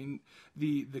Outpost, I mean,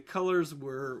 the colors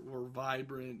were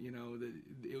vibrant,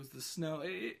 it was the snow.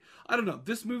 I don't know.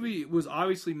 This movie was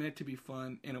obviously meant to be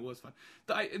fun, and it was fun.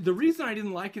 The reason I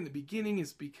didn't like it in the beginning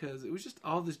is because it was just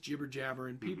all this jibber-jabber,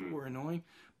 and people were annoying.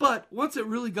 But once it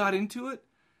really got into it,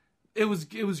 it was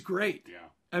great. Yeah.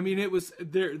 I mean, it was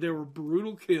there were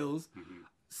brutal kills,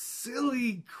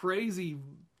 silly, crazy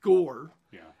gore.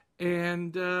 Yeah.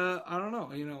 And I don't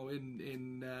know,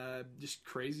 in just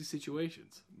crazy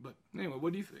situations. But anyway,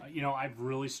 what do you think? I've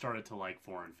really started to like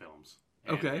foreign films.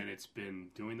 Okay. And it's been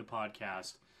doing the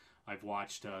podcast. I've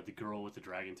watched The Girl with the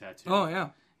Dragon Tattoo. Oh, yeah.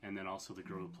 And then also The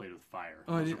Girl Who Played with Fire.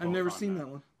 Oh, I've never seen that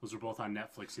one. Those are both on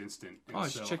Netflix Instant. And I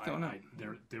should check that one out.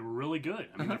 They were really good.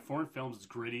 I mean, they're foreign films. It's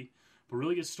gritty, but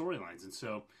really good storylines. And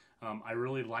so I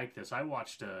really like this. I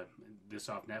watched this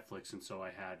off Netflix, and so I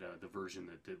had the version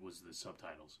that was the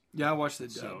subtitles. Yeah, I watched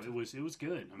it. So it was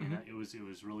good. I mean, it was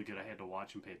really good. I had to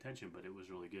watch and pay attention, but it was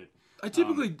really good. I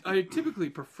typically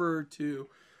prefer to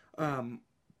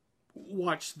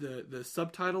watch the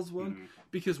subtitles one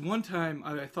because one time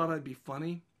I thought I'd be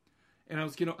funny, and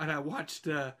I watched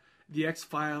the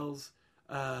X-Files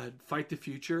Fight the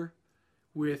Future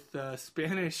with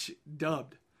Spanish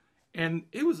dubbed, and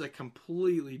it was a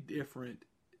completely different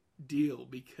deal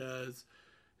because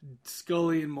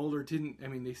Scully and Mulder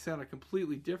they sounded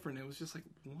completely different. It was just like,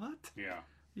 what? Yeah.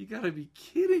 You gotta be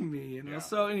kidding me, you know. Yeah.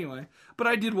 So anyway, but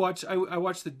I did watch. I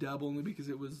watched the dub only because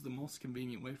it was the most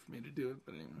convenient way for me to do it.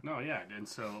 But anyway. No, yeah, and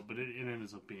so, but it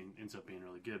ends up being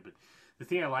really good. But the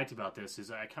thing I liked about this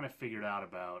is I kind of figured out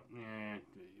about,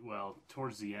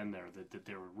 towards the end there that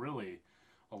there were really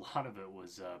a lot of it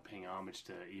was paying homage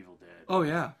to Evil Dead. Oh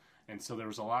yeah. And so there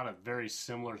was a lot of very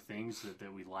similar things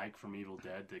that we like from Evil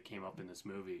Dead that came up in this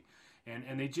movie,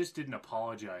 and they just didn't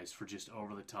apologize for just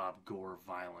over the top gore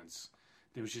violence.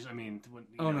 It was just,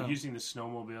 using the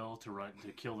snowmobile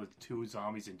to kill the two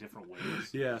zombies in different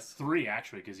ways. Yes. 3,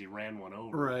 actually, because he ran one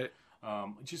over. Right.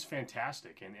 Just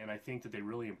fantastic. And I think that they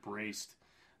really embraced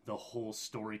the whole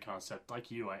story concept. Like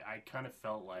you, I kind of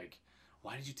felt like,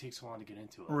 why did you take so long to get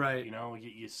into it? Right. You know,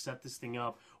 you set this thing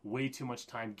up, way too much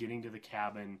time getting to the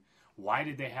cabin. Why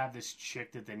did they have this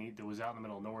chick that was out in the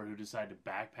middle of nowhere who decided to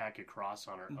backpack across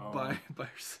on her own? By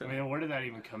herself. I mean, where did that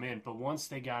even come in? But once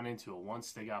they got into it,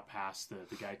 once they got past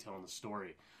the guy telling the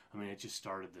story, I mean, it just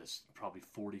started this probably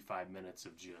 45 minutes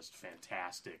of just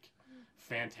fantastic,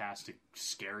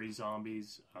 scary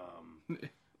zombies.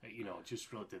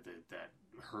 Just really that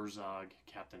Herzog,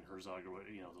 Captain Herzog, or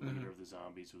the leader of the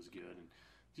zombies was good, and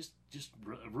just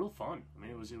real fun. I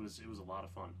mean, it was a lot of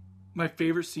fun. My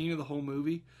favorite scene of the whole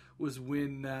movie was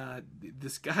when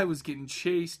this guy was getting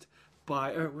chased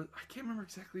by. I can't remember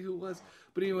exactly who it was,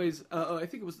 but anyways, I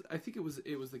think it was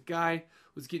the guy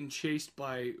was getting chased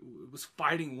was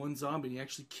fighting one zombie, and he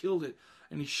actually killed it,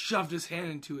 and he shoved his hand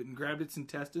into it and grabbed its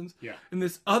intestines. Yeah. And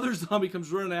this other zombie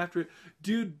comes running after it.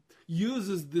 Dude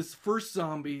uses this first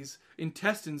zombie's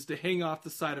intestines to hang off the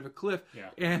side of a cliff,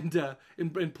 and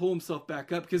pull himself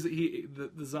back up because the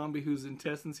zombie whose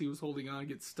intestines he was holding on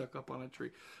gets stuck up on a tree.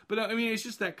 But I mean, it's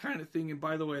just that kind of thing. And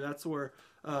by the way, that's where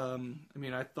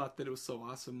I thought that it was so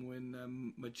awesome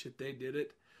when Machete did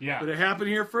it. Yeah, but it happened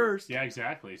here first. Yeah,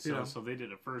 exactly. So they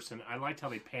did it first, and I liked how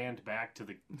they panned back to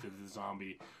the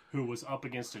zombie who was up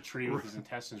against a tree with his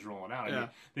intestines rolling out. I mean,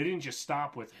 they didn't just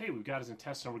stop with, "Hey, we've got his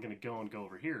intestines, we're going to go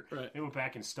over here." Right. They went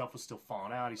back, and stuff was still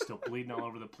falling out. He's still bleeding all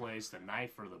over the place. The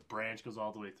knife or the branch goes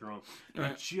all the way through him. And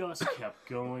it just kept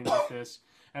going with this.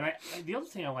 And the other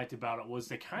thing I liked about it was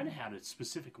they kind of had a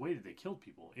specific way that they killed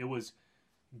people. It was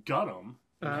gut them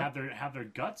and have their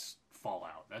guts fall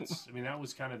out. That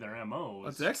was kind of their MO.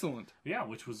 That's excellent. Yeah,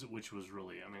 which was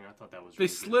really. I thought that was. They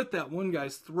slit that one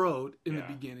guy's throat in the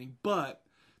beginning, but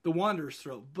the Wanderer's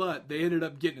throat. But they ended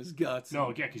up getting his guts.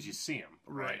 No, because you see him,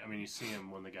 right? I mean, you see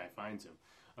him when the guy finds him.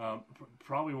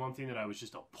 Probably one thing that I was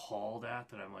just appalled at.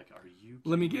 That I'm like, are you?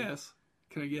 Let me guess.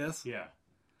 Can I guess? Yeah.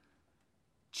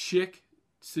 Chick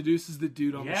seduces the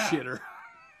dude on the shitter.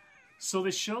 So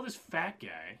they show this fat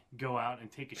guy go out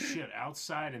and take a shit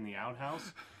outside in the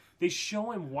outhouse. They show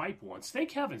him wipe once.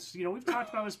 Thank heavens. We've talked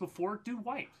about this before. Dude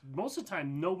wiped. Most of the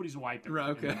time, nobody's wiping. Right,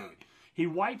 okay. In the movie. He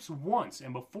wipes once,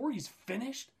 and before he's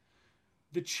finished,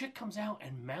 the chick comes out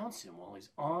and mounts him while he's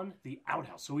on the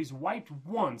outhouse. So he's wiped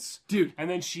once, dude, and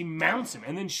then she mounts him,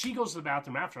 and then she goes to the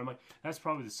bathroom after. I'm like, that's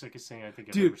probably the sickest thing I think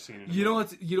I've ever seen. You know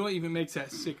what even makes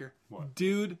that sicker? What?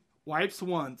 Dude wipes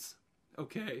once,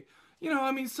 okay.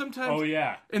 Sometimes. Oh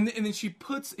yeah. And then she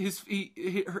puts his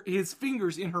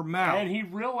fingers in her mouth, and he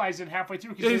realized it halfway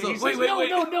through. Because he's like, wait,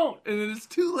 no. And then it's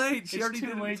too late.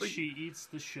 She eats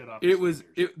the shit off.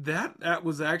 That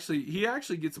was actually he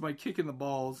actually gets my kick in the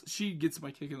balls. She gets my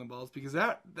kick in the balls because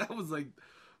that was like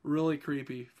really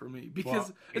creepy for me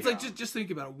because it's like just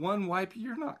think about it. One wipe,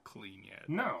 you're not clean yet.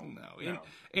 No.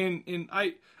 And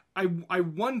I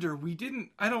wonder,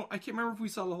 I can't remember if we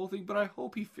saw the whole thing, but I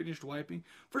hope he finished wiping.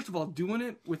 First of all, doing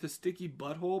it with a sticky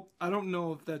butthole, I don't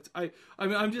know if that's,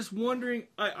 I'm just wondering,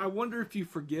 I wonder if you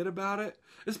forget about it,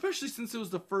 especially since it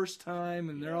was the first time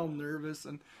and they're all nervous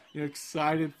and,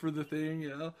 excited for the thing,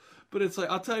 but it's like,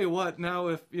 I'll tell you what, now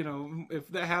if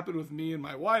that happened with me and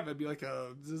my wife, I'd be like,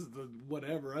 this is the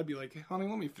whatever. I'd be like, hey, honey,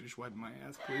 let me finish wiping my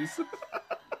ass, please.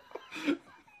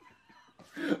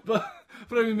 But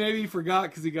maybe he forgot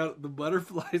because he got the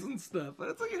butterflies and stuff. But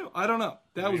it's like, I don't know.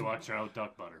 Maybe watch out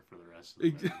duck butter for the rest of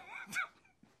the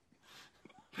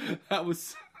that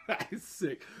It's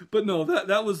sick. But no,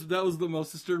 that was the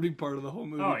most disturbing part of the whole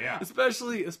movie. Oh, yeah.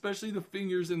 Especially the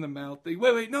fingers in the mouth thing.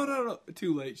 Wait, no.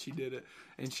 Too late. She did it,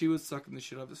 and she was sucking the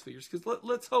shit out of his fingers. Because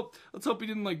let's hope he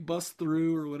didn't like bust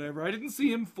through or whatever. I didn't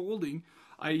see him folding.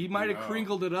 He might have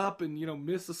crinkled it up and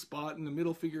miss a spot, and the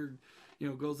middle finger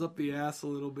goes up the ass a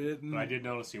little bit. And But I did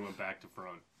notice he went back to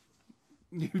front.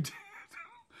 you did.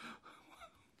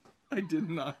 I did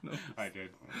not know. I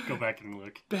did. Go back and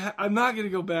look. I'm not going to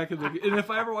go back and look. And if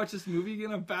I ever watch this movie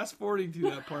again, I'm fast forwarding to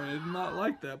that part. I did not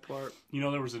like that part.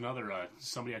 There was another,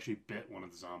 somebody actually bit one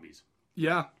of the zombies.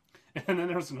 Yeah. And then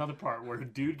there was another part where a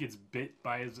dude gets bitten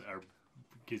by a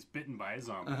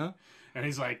zombie. Uh-huh. And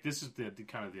he's like, this is the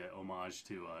kind of the homage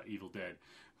to Evil Dead.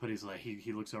 But he's like,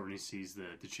 he looks over and he sees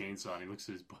the chainsaw and he looks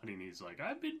at his buddy and he's like,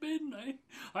 I've been bitten.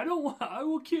 I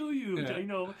will kill you.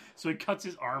 Yeah. So he cuts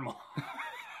his arm off.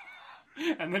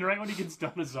 And then right when he gets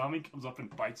done, a zombie comes up and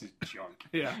bites his junk.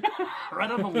 Yeah. Right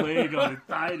on the leg, on his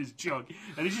thigh, and his junk.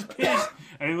 And he's just pissed.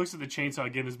 And he looks at the chainsaw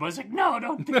again. His buddy's like, no,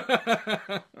 don't do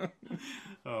it.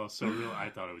 Oh, so real. I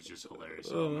thought it was just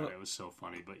hilarious. Man, it was so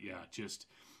funny. But yeah, just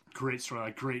great story,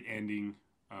 like great ending.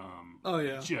 Oh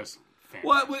yeah. Just fantastic.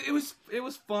 Well, it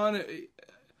was fun.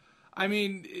 I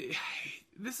mean,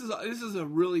 this is a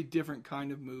really different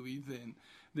kind of movie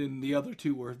than the other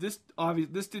two were. This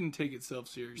didn't take itself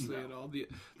seriously at all.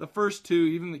 The first two,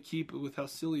 even the Keep, with how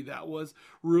silly that was,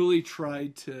 really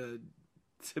tried to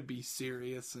be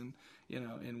serious and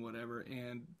and whatever.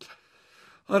 And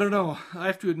I don't know. I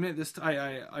have to admit this.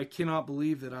 I cannot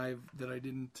believe that I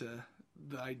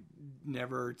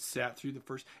never sat through the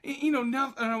first.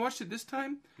 Now, and I watched it this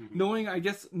time, knowing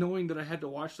that I had to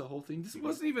watch the whole thing. This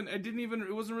wasn't even.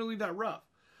 It wasn't really that rough.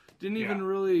 Didn't even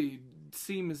really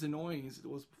seem as annoying as it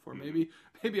was before. Maybe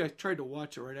I tried to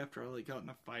watch it right after I got in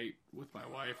a fight with my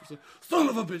wife or something. Son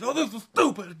of a bitch! Oh, this is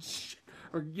stupid. Shit.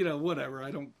 Or whatever.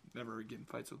 I don't ever get in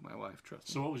fights with my wife. Trust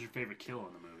me. So, what was your favorite kill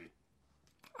in the movie?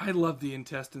 I love the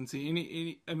intestines. I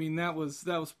mean, that was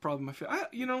probably my favorite.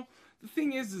 The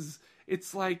thing is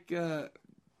it's like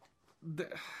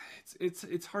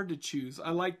it's hard to choose. I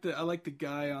like the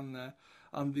guy on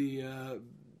the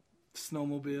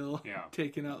snowmobile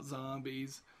taking out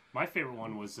zombies. My favorite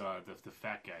one was the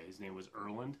fat guy. His name was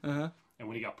Erland. Uh-huh. And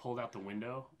when he got pulled out the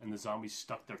window and the zombies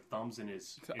stuck their thumbs in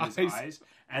his eyes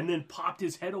and then popped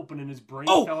his head open and his brain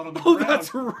fell out on the ground.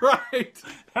 That's right.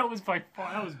 That was by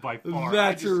far.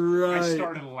 That's right. I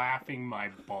started laughing my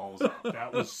balls off.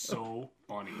 That was so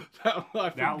funny.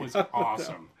 That was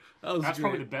awesome. That's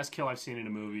probably the best kill I've seen in a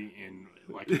movie in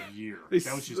like a year.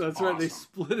 That was just awesome. Right. They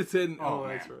split his head. Oh,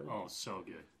 that's man. right. Oh, so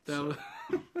good.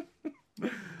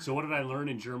 So what did I learn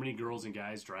in Germany? Girls and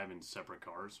guys drive in separate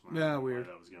cars. Yeah, weird.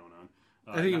 That was going on.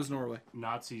 I think it was Norway.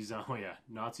 Nazi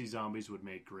zombies would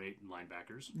make great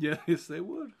linebackers. Yeah, yes, they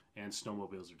would. And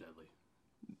snowmobiles are deadly.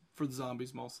 For the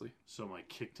zombies, mostly. So my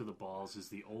kick to the balls is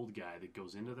the old guy that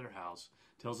goes into their house,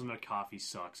 tells them their coffee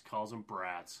sucks, calls them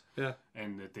brats,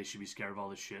 and that they should be scared of all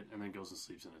this shit, and then goes and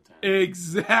sleeps in a tent.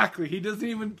 Exactly. He doesn't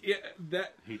even get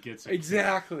that. He gets a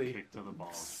kick to the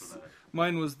balls for that.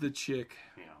 Mine was the chick.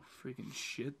 Yeah. Freaking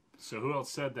shit. So who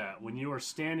else said that? When you are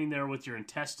standing there with your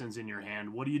intestines in your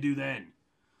hand, what do you do then?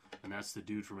 And that's the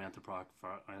dude from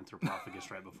Anthropophagus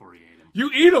right before he ate him.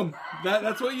 You eat him!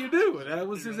 That's what you do. That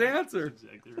was his answer. That's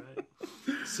exactly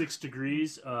right. 6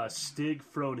 Degrees. Stig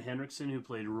Frode Henriksen, who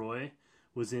played Roy,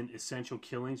 was in Essential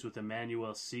Killings with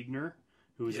Emmanuel Siegner,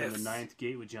 who was in The Ninth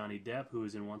Gate with Johnny Depp, who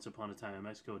was in Once Upon a Time in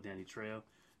Mexico with Danny Trejo,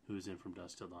 who was in From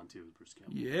Dusk Till Dawn 2 with Bruce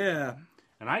Campbell. Yeah.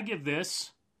 And I give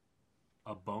this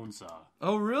a bone saw.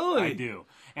 Oh, really? I do.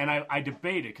 And I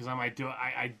debate it because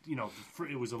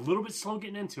it was a little bit slow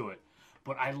getting into it,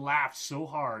 but I laughed so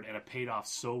hard and it paid off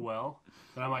so well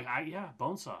that I'm like,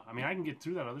 bone saw. I mean, I can get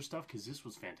through that other stuff because this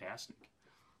was fantastic.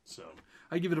 So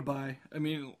I give it a buy. I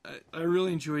mean, I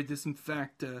really enjoyed this. In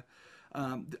fact,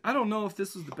 I don't know if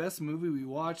this was the best movie we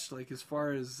watched, like as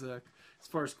far as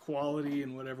quality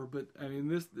and whatever. But I mean,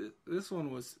 this one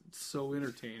was so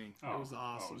entertaining. It was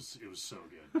awesome. It was so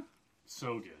good.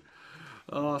 So good.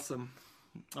 Awesome.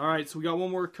 All right, so we got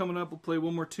one more coming up. We'll play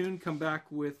one more tune, come back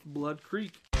with Blood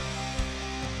Creek.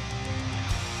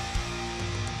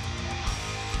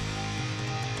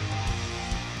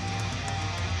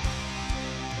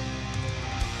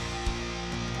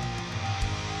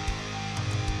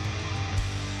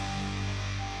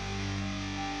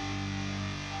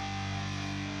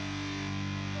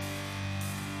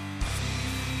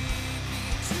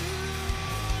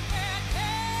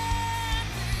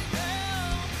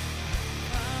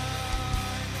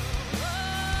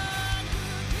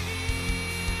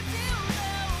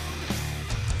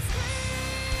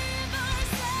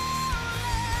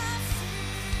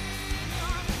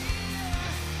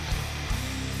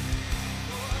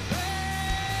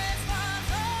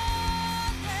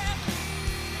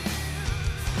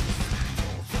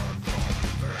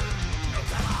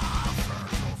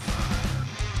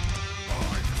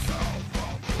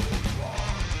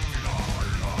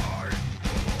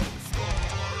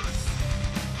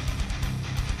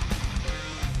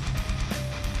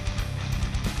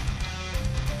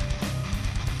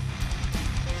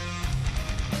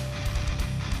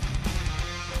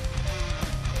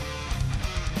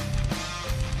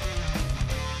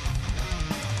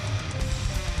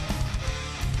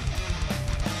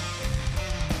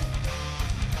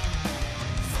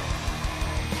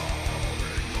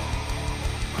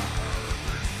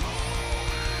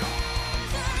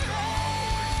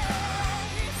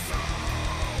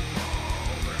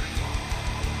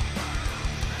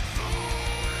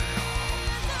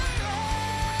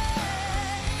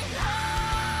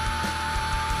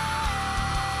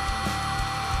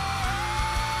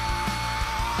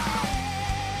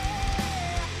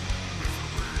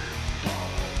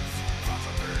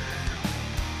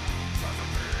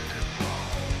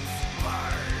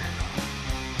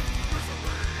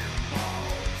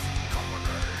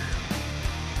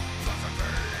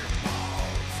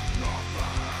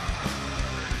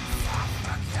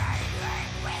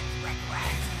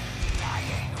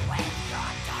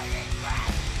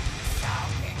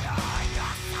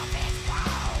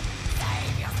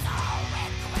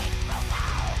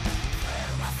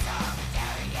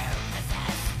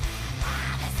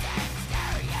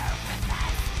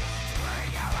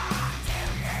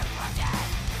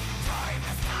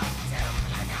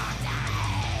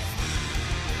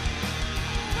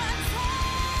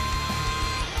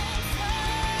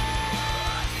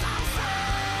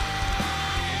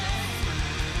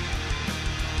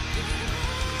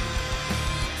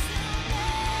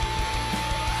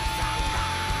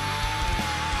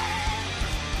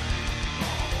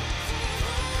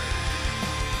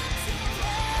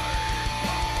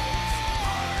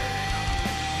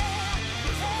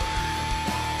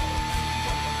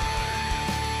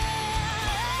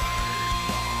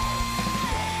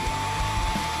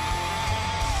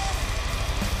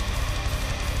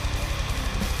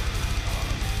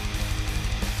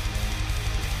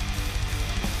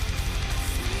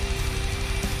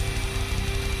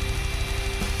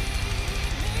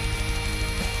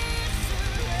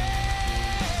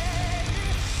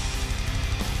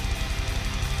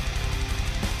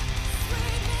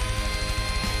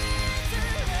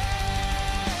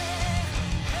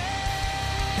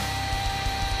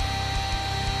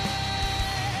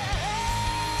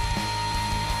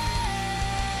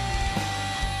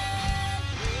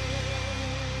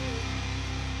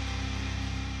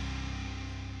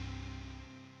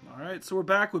 right, so we're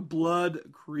back with Blood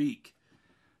Creek,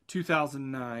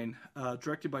 2009,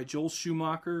 directed by Joel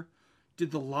Schumacher.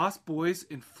 Did The Lost Boys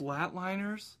and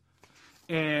Flatliners.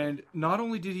 And not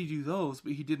only did he do those,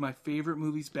 but he did my favorite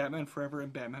movies, Batman Forever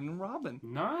and Batman and Robin.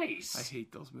 Nice. I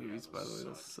hate those movies, by the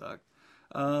way. suck.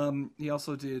 Those suck. He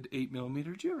also did 8mm.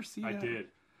 Did you ever see that? I did.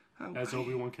 As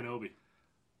Obi-Wan Kenobi.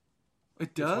 It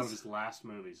It's one of does? his last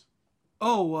movies.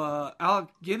 Oh, Alec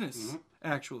Guinness,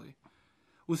 actually.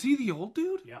 Was he the old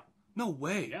dude? Yeah. No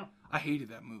way. Yeah. I hated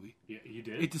that movie. Yeah, you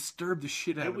did? It disturbed the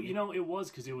shit out of me. You know, it was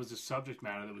because it was a subject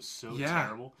matter that was so Yeah.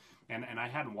 terrible. And I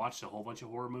hadn't watched a whole bunch of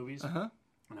horror movies. Uh-huh.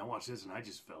 And I watched this and I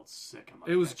just felt sick. I'm like,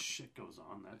 It was- that shit goes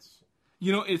on. That's...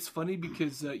 You know, it's funny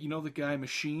because you know the guy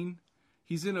Machine.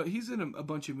 He's in a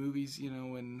bunch of movies, you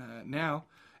know, and now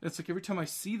and it's like every time I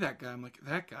see that guy, I'm like,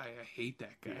 that guy, I hate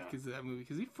that guy because of that movie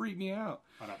because he freaked me out.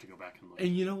 I'd have to go back and look.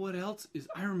 And you know what else is?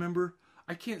 I remember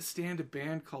I can't stand a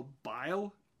band called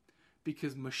Bile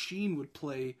because Machine would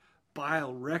play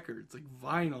Bile records like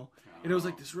vinyl, and it was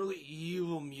like this really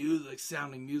evil music, like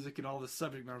sounding music, and all the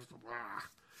subject matter was blah.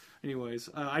 Anyways,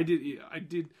 I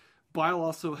did. Bile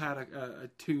also had a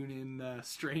tune in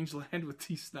Strangeland with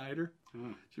T. Snyder.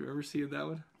 Did you ever see that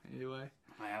one? Anyway,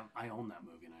 I own that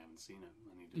movie and I haven't seen it.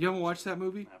 I need to you haven't watched that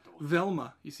movie? I have to watch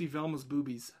Velma. You see Velma's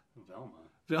boobies. Velma.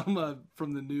 Velma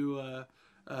from the new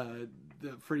the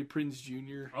Freddie Prinze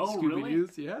Jr. Oh, Scooby really?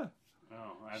 Doo's. Yeah.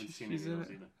 Oh, I haven't seen she's any of in those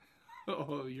it. either.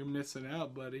 Oh, you're missing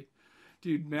out, buddy.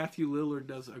 Dude, Matthew Lillard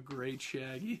does a great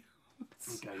Shaggy.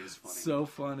 That guy is funny. So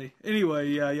funny. Anyway,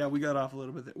 yeah, we got off a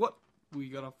little bit there. What? We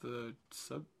got off the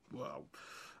sub. Wow.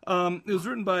 It was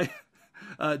written by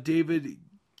David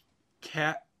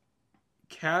Kajganich,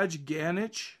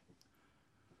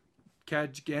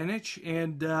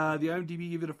 and the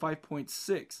IMDb gave it a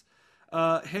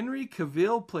 5.6. Henry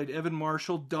Cavill played Evan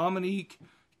Marshall. Dominique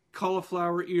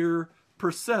Cauliflower Ear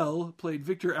Purcell played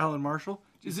Victor Allen Marshall.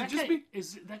 Is it just me?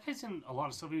 Is that guy's in a lot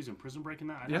of stuff? He was in Prison Break and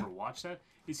that. I Yeah. never watched that.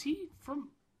 Is he from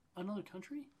another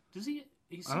country? Does he?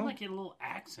 He seemed like he had a little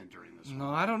accent during this. No,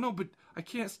 one. I don't know, but I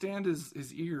can't stand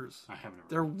his ears. I haven't.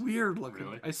 They're weird looking.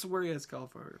 Really? I swear he has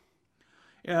cauliflower.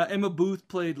 Yeah, Emma Booth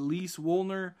played Lise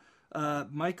Woolner.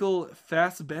 Michael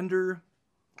Fassbender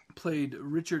played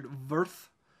Richard Wirth.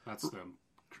 That's the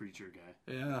creature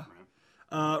guy. Yeah.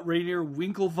 Right. Rainier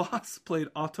Winklevoss played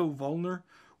Otto Wollner.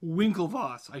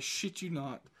 Winklevoss, I shit you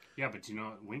not. Yeah, but you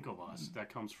know Winklevoss. That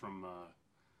comes from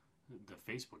the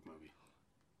Facebook movie,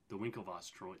 the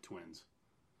Winklevoss twins.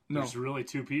 No. There's really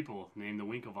two people named the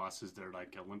Winklevosses. They're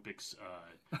like Olympics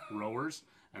rowers,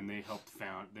 and they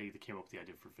came up with the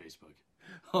idea for Facebook.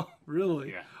 Oh,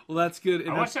 really? Yeah. Well, that's good.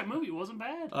 And I watched that movie. It wasn't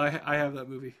bad. I have that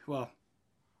movie. Well,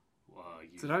 You-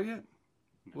 is it out yet?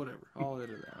 Whatever. I'll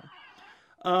edit that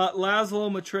out.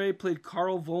 Laszlo Matre played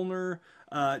Carl Vollner.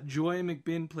 Joy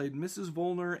McBinn played Mrs.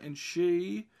 Vollner. And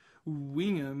Shay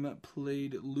Wingham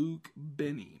played Luke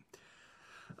Benny.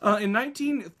 In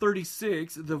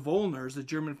 1936, the Vollners, a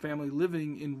German family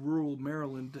living in rural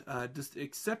Maryland, just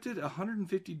accepted a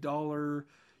 $150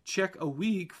 check a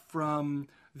week from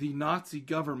the Nazi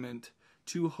government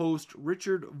to host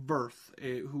Richard Wirth,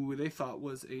 who they thought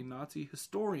was a Nazi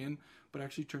historian, but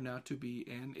actually turned out to be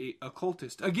an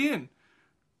occultist. Again,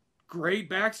 great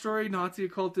backstory, Nazi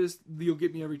occultist. You'll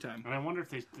get me every time. And I wonder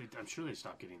if I'm sure they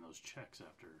stopped getting those checks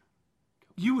after.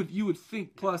 You would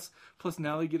think. Plus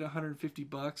now they get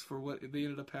 $150 for what they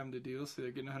ended up having to do. So they're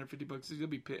getting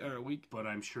 $150 a week. But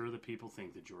I'm sure the people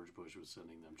think that George Bush was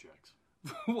sending them checks.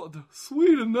 What the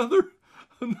sweet another?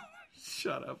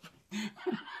 Shut up.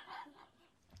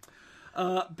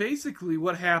 Basically,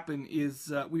 what happened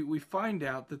is we find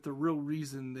out that the real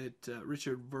reason that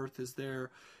Richard Wirth is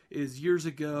there is years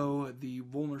ago the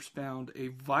Wollners found a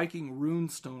Viking rune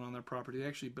stone on their property. They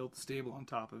actually built a stable on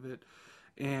top of it.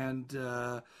 And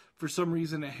for some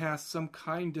reason, it has some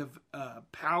kind of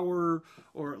power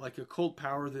or like occult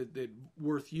power that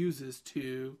Wirth uses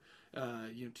to,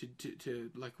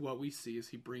 to like what we see is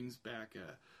he brings back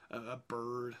a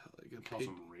bird, like a pig.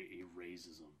 He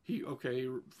raises them.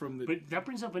 But that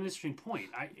brings up an interesting point.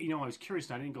 I was curious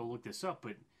and I didn't go look this up,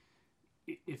 but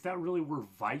if that really were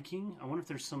Viking, I wonder if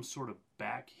there's some sort of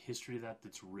back history of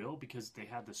that's real, because they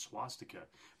had the swastika,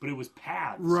 but it was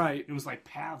paths. Right. It was like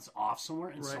paths off somewhere,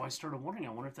 and so Right. I started wondering.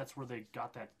 I wonder if that's where they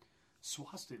got that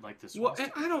swastika, like the Well,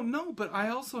 swastika. and I don't know, but I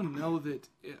also know that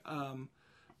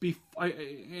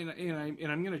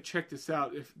I'm going to check this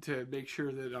out to make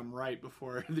sure that I'm right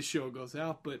before the show goes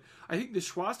out. But I think the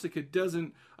swastika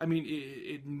doesn't. I mean,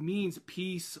 it means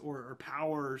peace or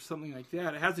power or something like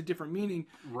that. It has a different meaning,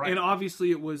 Right. And obviously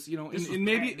it was, you know, and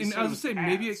maybe, and I was saying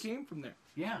maybe it paths. came from there.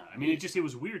 Yeah, I mean, it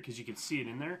was weird because you could see it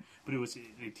in there, but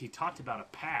he talked about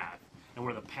a path and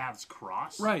where the paths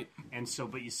cross. Right. And so,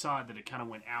 but you saw that it kind of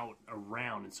went out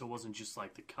around, and so it wasn't just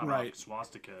like the cut Right. off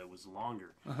swastika, it was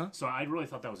longer. Uh-huh. So I really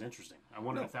thought that was interesting. I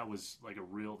wonder No. if that was like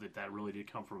that really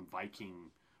did come from Viking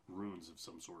runes of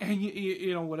some sort. And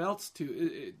you know what else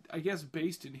too? I guess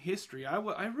based in history,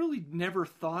 I really never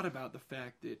thought about the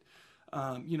fact that,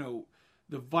 you know,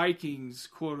 the Vikings,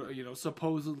 quote, you know,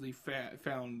 supposedly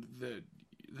found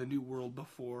the New World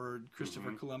before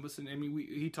Christopher Columbus, and I mean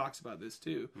he talks about this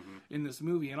too in this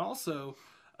movie, and also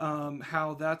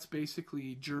how that's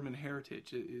basically German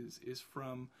heritage is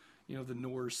from, you know, the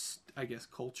Norse, I guess,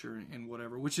 culture and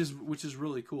whatever, which is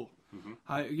really cool.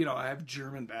 I have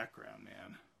German background,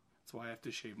 man. That's why I have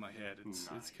to shave my head. It's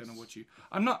kind of what you.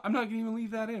 I'm not gonna even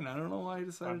leave that in. I don't know why I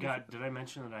decided. Did I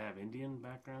mention that I have Indian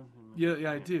background?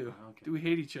 Yeah, I do. Okay. Do we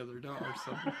hate each other? Don't or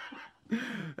something?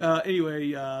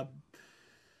 Anyway,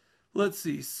 let's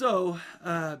see. So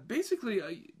basically,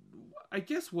 I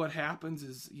guess what happens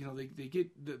is, you know, they get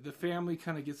the family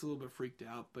kind of gets a little bit freaked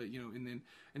out, but you know, and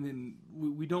then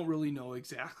we don't really know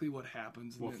exactly what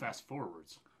happens. Well, fast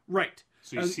forwards. Right.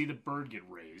 So you see the bird get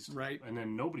raised, right, and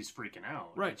then nobody's freaking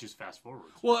out. Right. It just fast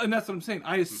forwards. Well, and that's what I'm saying.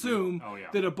 I assume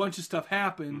that a bunch of stuff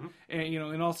happened, and you know,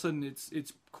 and all of a sudden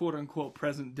it's quote unquote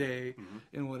present day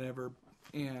and whatever,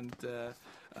 and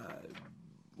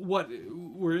what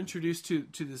we're introduced to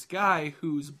this guy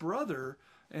whose brother,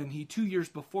 and he 2 years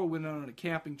before went on a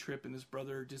camping trip, and his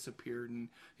brother disappeared, and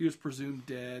he was presumed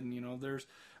dead. And you know,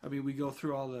 we go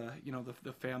through all the, you know,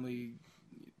 the family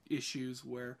issues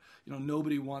where, you know,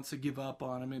 nobody wants to give up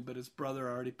on him, but his brother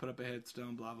already put up a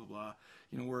headstone, blah blah blah.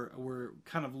 You know, we're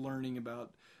kind of learning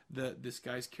about this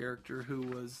guy's character who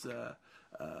was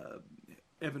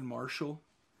Evan Marshall.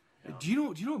 Yeah. Do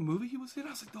you know what movie he was in?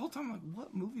 I was like, the whole time, I'm like,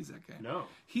 what movie is that guy? No.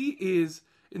 He is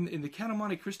in the Count of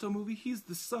Monte Cristo movie. He's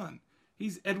the son.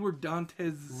 He's Edward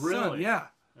Dantes' son. Yeah.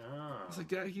 Oh. I was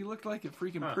like, yeah, he looked like a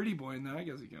freaking pretty boy, and then I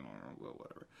guess he can, well,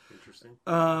 whatever. Interesting.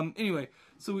 Anyway,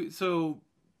 so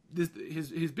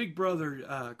his big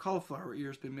brother, Cauliflower Ear,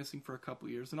 has been missing for a couple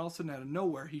years, and all of a sudden, out of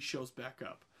nowhere, he shows back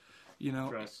up. You know,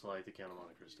 dressed like the Count of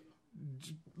Monte Cristo.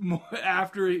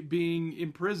 After being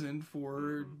imprisoned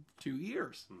for 2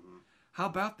 years. How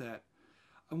about that?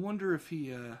 I wonder if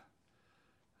he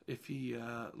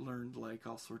learned like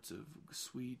all sorts of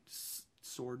sweet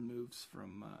sword moves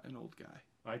from an old guy.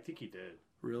 I think he did.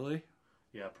 Really?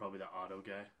 Yeah, probably the Otto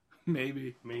guy.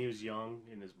 Maybe. I mean, he was young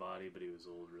in his body, but he was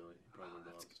old, really.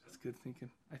 That's good thinking.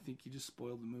 I think you just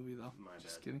spoiled the movie, though.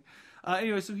 Just bad. Kidding.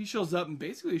 Anyway, so he shows up, and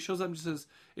basically he shows up and just says,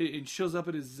 it shows up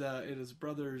at his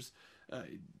brother's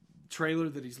trailer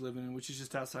that he's living in, which is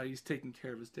just outside. He's taking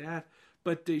care of his dad.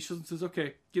 But he shows up and says,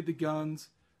 okay, get the guns.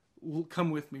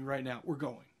 Come with me right now. We're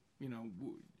going. You know,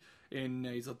 and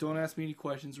he's like, don't ask me any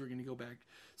questions. We're going to go back.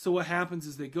 So what happens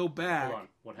is they go back. Hold on.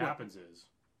 What happens is,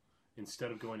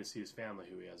 instead of going to see his family,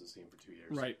 who he hasn't seen for 2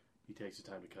 years, right, he takes the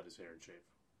time to cut his hair and shave.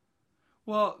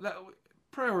 Well,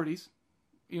 priorities.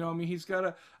 You know, I mean, he's got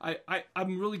to.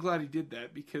 I'm really glad he did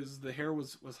that because the hair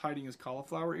was hiding his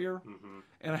cauliflower ear,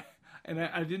 and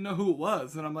I didn't know who it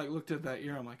was, and I'm like, looked at that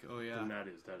ear, I'm like, oh yeah, and that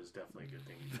is definitely a good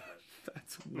thing. You did that.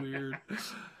 That's weird.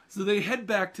 So they head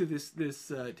back to this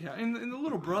town, and the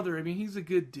little brother. I mean, he's a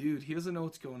good dude. He doesn't know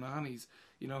what's going on. He's,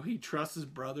 you know, he trusts his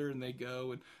brother, and they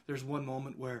go. And there's one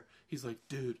moment where he's like,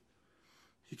 dude,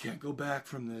 you can't go back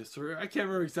from this, or I can't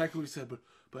remember exactly what he said,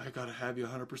 but I gotta have you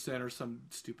 100% or some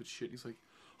stupid shit. And he's like,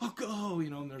 I'll go, you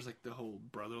know. And there's like the whole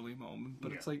brotherly moment,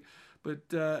 but it's like,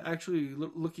 but actually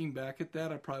looking back at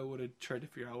that, I probably would have tried to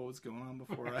figure out what was going on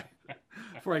before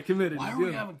I committed. Why are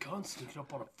we having guns sneaking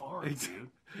up on a farm, dude?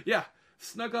 Yeah,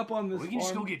 snuck up on this. We can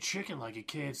just go get chicken like at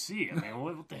KFC. I mean,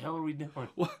 what the hell are we doing?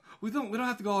 Well, we don't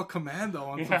have to go all commando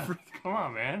on some come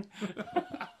on, man.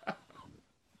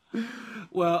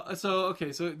 Well, so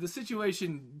the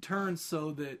situation turns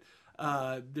so that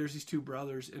there's these two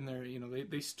brothers, and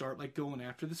they start like going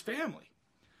after this family,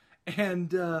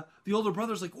 and the older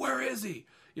brother's like, where is he?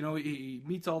 You know, he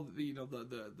meets all the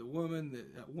woman,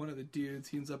 one of the dudes.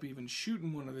 He ends up even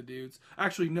shooting one of the dudes.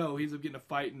 Actually, no, he ends up getting a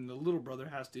fight, and the little brother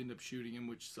has to end up shooting him,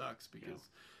 which sucks because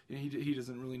he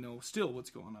doesn't really know still what's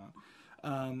going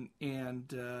on.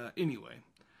 Anyway,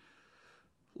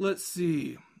 let's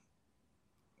see.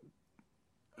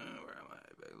 Where am I?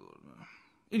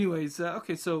 Anyways,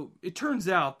 okay, so it turns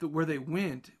out that where they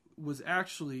went was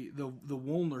actually the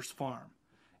Woolner's farm,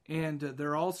 and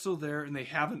they're also there, and they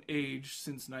haven't aged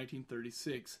since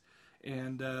 1936,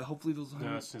 and hopefully those.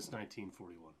 No, since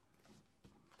 1941.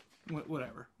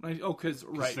 Whatever. Because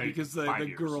the 5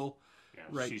 years. girl. Yeah,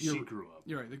 right, she grew up.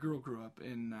 You're right. The girl grew up,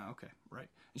 and okay, right,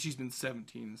 and she's been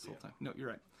 17 this whole time. No, you're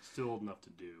right. Still old enough to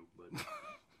do, but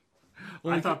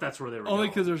I thought that's where they were. Only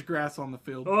because there's grass on the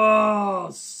field. Oh,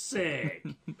 sick,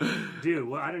 dude!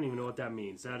 Well, I don't even know what that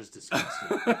means. That is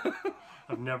disgusting.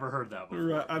 I've never heard that before.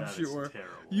 Right, I'm that sure. Is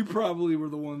terrible. You probably were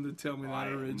the one to tell me that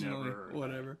originally.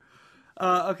 Whatever.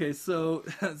 Okay, so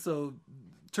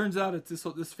turns out it's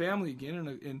this family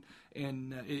again,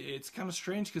 and it's kind of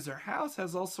strange because their house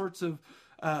has all sorts of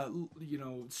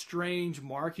strange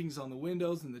markings on the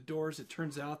windows and the doors. It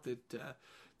turns out that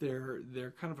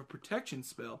they're kind of a protection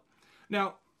spell.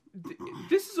 Now,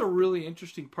 this is a really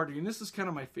interesting part, and this is kind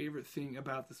of my favorite thing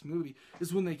about this movie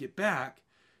is when they get back.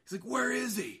 He's like, "Where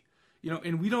is he?"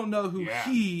 And we don't know who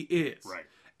he is. Right.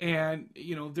 And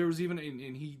there was even,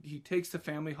 and he takes the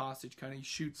family hostage. Kind of, he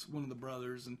shoots one of the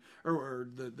brothers, or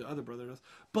the other brother does.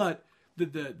 But the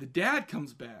dad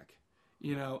comes back,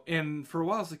 and for a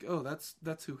while it's like, oh,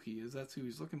 that's who he is. That's who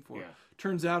he's looking for. Yeah.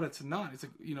 Turns out it's not. It's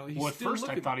like he's well, at still first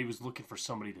looking. I thought he was looking for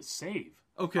somebody to save.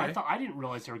 Okay. I didn't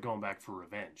realize they were going back for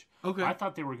revenge. Okay. I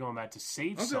thought they were going back to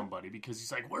save somebody because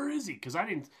he's like, where is he? Because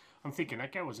I'm thinking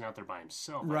that guy wasn't out there by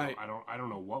himself. Right. I don't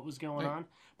know what was going on,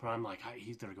 but I'm like,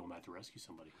 they're going back to rescue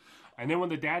somebody. And then when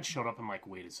the dad showed up, I'm like,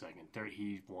 wait a second,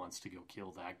 he wants to go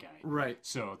kill that guy. Right.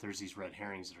 So there's these red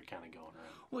herrings that are kind of going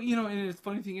around. Well, and the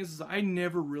funny thing is I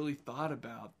never really thought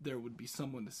about there would be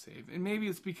someone to save, and maybe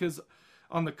it's because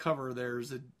on the cover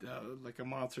there's a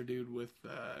monster dude with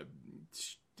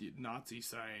Nazi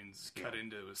signs cut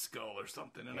into his skull or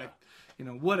something,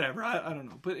 and whatever. I don't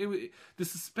know, but the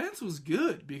suspense was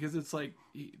good because it's like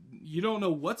you don't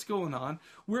know what's going on.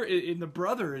 The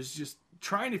brother is just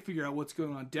trying to figure out what's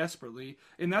going on desperately,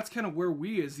 and that's kind of where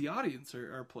we as the audience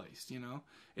are placed.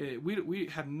 We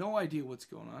have no idea what's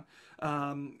going on.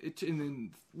 And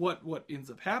then what ends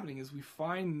up happening is we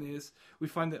find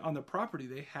that on the property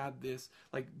they had this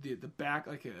like the back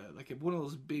like one of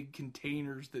those big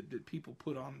containers that people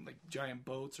put on like giant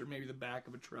boats or maybe the back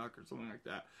of a truck or something like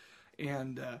that.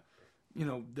 And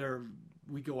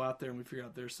we go out there and we figure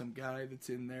out there's some guy that's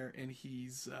in there and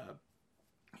he's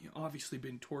obviously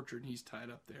been tortured and he's tied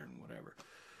up there and whatever.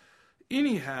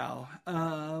 Anyhow,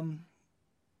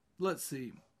 let's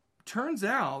see. Turns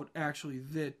out actually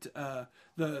that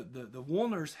the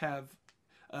Woolners have,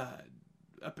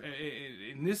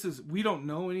 and this is, we don't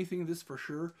know anything of this for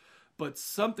sure, but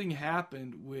something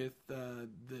happened with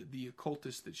the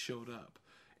occultist that showed up,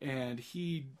 and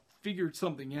he figured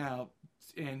something out,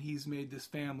 and he's made this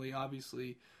family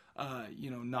obviously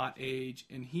not age,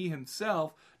 and he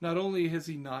himself, not only has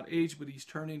he not aged, but he's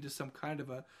turned into some kind of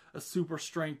a super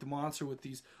strength monster with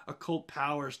these occult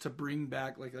powers to bring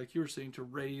back, like you were saying, to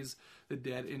raise the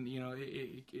dead. And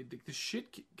the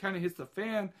shit kind of hits the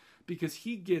fan because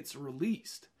he gets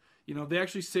released. They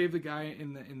actually save the guy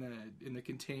in the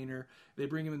container. They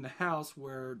bring him in the house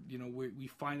where we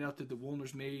find out that the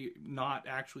Woolners may not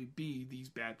actually be these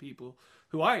bad people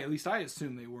who at least I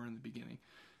assume they were in the beginning.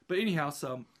 But anyhow,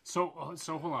 so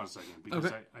hold on a second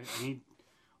because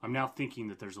I'm now thinking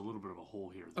that there's a little bit of a hole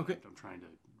here that I'm trying to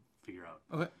figure out.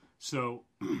 Okay. So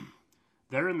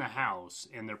they're in the house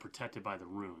and they're protected by the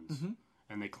runes,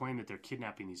 and they claim that they're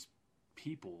kidnapping these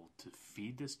people to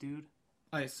feed this dude.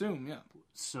 I assume, yeah.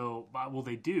 So, well,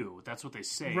 they do. That's what they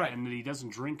say, right? And that he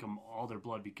doesn't drink them all their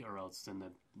blood, or else then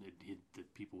the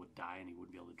people would die and he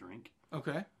wouldn't be able to drink.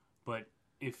 Okay. But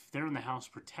if they're in the house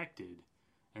protected,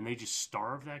 and they just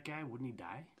starve that guy, wouldn't he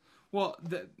die? Well,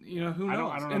 who knows?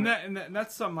 I don't know. And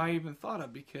that's something I even thought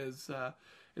of because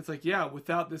it's like,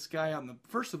 without this guy on the,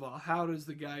 first of all, how does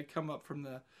the guy come up from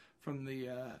the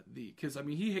because I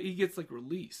mean he gets like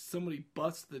released. Somebody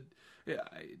busts the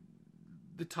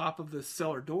top of the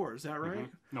cellar door. Is that right?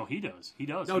 Mm-hmm. No, he does. He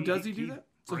does. Oh, does he do that?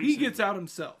 So he gets out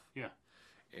himself. Yeah.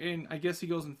 And I guess he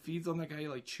goes and feeds on that guy. He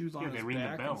like chews on his back. Yeah, they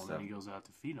ring the bell and then he goes out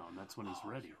to feed on. That's when he's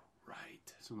ready.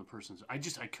 Right. So the person's. I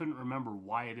couldn't remember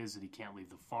why it is that he can't leave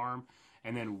the farm,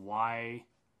 and then why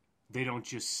they don't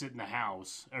just sit in the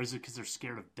house. Or is it because they're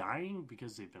scared of dying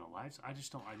because they've been alive? I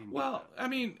didn't. Well, I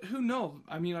mean, who knows?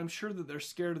 I mean, I'm sure that they're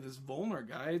scared of this Volner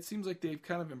guy. It seems like they've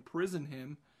kind of imprisoned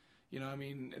him. I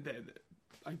mean,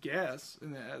 I guess,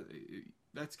 and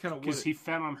that's kind of because he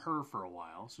fed on her for a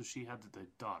while, so she had the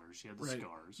daughter, she had the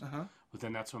scars. But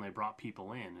then that's when they brought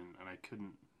people in, and I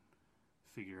couldn't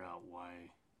figure out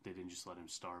why they didn't just let him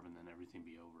starve and then everything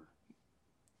be over.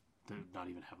 They'd not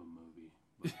even have a movie.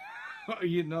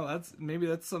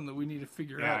 that's something that we need to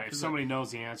figure Yeah, out. if somebody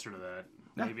knows the answer to that,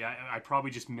 maybe I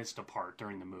probably just missed a part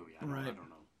during the movie. I don't know.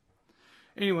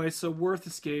 Anyway, so Worth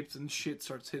escapes and shit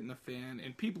starts hitting the fan,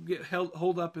 and people get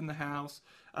holed up in the house.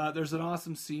 There's an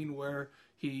awesome scene where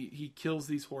he kills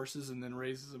these horses and then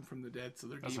raises them from the dead. So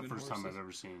they're That's the demon first horses. time I've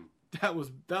ever seen. That was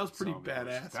pretty zombie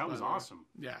badass. horses. That was awesome.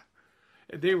 Yeah,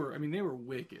 they were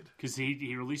wicked. Because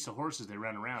he released the horses, they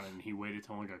ran around, and he waited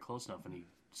till one got close enough, and he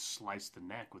sliced the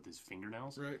neck with his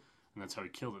fingernails. Right. And that's how he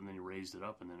killed it, and then he raised it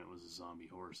up, and then it was a zombie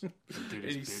horse. And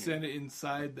He sent it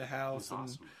inside the house and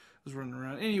awesome. was running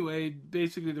around. Anyway,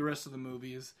 basically the rest of the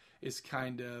movie is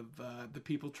kind of the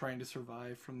people trying to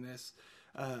survive from this.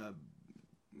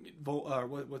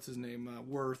 What's his name?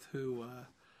 Worth, who's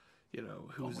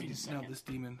now this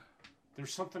demon.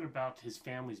 There's something about his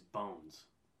family's bones.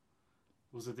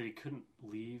 Was it that he couldn't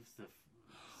leave the?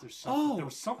 There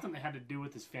was something that had to do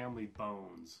with his family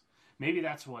bones. Maybe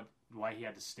that's why he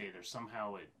had to stay there.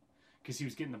 Somehow because he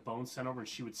was getting the bones sent over, and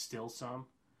she would steal some.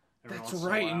 That's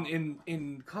right.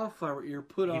 In Cauliflower Ear,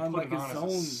 put on his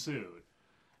own suit,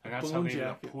 and that's how they ended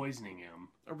up poisoning him.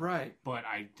 Right. But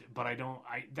I don't.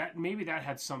 Maybe that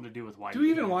had something to do with why. Do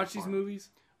we even watch these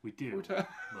movies? We do. But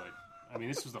I mean,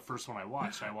 this was the first one I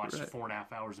watched. I watched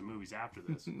 4.5 hours of movies after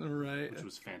this, right? Which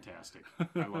was fantastic.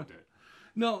 I loved it.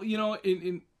 No,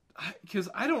 because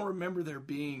I don't remember there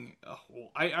being a whole.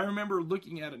 I remember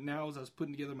looking at it now as I was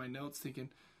putting together my notes, thinking,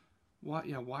 why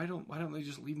don't they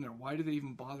just leave him there? Why do they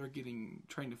even bother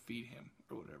trying to feed him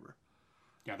or whatever?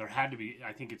 Yeah, there had to be.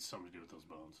 I think it's something to do with those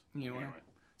bones. Anyway.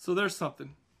 So there's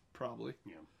something, probably.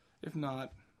 Yeah. If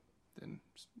not, then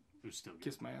it was still good.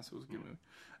 Kiss My Ass. It was a good movie.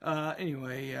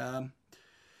 Anyway,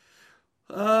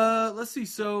 let's see.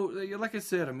 So, like I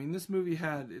said, I mean, this movie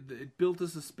it built the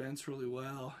suspense really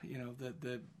well.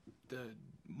 The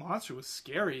monster was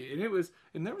scary, and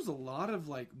there was a lot of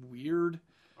like weird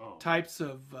types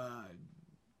of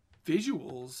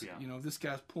visuals. Yeah. This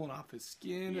guy's pulling off his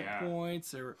skin at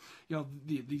points, or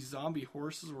these zombie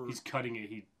horses were. He's cutting it.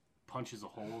 He punches a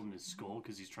hole in his skull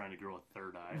because he's trying to grow a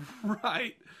third eye.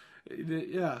 Right.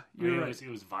 Yeah, you're right. It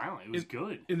was violent. It was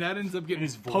good. And that ends up getting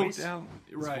his poked voice, out.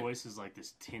 His voice is like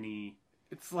this tinny.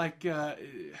 It's like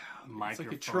it's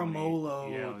like a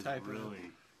tremolo type really, of.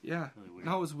 Yeah, really weird.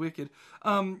 No, it was wicked.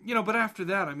 But after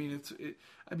that, I mean,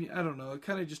 I don't know. It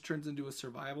kind of just turns into a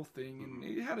survival thing, and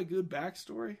it had a good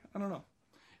backstory. I don't know.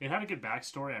 It had a good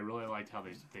backstory. I really liked how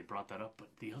they brought that up. But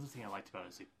the other thing I liked about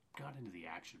it is they got into the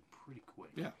action pretty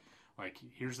quick. Yeah. Like,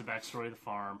 here's the backstory of the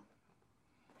farm.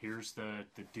 Here's the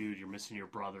dude, you're missing your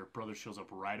brother. Brother shows up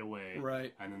right away.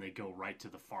 Right. And then they go right to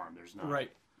the farm. There's not.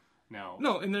 Right. No,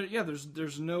 and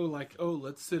there's no like, oh,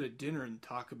 let's sit at dinner and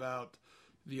talk about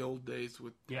the old days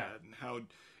with Dad and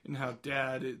how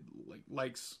Dad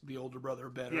likes the older brother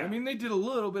better. Yeah. I mean, they did a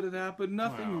little bit of that, but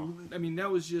nothing. Wow. I mean,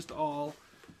 that was just all.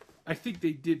 I think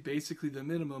they did basically the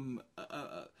minimum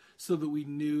so that we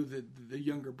knew that the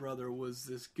younger brother was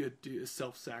this good dude,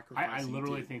 self-sacrificing. I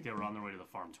literally think they were on their way to the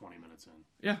farm 20 minutes in.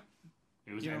 Yeah.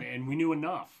 It was, and we knew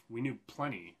enough. We knew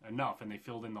enough, and they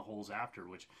filled in the holes after,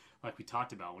 which, like we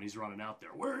talked about, when he's running out there,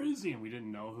 where is he? And we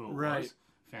didn't know who it was.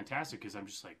 Fantastic, because I'm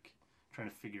just like trying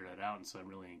to figure that out, and so I'm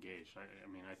really engaged. I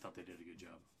mean, I thought they did a good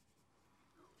job.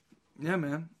 Yeah,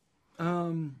 man.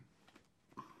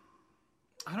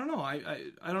 I don't know.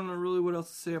 I don't know really what else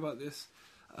to say about this,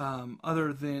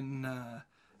 other than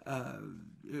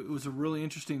it was a really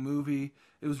interesting movie.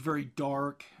 It was very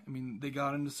dark. I mean, they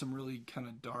got into some really kind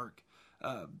of dark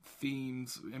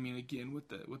themes. I mean, again with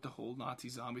the whole Nazi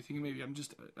zombie thing. Maybe I'm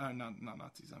just not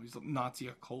Nazi zombies, Nazi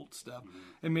occult stuff,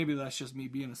 and maybe that's just me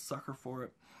being a sucker for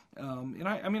it. And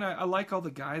I like all the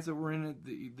guys that were in it.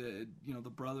 The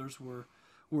brothers were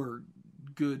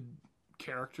good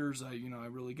characters. I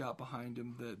really got behind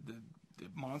him. The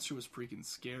monster was freaking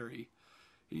scary,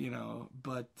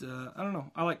 but I don't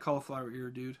know. I like Cauliflower Ear,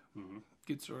 dude. Mm-hmm.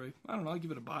 Good story. I don't know. I'll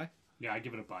give it a buy. Yeah, I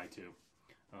give it a buy too.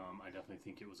 I definitely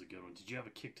think it was a good one. Did you have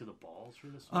a kick to the balls for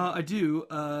this one? I do.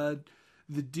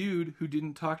 The dude who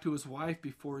didn't talk to his wife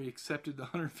before he accepted the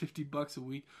 $150 a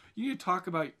week. You need to talk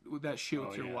about that shit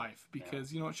with your wife,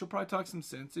 because she'll probably talk some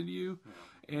sense into you,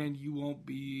 and you won't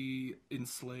be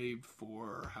enslaved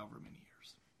for however many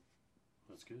years.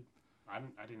 That's good. I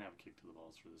didn't have a kick to the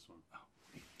balls for this one.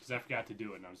 Because I forgot to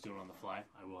do it, and I was doing it on the fly.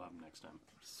 I will have them next time.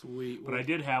 Sweet. But I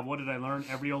did have, what did I learn?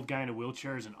 Every old guy in a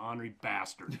wheelchair is an ornery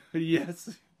bastard. Yes.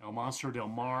 El Monstro del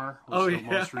Mar was the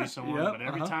most recent one. Yep, but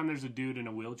every time there's a dude in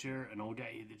a wheelchair, an old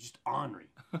guy, they're just ornery.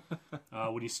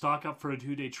 When you stock up for a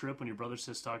 2-day trip, when your brother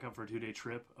says stock up for a 2-day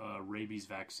trip, rabies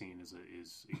vaccine is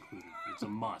included. It's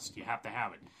a must. You have to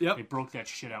have it. Yep. They broke that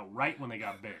shit out right when they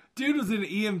got big. Dude was an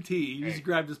EMT. He Hey. just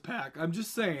grabbed his pack. I'm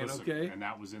just saying, Listen, okay? And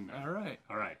that was in there.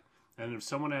 All right. And if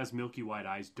someone has milky white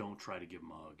eyes, don't try to give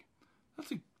them a hug.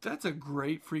 That's a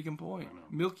great freaking point. I know.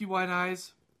 Milky white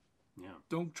eyes. Yeah.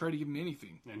 Don't try to give him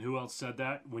anything. And who else said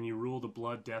that? When you rule the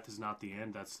blood, death is not the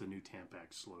end. That's the new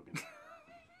Tampax slogan.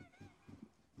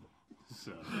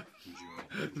 So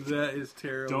enjoy. That is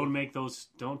terrible.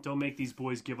 Don't make these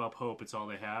boys give up hope. It's all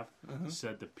they have.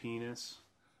 Said the penis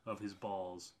of his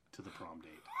balls to the prom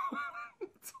date.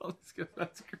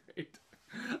 That's great.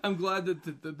 I'm glad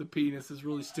that the penis is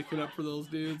really sticking up for those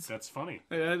dudes. That's funny.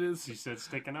 Yeah, it is. She said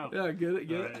sticking up. Yeah, get it.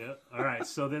 All right, yeah. All right.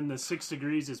 So then the 6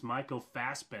 degrees is Michael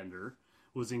Fassbender,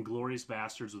 who was in Glorious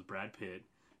Bastards with Brad Pitt,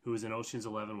 who was in Ocean's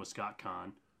 11 with Scott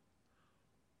Conn,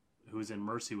 who was in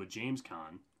Mercy with James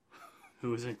Conn, who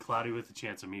was in Cloudy with a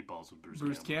Chance of Meatballs with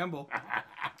Bruce Campbell.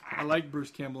 I like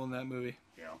Bruce Campbell in that movie.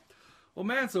 Yeah. Well,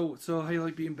 man, so how you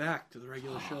like being back to the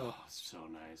regular show? So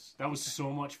nice. That was so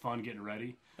much fun getting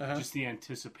ready. Just the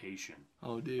anticipation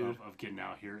of getting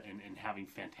out here and having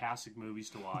fantastic movies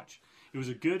to watch. It was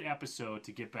a good episode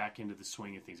to get back into the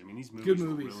swing of things. I mean, these movies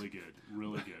were really good.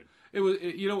 Really good. It was,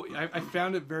 I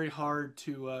found it very hard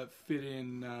to fit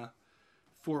in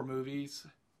 4 movies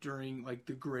during like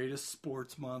the greatest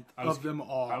sports month of them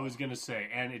all. I was going to say,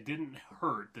 and it didn't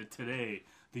hurt that today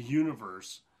the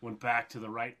universe went back to the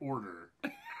right order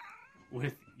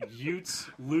with Utes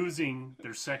losing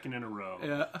their second in a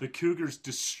row, the Cougars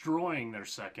destroying their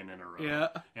second in a row,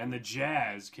 and the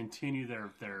Jazz continue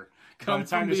their by the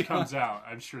time this comes out,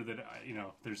 I'm sure that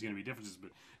there's going to be differences,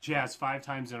 but Jazz 5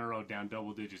 times in a row down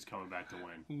double digits coming back to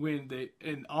win.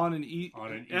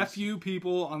 F you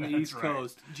people on the East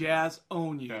Coast, Jazz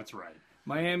own you. That's right.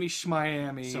 Miami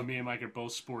schmiami. So me and Mike are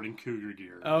both sporting Cougar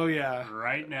gear. Oh yeah,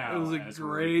 right now. It was a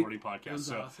great recording podcast. It was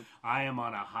so awesome. I am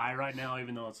on a high right now,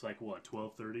 even though it's like what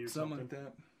 12:30 or something like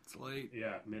that. It's late.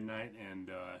 Yeah, midnight, and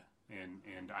I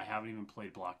haven't even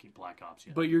played Black Ops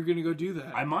yet. But you're gonna go do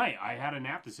that. I might. I had a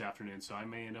nap this afternoon, so I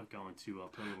may end up going to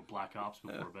play a little Black Ops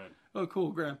before bed. Oh,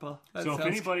 cool, Grandpa. So if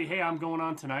anybody, hey, I'm going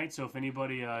on tonight. So if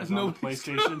anybody is on the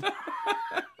PlayStation,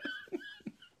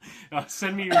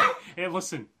 send me your. Hey,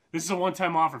 listen. This is a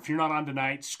one-time offer. If you're not on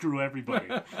tonight, screw everybody.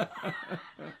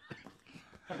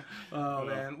 Oh,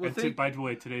 man. Well, by the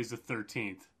way, today's the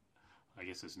 13th. I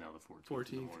guess it's now the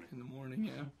 14th in the morning,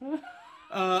 yeah.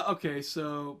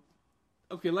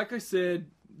 Okay, like I said,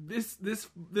 this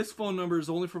phone number is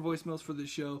only for voicemails for this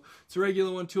show. It's a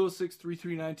regular one,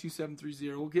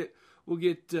 206-339-2730.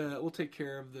 We'll take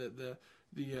care of the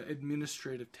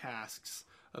administrative tasks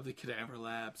of the Cadaver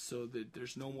Lab so that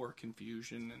there's no more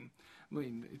confusion. And I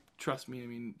mean, trust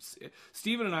me,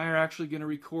 Steven and I are actually going to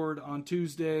record on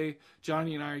Tuesday.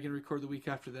 Johnny and I are going to record the week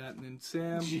after that. And then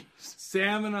Sam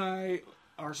and I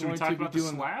are Should going we talk to be about doing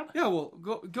the slab? Yeah, well,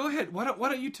 go ahead. Why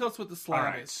don't you tell us what the slab All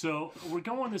right, is? so we're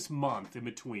going this month in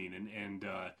between, and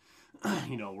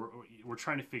we're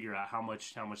trying to figure out how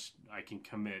much I can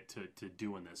commit to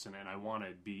doing this, and I want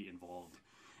to be involved.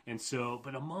 And so,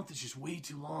 but a month is just way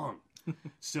too long.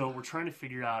 So we're trying to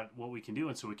figure out what we can do,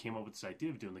 and so we came up with this idea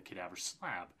of doing the Cadaver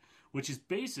Slab, which is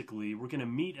basically we're going to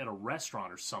meet at a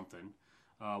restaurant or something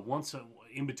once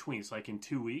in between. It's like in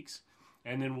 2 weeks,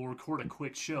 and then we'll record a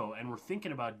quick show. And we're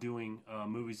thinking about doing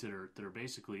movies that are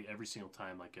basically every single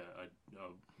time like a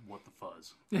what the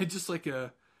fuzz. Yeah, just like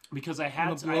a because I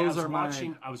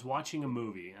was watching a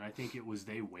movie, and I think it was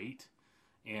They Wait,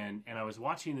 and I was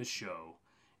watching this show,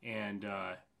 and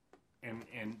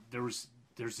there's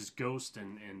this ghost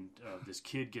and this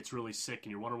kid gets really sick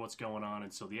and you're wondering what's going on,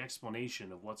 and so the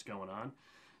explanation of what's going on,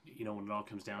 when it all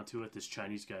comes down to it, this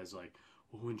Chinese guy's like,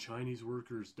 well, when Chinese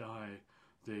workers die,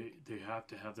 they have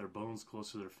to have their bones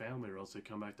close to their family or else they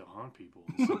come back to haunt people.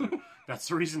 So that's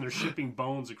the reason they're shipping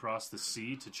bones across the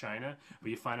sea to China, but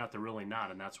you find out they're really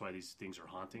not, and that's why these things are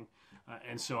haunting.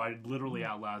 And so I literally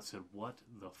out loud said, what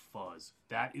the fuzz?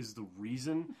 That is the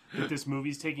reason that this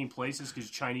movie's taking place, is because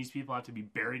Chinese people have to be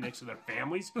buried next to their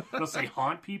families, unless they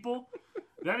haunt people?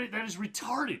 That is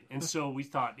retarded. And so we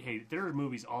thought, hey, there are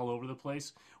movies all over the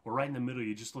place where right in the middle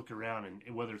you just look around, and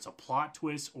whether it's a plot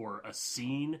twist or a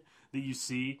scene that you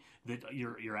see, that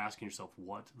you're asking yourself,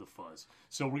 what the fuzz?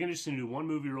 So we're gonna just do one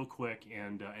movie real quick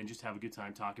and just have a good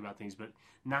time talking about things, but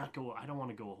I don't want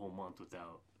to go a whole month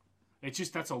without. It's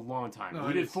just, that's a long time. No,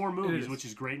 we did 4 movies, which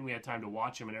is great, and we had time to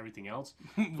watch them and everything else.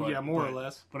 But, yeah, more or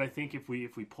less. But I think if we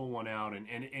pull one out, and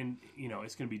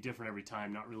it's going to be different every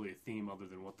time, not really a theme other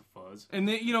than what the fuzz. And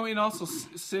then, and also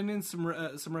send in some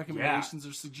recommendations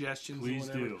or suggestions. Please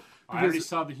or whatever. do. I already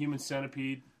saw The Human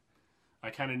Centipede. I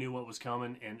kind of knew what was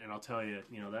coming, and I'll tell you,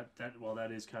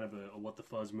 that is kind of a what the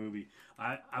fuzz movie.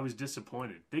 I was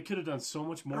disappointed. They could have done so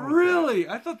much more. Really?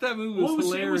 I thought that movie was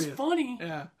hilarious. It was funny.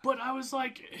 Yeah. But I was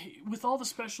like, with all the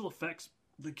special effects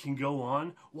that can go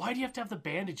on, why do you have to have the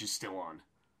bandages still on?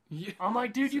 Yeah. I'm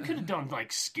like, dude, you could have done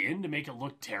like skin to make it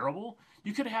look terrible.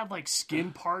 You could have had like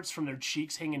skin parts from their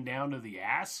cheeks hanging down to the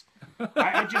ass.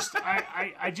 I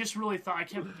just really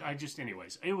thought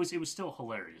anyways, it was still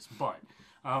hilarious, but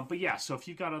yeah. So if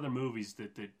you've got other movies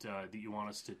that you want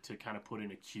us to kind of put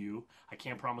in a queue, I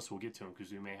can't promise we'll get to them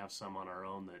because we may have some on our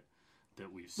own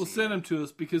that we've seen. Well, send them to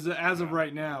us because as of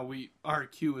right now, our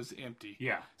queue is empty.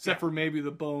 Yeah, except for maybe the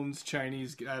Bones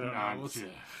Chinese. I don't know.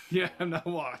 Yeah, I'm not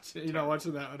watching. You're not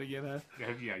watching that one again, huh?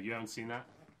 Yeah, you haven't seen that.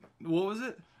 What was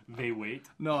it? They Wait.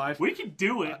 No, we could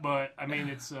do it, but I mean,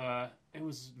 it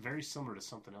was very similar to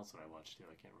something else that I watched too.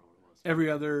 I can't remember what it was. Every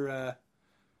other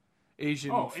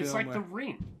Asian film. It's like The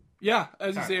Ring. Yeah,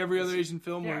 as you say, every other Asian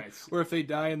film yeah, where if they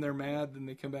die and they're mad, then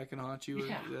they come back and haunt you.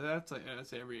 Yeah. That's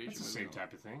every Asian. It's the same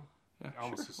type of thing. Yeah,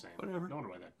 almost sure. the same. Whatever. No wonder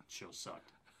why that show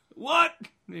sucked. What?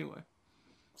 Anyway.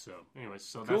 So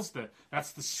Cool.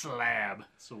 that's the slab.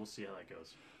 So we'll see how that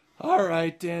goes. All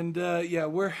right, and yeah,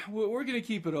 we're gonna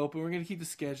keep it open. We're gonna keep the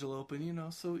schedule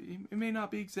open, So it may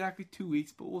not be exactly 2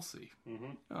 weeks, but we'll see.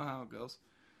 Mm-hmm. How it goes.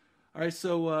 All right,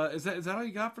 so is that all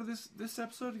you got for this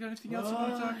episode? You got anything else you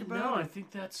want to talk about? No, I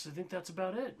think that's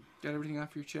about it. Got everything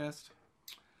off your chest?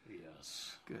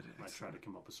 Yes. Good. I tried to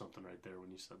come up with something right there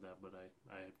when you said that, but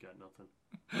I have got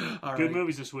nothing. All Good right.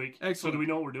 movies this week. Excellent. So do we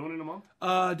know what we're doing in a month? Do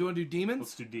you want to do Demons?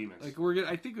 Let's do Demons. Like we're gonna.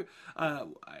 I think.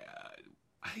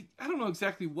 I don't know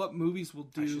exactly what movies we'll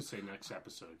do. I should say next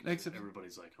episode.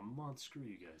 Everybody's like, a month, screw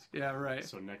you guys. Yeah, right.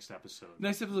 So next episode.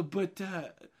 But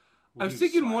I was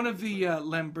thinking one of the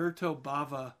Lamberto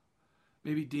Bava,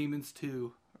 maybe Demons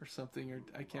 2 or something. Or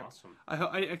I can't. Awesome. I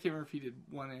can't remember if he did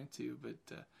 1 and 2, but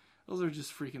those are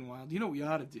just freaking wild. You know what we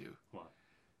ought to do? What?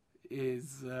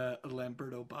 Is a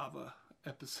Lamberto Bava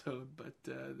episode, but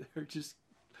they're just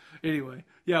anyway.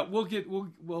 Yeah, we'll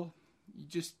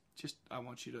just I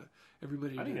want you to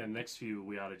everybody. I think the next few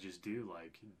we ought to just do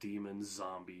like demons,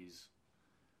 zombies.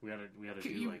 We ought to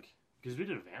do like because we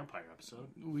did a vampire episode.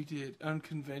 We did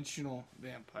unconventional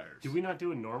vampires. Did we not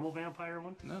do a normal vampire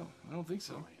one? No, I don't think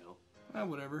so. Oh my hell.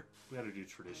 Whatever. We ought to do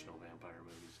traditional vampire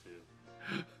movies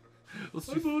too. Let's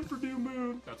I vote for New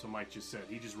Moon. That's what Mike just said.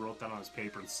 He just wrote that on his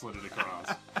paper and slid it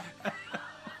across.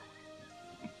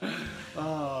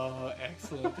 Oh,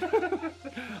 excellent.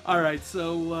 All right,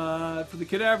 so for the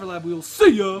Cadaver Lab, we'll see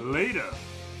ya Later.